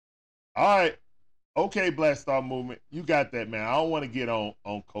 All right. Okay, Black Star Movement. You got that, man. I don't want to get on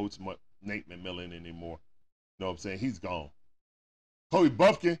Coach Nate McMillan anymore. You know what I'm saying? He's gone. Kobe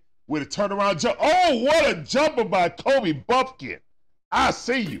Buffkin with a turnaround jump. Oh, what a jumper by Kobe Buffkin. I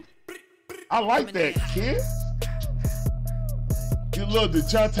see you. I like that, kid. You little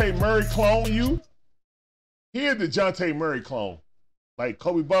DeJounte Murray clone, you. Here's the DeJounte Murray clone. Like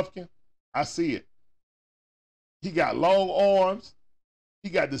Kobe Buffkin, I see it. He got long arms. He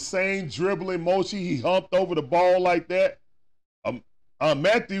got the same dribbling motion. He humped over the ball like that.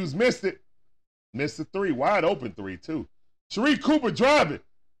 Matthews missed it. Missed the three. Wide open three, too. Sharif Cooper driving.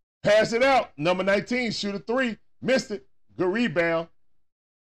 Pass it out. Number 19, shoot a three. Missed it. Good rebound.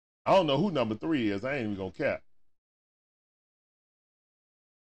 I don't know who number 3 is. I ain't even going to cap.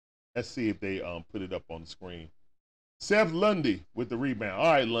 Let's see if they put it up on the screen. Seth Lundy with the rebound.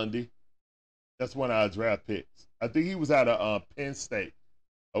 All right, Lundy. That's one of our draft picks. I think he was out of Penn State.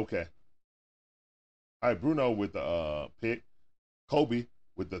 Okay. All right, Bruno with the pick. Kobe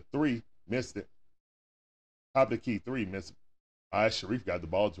with the 3. Missed it. Top of the key 3. Missed it. All right, Sharif got the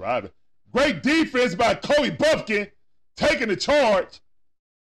ball driving. Great defense by Kobe Buffkin. Taking the charge.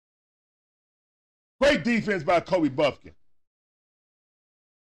 Great defense by Kobe Buffkin.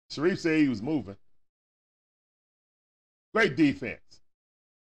 Sharif said he was moving. Great defense.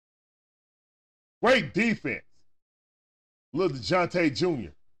 Great defense. Little DeJounte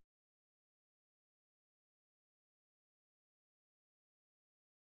Jr.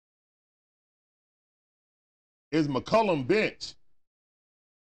 Is McCollum bench?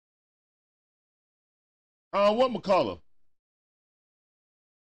 What McCollum?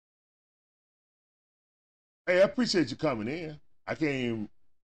 Hey, I appreciate you coming in. I can't even,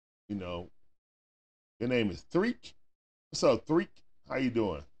 you know, your name is Threek. What's up, Threek? How you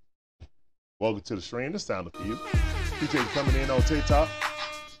doing? Welcome to the stream. This sounded for you. Appreciate you coming in on TikTok.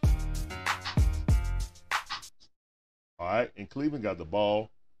 All right, and Cleveland got the ball.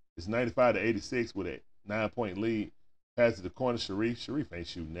 It's 95-86 with a 9-point lead. Pass to the corner, Sharif. Sharif ain't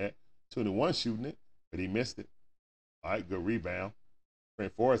shooting that. 21 shooting it, but he missed it. All right, good rebound.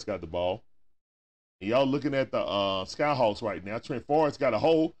 Trent Forrest got the ball. And y'all looking at the Skyhawks right now. Trent Forrest got a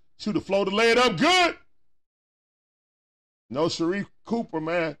hole. Shoot a floater, lay it up good. No Sharif Cooper,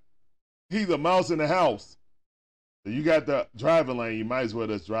 man. He's a mouse in the house. So you got the driving lane. You might as well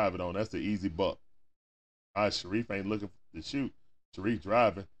just drive it on. That's the easy buck. All right, Sharif ain't looking to shoot. Sharif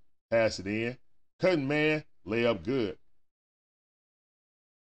driving. Pass it in. Cutting man. Lay up good.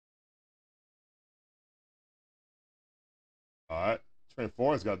 All right. Trent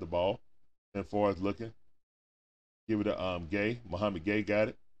Forrest got the ball. Trent Forrest looking. Give it to Gay. Muhammad Gay got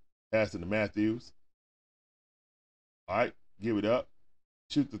it. Pass it to Matthews. All right, give it up.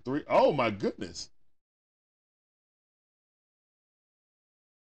 Shoot the three. Oh, my goodness.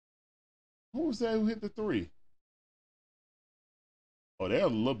 Who was that who hit the three? Oh, they're a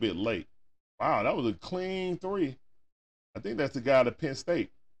little bit late. Wow, that was a clean three. I think that's the guy at Penn State,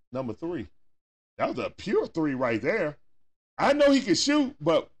 number 3. That was a pure 3 right there. I know he can shoot,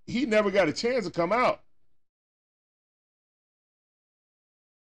 but he never got a chance to come out.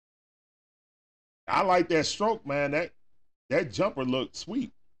 I like that stroke, man. That jumper looked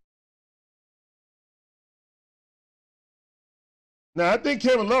sweet. Now, I think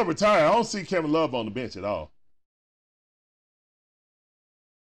Kevin Love retired. I don't see Kevin Love on the bench at all.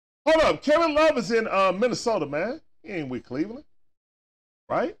 Hold up. Kevin Love is in Minnesota, man. He ain't with Cleveland.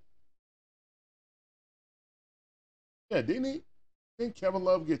 Right? Yeah, didn't he? Didn't Kevin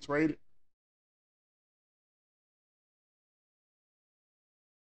Love get traded?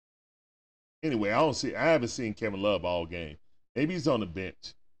 Anyway, I haven't seen Kevin Love all game. Maybe he's on the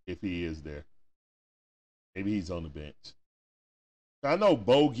bench if he is there. Maybe he's on the bench. I know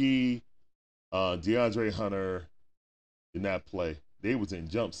Bogey, DeAndre Hunter did not play. They was in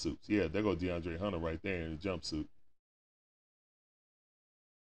jumpsuits. Yeah, there go DeAndre Hunter right there in a jumpsuit.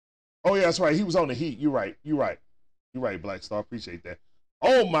 Oh, yeah, that's right. He was on the Heat. You're right. You're right. You're right, Black Star. Appreciate that.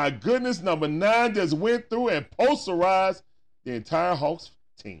 Oh, my goodness. Number 9 just went through and posterized the entire Hawks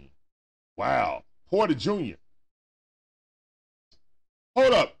team. Wow. Porter Jr.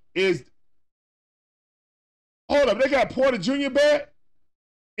 Hold up. They got Porter Jr. back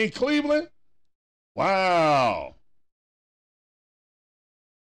in Cleveland? Wow.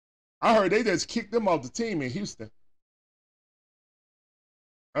 I heard they just kicked them off the team in Houston.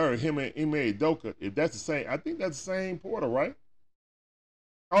 I heard him and Ime Udoka. If that's the same, I think that's the same Porter, right?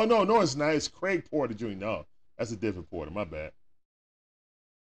 Oh, no, it's not. It's Craig Porter Jr. No, that's a different Porter. My bad.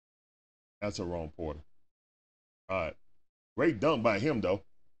 That's a wrong Porter. All right. Great dunk by him, though.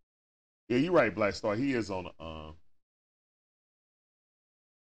 Yeah, you're right, Black Star. He is on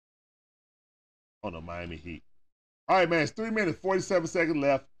the Miami Heat. All right, man. It's 3 minutes, 47 seconds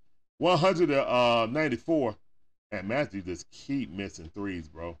left. 194. And Matthew just keep missing threes,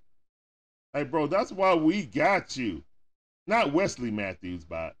 bro. Hey, bro, that's why we got you. Not Wesley Matthews,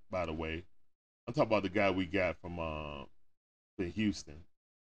 by the way. I'm talking about the guy we got from Houston.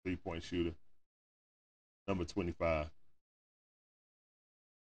 3-point shooter. Number 25.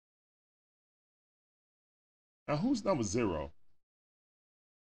 Now, who's number 0?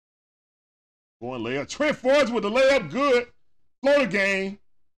 Going layup. Trent Forrest with the layup. Good. Floater game.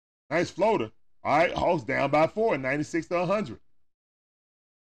 Nice floater. All right. Hawks down by 4. 96 to 100.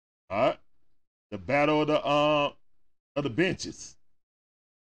 All right. The battle of the benches.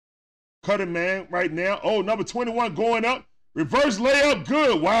 Cutting man right now. Oh, number 21 going up. Reverse layup.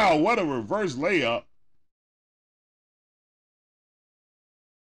 Good. Wow. What a reverse layup.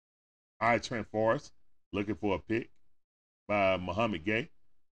 All right. Trent Forrest looking for a pick by Muhammad Gay.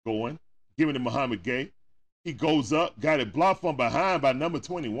 Going. Giving to Muhammad Gay. He goes up. Got it blocked from behind by number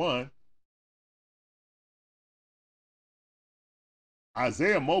 21.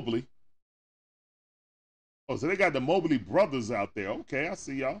 Isaiah Mobley. Oh, so they got the Mobley brothers out there. Okay, I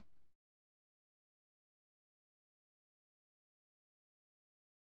see y'all.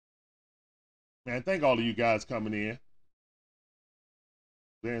 Man, thank all of you guys coming in.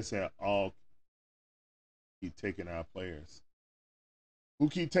 Glenn said all keep taking our players. Who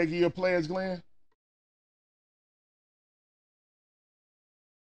keep taking your players, Glenn?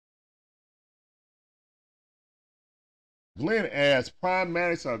 Glenn asked, Prime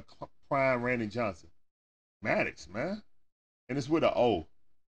Maddox or Prime Randy Johnson? Maddox, man. And it's with an O.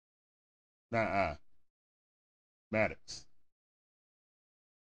 Not I. Maddox.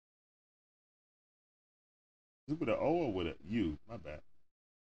 Is it with an O or with a U? My bad.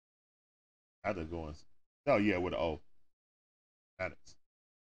 I had to go on. Oh, yeah, with an O. Maddox.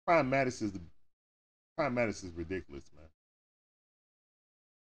 Prime Maddox is ridiculous, man.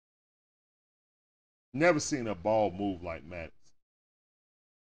 Never seen a ball move like Maddox.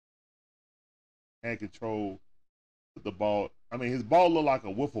 And control the ball. I mean, his ball looked like a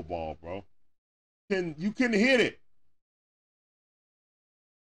wiffle ball, bro. You couldn't hit it.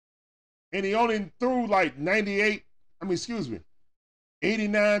 And he only threw like 89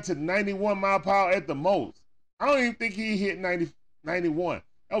 to 91 mile per hour at the most. I don't even think he hit 91.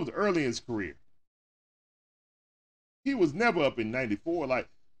 That was early in his career. He was never up in 94. Like,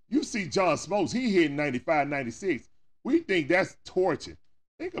 you see John Smokes, he hit 95, 96. We think that's torture.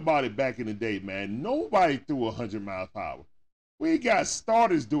 Think about it back in the day, man. Nobody threw 100 miles per hour. We got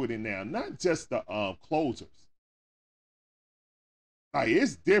starters doing it now, not just the closers. Like,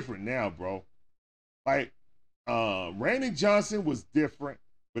 it's different now, bro. Like, Randy Johnson was different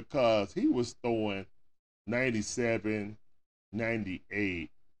because he was throwing 97,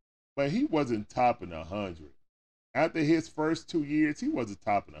 98, but he wasn't topping 100. After his first 2 years, he wasn't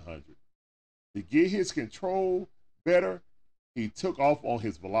topping 100. To get his control better, he took off on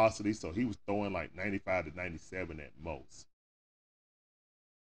his velocity, so he was throwing like 95 to 97 at most.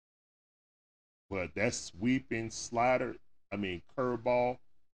 But that sweeping slider, curveball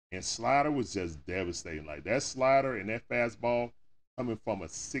and slider was just devastating. Like, that slider and that fastball coming from a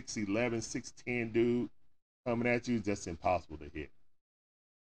 6'11", 6'10" dude coming at you, just impossible to hit.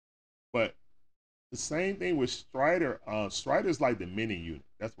 But the same thing with Strider. Strider's like the mini unit.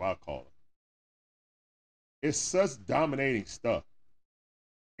 That's what I call it. It's such dominating stuff.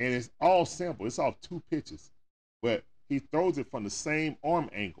 And it's all simple. It's off 2 pitches. But he throws it from the same arm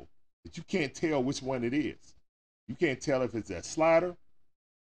angle that you can't tell which one it is. You can't tell if it's that slider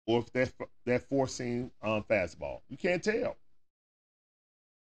or if that 4-seam fastball. You can't tell.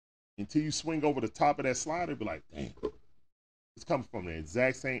 Until you swing over the top of that slider, be like, damn. It's coming from the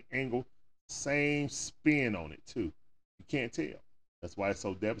exact same angle, same spin on it, too. You can't tell. That's why it's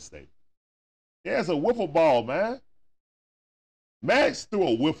so devastating. Yeah, it's a wiffle ball, man. Max threw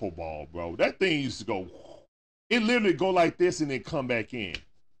a wiffle ball, bro. That thing used to go, it literally go like this and then come back in.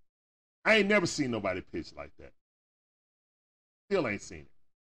 I ain't never seen nobody pitch like that. Still ain't seen it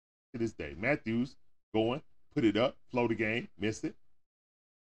to this day. Matthews going, put it up, flow the game, missed it.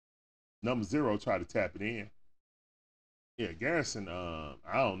 Number 0 tried to tap it in. Yeah, Garrison, I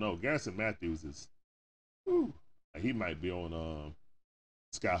don't know. Garrison Matthews is, he might be on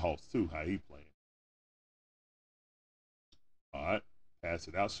Skyhawks too, how he playing. All right, pass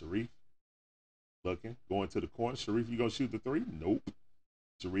it out. Sharif looking, going to the corner. Sharif, you gonna shoot the 3? Nope.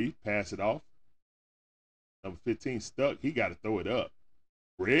 Sharif, pass it off. Number 15 stuck. He got to throw it up.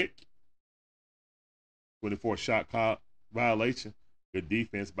 Rick, 24 shot clock violation. Good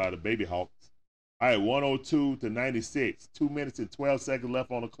defense by the Baby Hawks. All right, 102 to 96. 2 minutes and 12 seconds left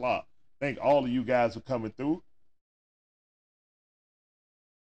on the clock. Thank all of you guys for coming through.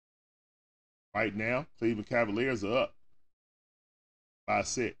 Right now, Cleveland Cavaliers are up by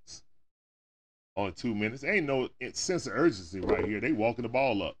 6 on 2 minutes. Ain't no sense of urgency right here. They walking the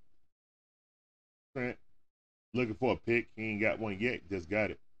ball up. Trent looking for a pick. He ain't got one yet. Just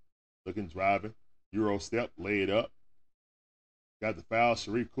got it. Looking, driving. Euro step, lay it up. Got the foul.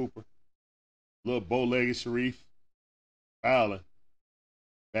 Sharif Cooper. Little bow-legged Sharif. Fouling.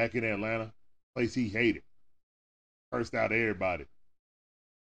 Back in Atlanta. Place he hated. Cursed out everybody.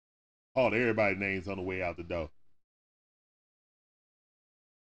 Called everybody's names on the way out the door.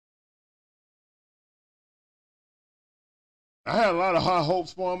 I had a lot of high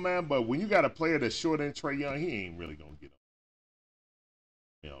hopes for him, man, but when you got a player that's shorter than Trae Young, he ain't really going to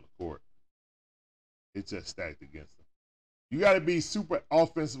get on the court. It's just stacked against him. You got to be super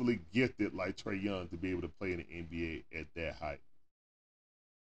offensively gifted like Trae Young to be able to play in the NBA at that height.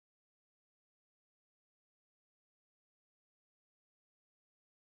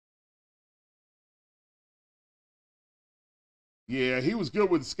 Yeah, he was good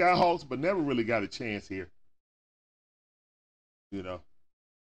with the Skyhawks, but never really got a chance here. You know.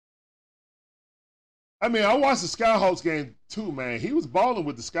 I mean, I watched the Skyhawks game too, man. He was balling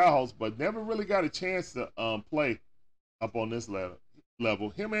with the Skyhawks, but never really got a chance to play up on this level.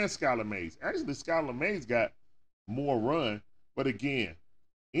 Him and Skylar Mays. Actually, Skylar Mays got more run. But again,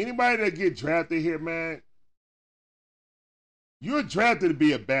 anybody that get drafted here, man, you're drafted to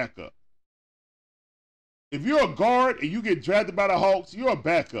be a backup. If you're a guard and you get drafted by the Hawks, you're a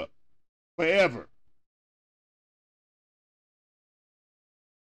backup forever.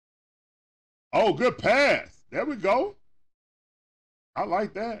 Oh, good pass. There we go. I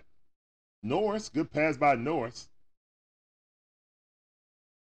like that. Norris, good pass by Norris.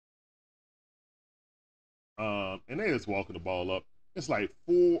 And they just walking the ball up. It's like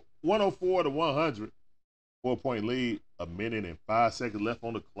 104 to 100. 4-point lead, 1 minute and 5 seconds left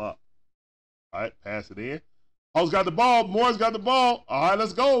on the clock. All right, pass it in. Hawks got the ball. Moore's got the ball. All right,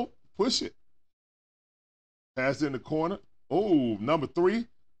 let's go. Push it. Pass it in the corner. Oh, number 3.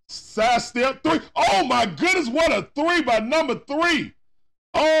 Side step 3. Oh, my goodness. What a 3 by number 3.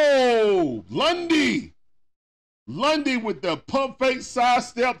 Oh, Lundy. Lundy with the pump fake side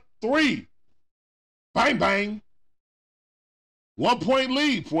step 3. Bang, bang. 1-point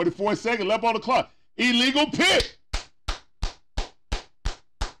lead. 44 seconds left on the clock. Illegal pick.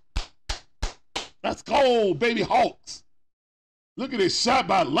 Let's go, baby Hawks. Look at this shot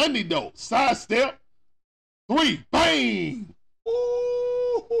by Lundy, though. Side step. 3. Bang.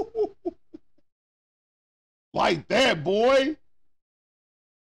 Ooh. Like that, boy.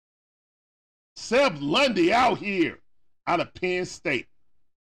 Seb Lundy out here, out of Penn State.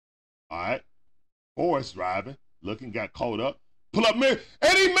 All right. Forrest driving, looking, got caught up. Pull up mirror,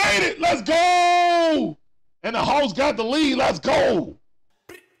 and he made it. Let's go. And the Hawks got the lead. Let's go.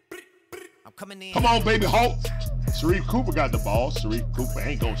 I'm coming in. Come on, baby Hawks. Sharif Cooper got the ball. Sharif Cooper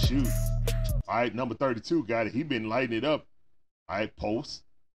ain't going to shoot. All right, number 32 got it. He been lighting it up. All right, post.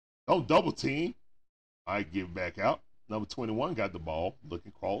 Don't double team. All right, give it back out. Number 21 got the ball.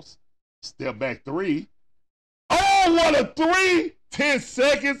 Looking cross. Step back three. Oh, what a three. 10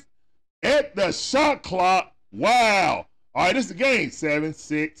 seconds at the shot clock. Wow. All right, this is the game. 7,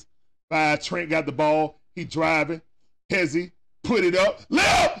 6, 5. Trent got the ball. He driving. Hezzy. Put it up.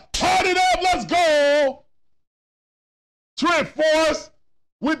 Left. Tied it up. Let's go. Trent Forrest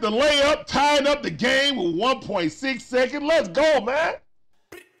with the layup, tying up the game with 1.6 seconds. Let's go, man.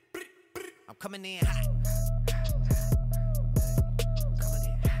 I'm coming in hot.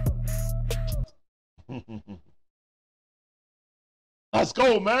 Let's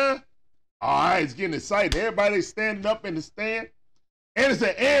go, man. All right, it's getting excited. Everybody's standing up in the stand. And it's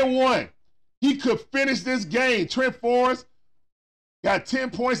an and one. He could finish this game. Trent Forrest got 10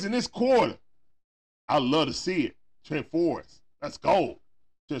 points in this quarter. I love to see it. Trent Forrest. Let's go.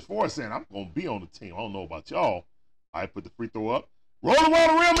 Trent Forrest saying, I'm going to be on the team. I don't know about y'all. All right, put the free throw up. Roll around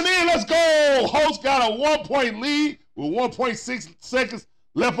the rim and in. Let's go. Host got a 1-point lead with 1.6 seconds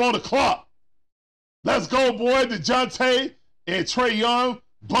left on the clock. Let's go, boy. DeJounte and Trae Young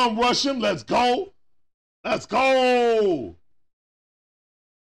bum rush him. Let's go. Let's go.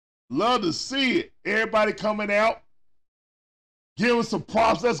 Love to see it. Everybody coming out. Give us some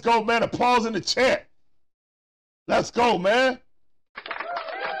props. Let's go, man. Applause in the chat. Let's go, man.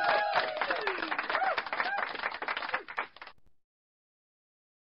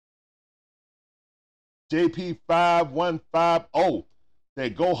 JP5150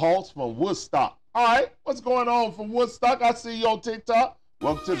 said, go Hawks from Woodstock. All right, what's going on from Woodstock? I see you on TikTok.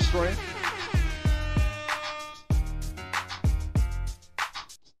 Welcome to the stream.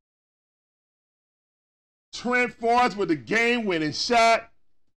 Trent Forrest with the game-winning shot.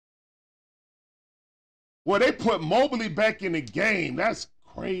 Well, they put Mobley back in the game. That's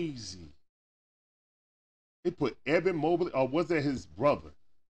crazy. They put Evan Mobley, or was that his brother?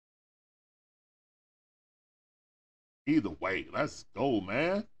 Either way, let's go,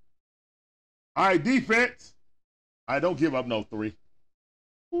 man. All right, defense. All right, don't give up no three.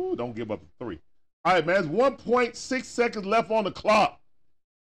 Ooh, don't give up a three. All right, man, it's 1.6 seconds left on the clock.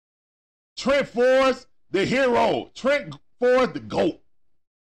 Trent Forrest, the hero. Trent Forrest, the GOAT.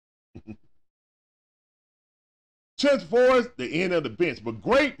 Trent Forrest, the end of the bench. But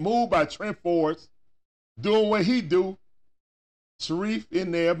great move by Trent Forrest, doing what he do. Sharif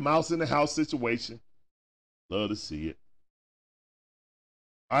in there, mouse in the house situation. Love to see it.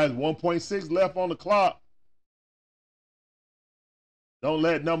 All right, 1.6 left on the clock. Don't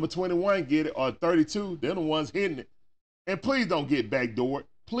let number 21 get it, or 32. They're the ones hitting it. And please don't get backdoored.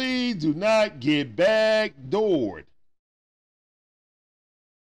 Please do not get backdoored.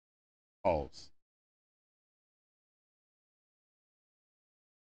 Pause.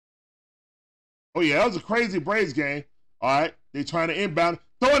 Oh, yeah, that was a crazy Braves game. All right, they're trying to inbound.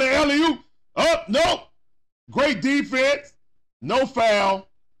 Throw the alley-oop. Up, nope. Great defense. No foul.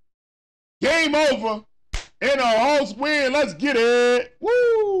 Game over. And our Hawks win. Let's get it.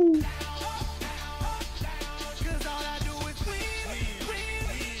 Woo!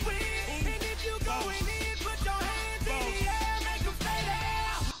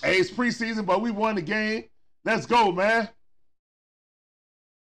 Hey, it's preseason, but we won the game. Let's go, man.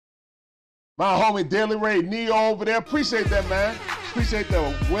 My homie Daily Ray Neo over there. Appreciate that, man. Appreciate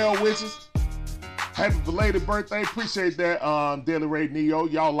the well wishes. Happy belated birthday. Appreciate that, Daily Ray Neo.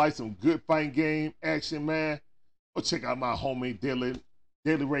 Y'all like some good fighting game action, man. Go check out my homie Daily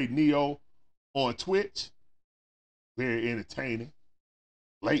Ray Neo on Twitch. Very entertaining.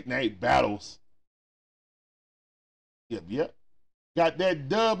 Late night battles. Yep. Got that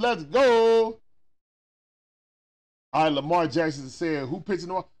dub. Let's go. All right, Lamar Jackson said, who pitching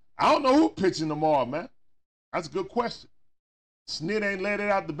tomorrow? I don't know who pitching tomorrow, man. That's a good question. Snit ain't let it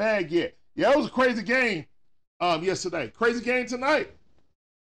out the bag yet. Yeah, it was a crazy game yesterday. Crazy game tonight.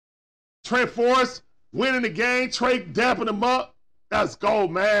 Trent Forrest winning the game. Trae dapping him up. Let's go,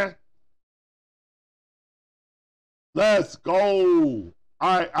 man. Let's go.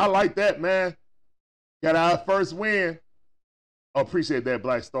 All right, I like that, man. Got our first win. Oh, appreciate that,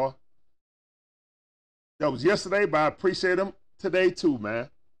 Black Star. That was yesterday, but I appreciate him today too, man.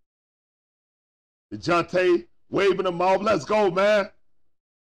 DeJounte waving them off. Let's go, man.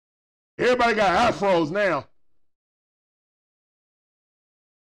 Everybody got afros now.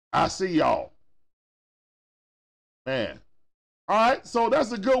 I see y'all. Man. All right, so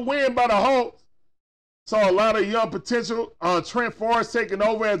that's a good win by the Hawks. Saw a lot of young potential. Trent Forrest taking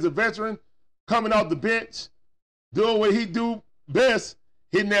over as a veteran, coming off the bench, doing what he do best,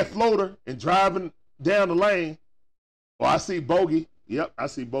 hitting that floater and driving down the lane. Oh, I see Bogey. Yep, I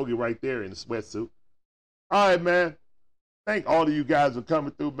see Bogey right there in the sweatsuit. All right, man. Thank all of you guys for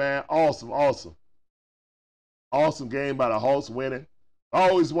coming through, man. Awesome, awesome. Awesome game by the Hawks winning. I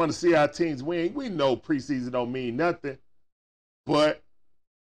always want to see our teams win. We know preseason don't mean nothing. But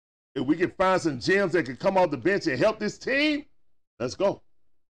if we can find some gems that can come off the bench and help this team, let's go.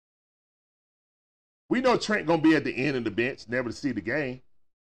 We know Trent going to be at the end of the bench, never to see the game.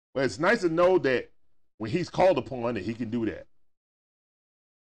 But it's nice to know that when he's called upon that he can do that.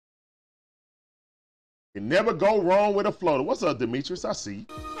 Can never go wrong with a floater. What's up, Demetrius? I see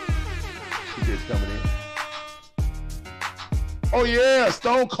you. He just coming in. Oh, yeah.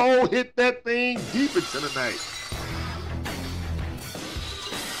 Stone Cold hit that thing deep into the night.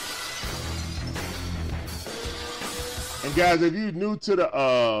 And guys, if you're new to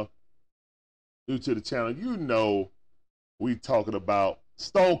the channel, you know we talking about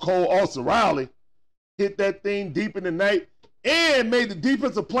Stone Cold Austin Riley hit that thing deep in the night and made the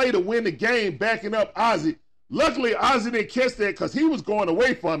defensive play to win the game, backing up Ozzy. Luckily, Ozzy didn't catch that because he was going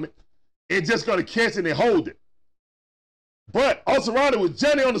away from it and just going to catch it and hold it. But Austin Riley was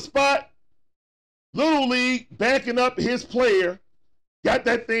Johnny on the spot. Little League backing up his player. Got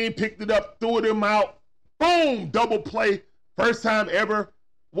that thing, picked it up, threw it him out. Boom, double play. First time ever.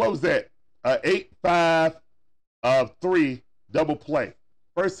 What was that? 8-5-3 double play.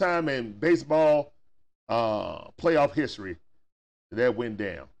 First time in baseball playoff history that went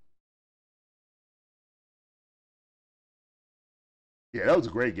down. Yeah, that was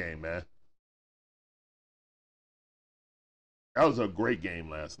a great game, man. That was a great game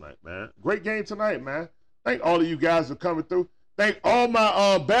last night, man. Great game tonight, man. Thank all of you guys for coming through. Thank all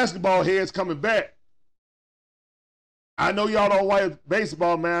my basketball heads coming back. I know y'all don't like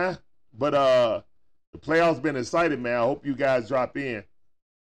baseball, man, but the playoffs been excited, man. I hope you guys drop in.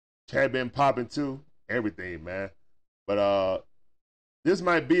 Chat been popping too. Everything, man. But this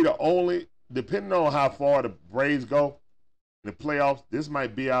might be the only, depending on how far the Braves go in the playoffs, this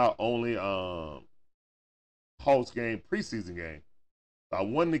might be our only Hawks game, preseason game. I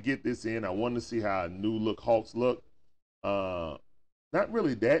wanted to get this in. I wanted to see how a new look Hawks look. Not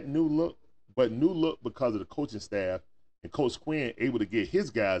really that new look, but new look because of the coaching staff and Coach Quinn able to get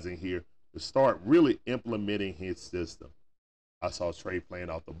his guys in here to start really implementing his system. I saw Trey playing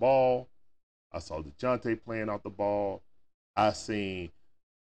off the ball. I saw DeJounte playing off the ball. I seen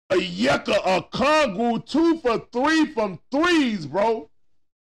Onyeka Okongwu 2 for 3 from threes, bro.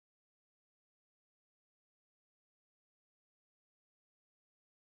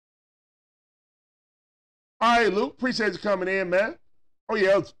 All right, Luke. Appreciate you coming in, man. Oh,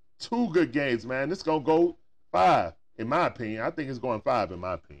 yeah, it was 2 good games, man. This is going to go 5, in my opinion. I think it's going 5, in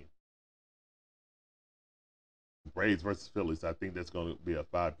my opinion. Braves versus Phillies. I think that's going to be a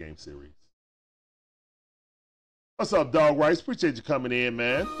 5-game series. What's up, Dog Rice? Appreciate you coming in,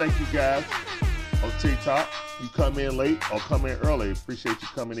 man. Thank you, guys. On TikTok, you come in late or come in early. Appreciate you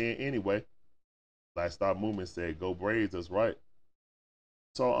coming in anyway. Last Star Movement said, go Braves. That's right.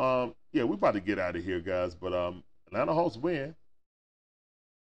 So, yeah, we're about to get out of here, guys. But Atlanta Hawks win.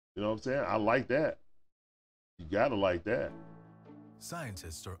 You know what I'm saying? I like that. You got to like that.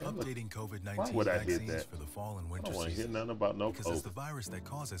 Scientists are updating COVID-19 Why would I hit vaccines that? for the fall and I winter don't want to hear season. nothing about no Because it's COVID. the virus that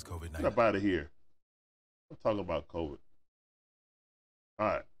causes Get COVID-19. up out of here. I'm talking about COVID. All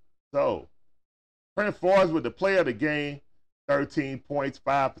right. So, Trent Forrest with the play of the game, 13 points,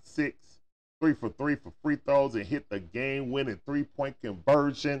 5 for 6, 3 for 3 for free throws, and hit the game-winning 3-point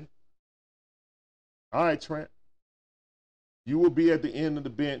conversion. All right, Trent. You will be at the end of the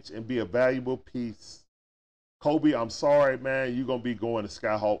bench and be a valuable piece. Kobe, I'm sorry, man. You're going to be going to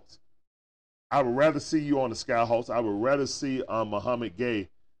Skyhawks. I would rather see you on the Skyhawks. I would rather see Muhammad Gay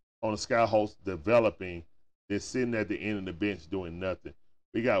on the Skyhawks developing than sitting at the end of the bench doing nothing.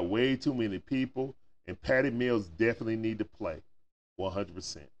 We got way too many people, and Patty Mills definitely need to play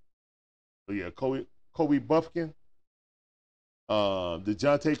 100%. So, yeah, Kobe Buffkin,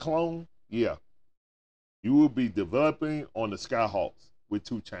 DeJounte clone, yeah. You will be developing on the Skyhawks with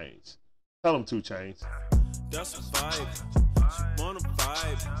 2 Chainz. Tell them 2 Chainz. That's a vibe. She wanna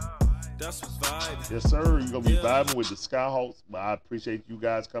vibe. That's a vibe. Yes, sir. You're going to be vibing with the Skyhawks. But I appreciate you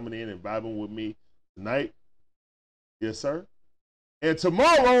guys coming in and vibing with me tonight. Yes, sir. And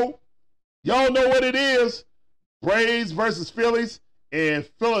tomorrow, y'all know what it is. Braves versus Phillies in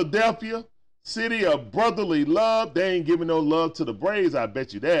Philadelphia. City of brotherly love. They ain't giving no love to the Braves, I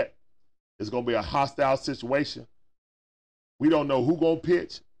bet you that. It's going to be a hostile situation. We don't know who going to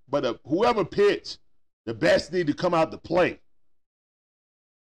pitch, but whoever pitch, the best need to come out to play.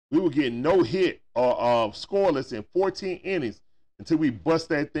 We were getting no hit or scoreless in 14 innings until we bust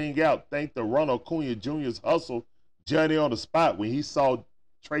that thing out. Thank the Ronald Acuna Jr.'s hustle Johnny on the spot when he saw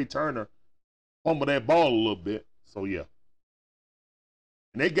Trey Turner fumble that ball a little bit. So, yeah.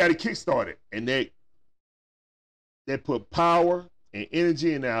 And they got it kickstarted. And they put power and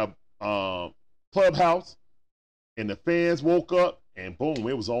energy in our clubhouse. And the fans woke up. And boom,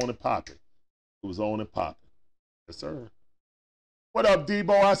 it was on and popping. It was on and popping. Yes, sir. What up,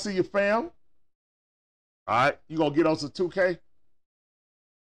 Debo? I see you, fam. All right. You going to get on some 2K?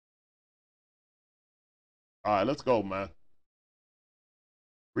 All right, let's go, man.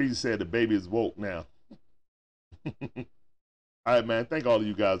 Breezy said the baby is woke now. All right, man. Thank all of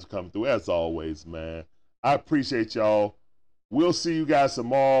you guys for coming through, as always, man. I appreciate y'all. We'll see you guys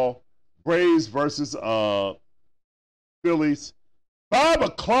tomorrow. Braves versus Phillies. 5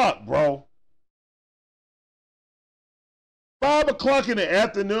 o'clock, bro. 5 o'clock in the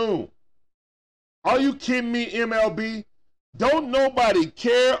afternoon. Are you kidding me, MLB? Don't nobody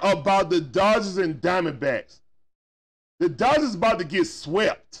care about the Dodgers and Diamondbacks. The Dodgers about to get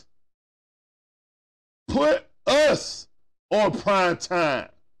swept. Put us on prime time.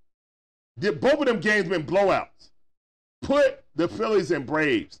 Both of them games been blowouts. Put the Phillies and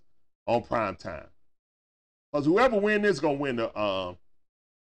Braves on prime time. Because whoever wins this is going to win the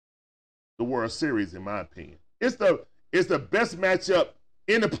World Series, in my opinion. It's the best matchup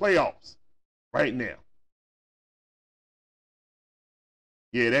in the playoffs right now.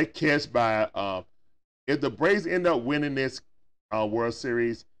 Yeah, that catch by if the Braves end up winning this World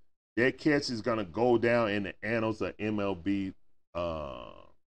Series, that catch is gonna go down in the annals of MLB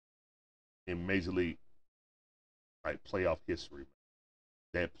in Major League playoff history.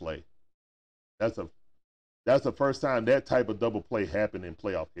 That play, that's the first time that type of double play happened in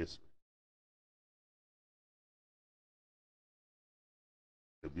playoff history.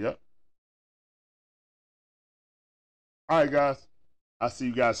 Yep. All right, guys. I'll see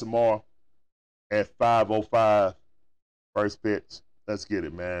you guys tomorrow at 5:05. First pitch. Let's get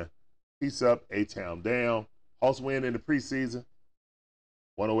it, man. Peace up. A-Town down. Hawks win in the preseason.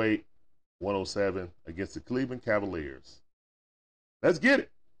 108-107 against the Cleveland Cavaliers. Let's get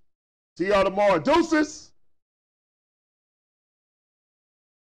it. See y'all tomorrow. Deuces.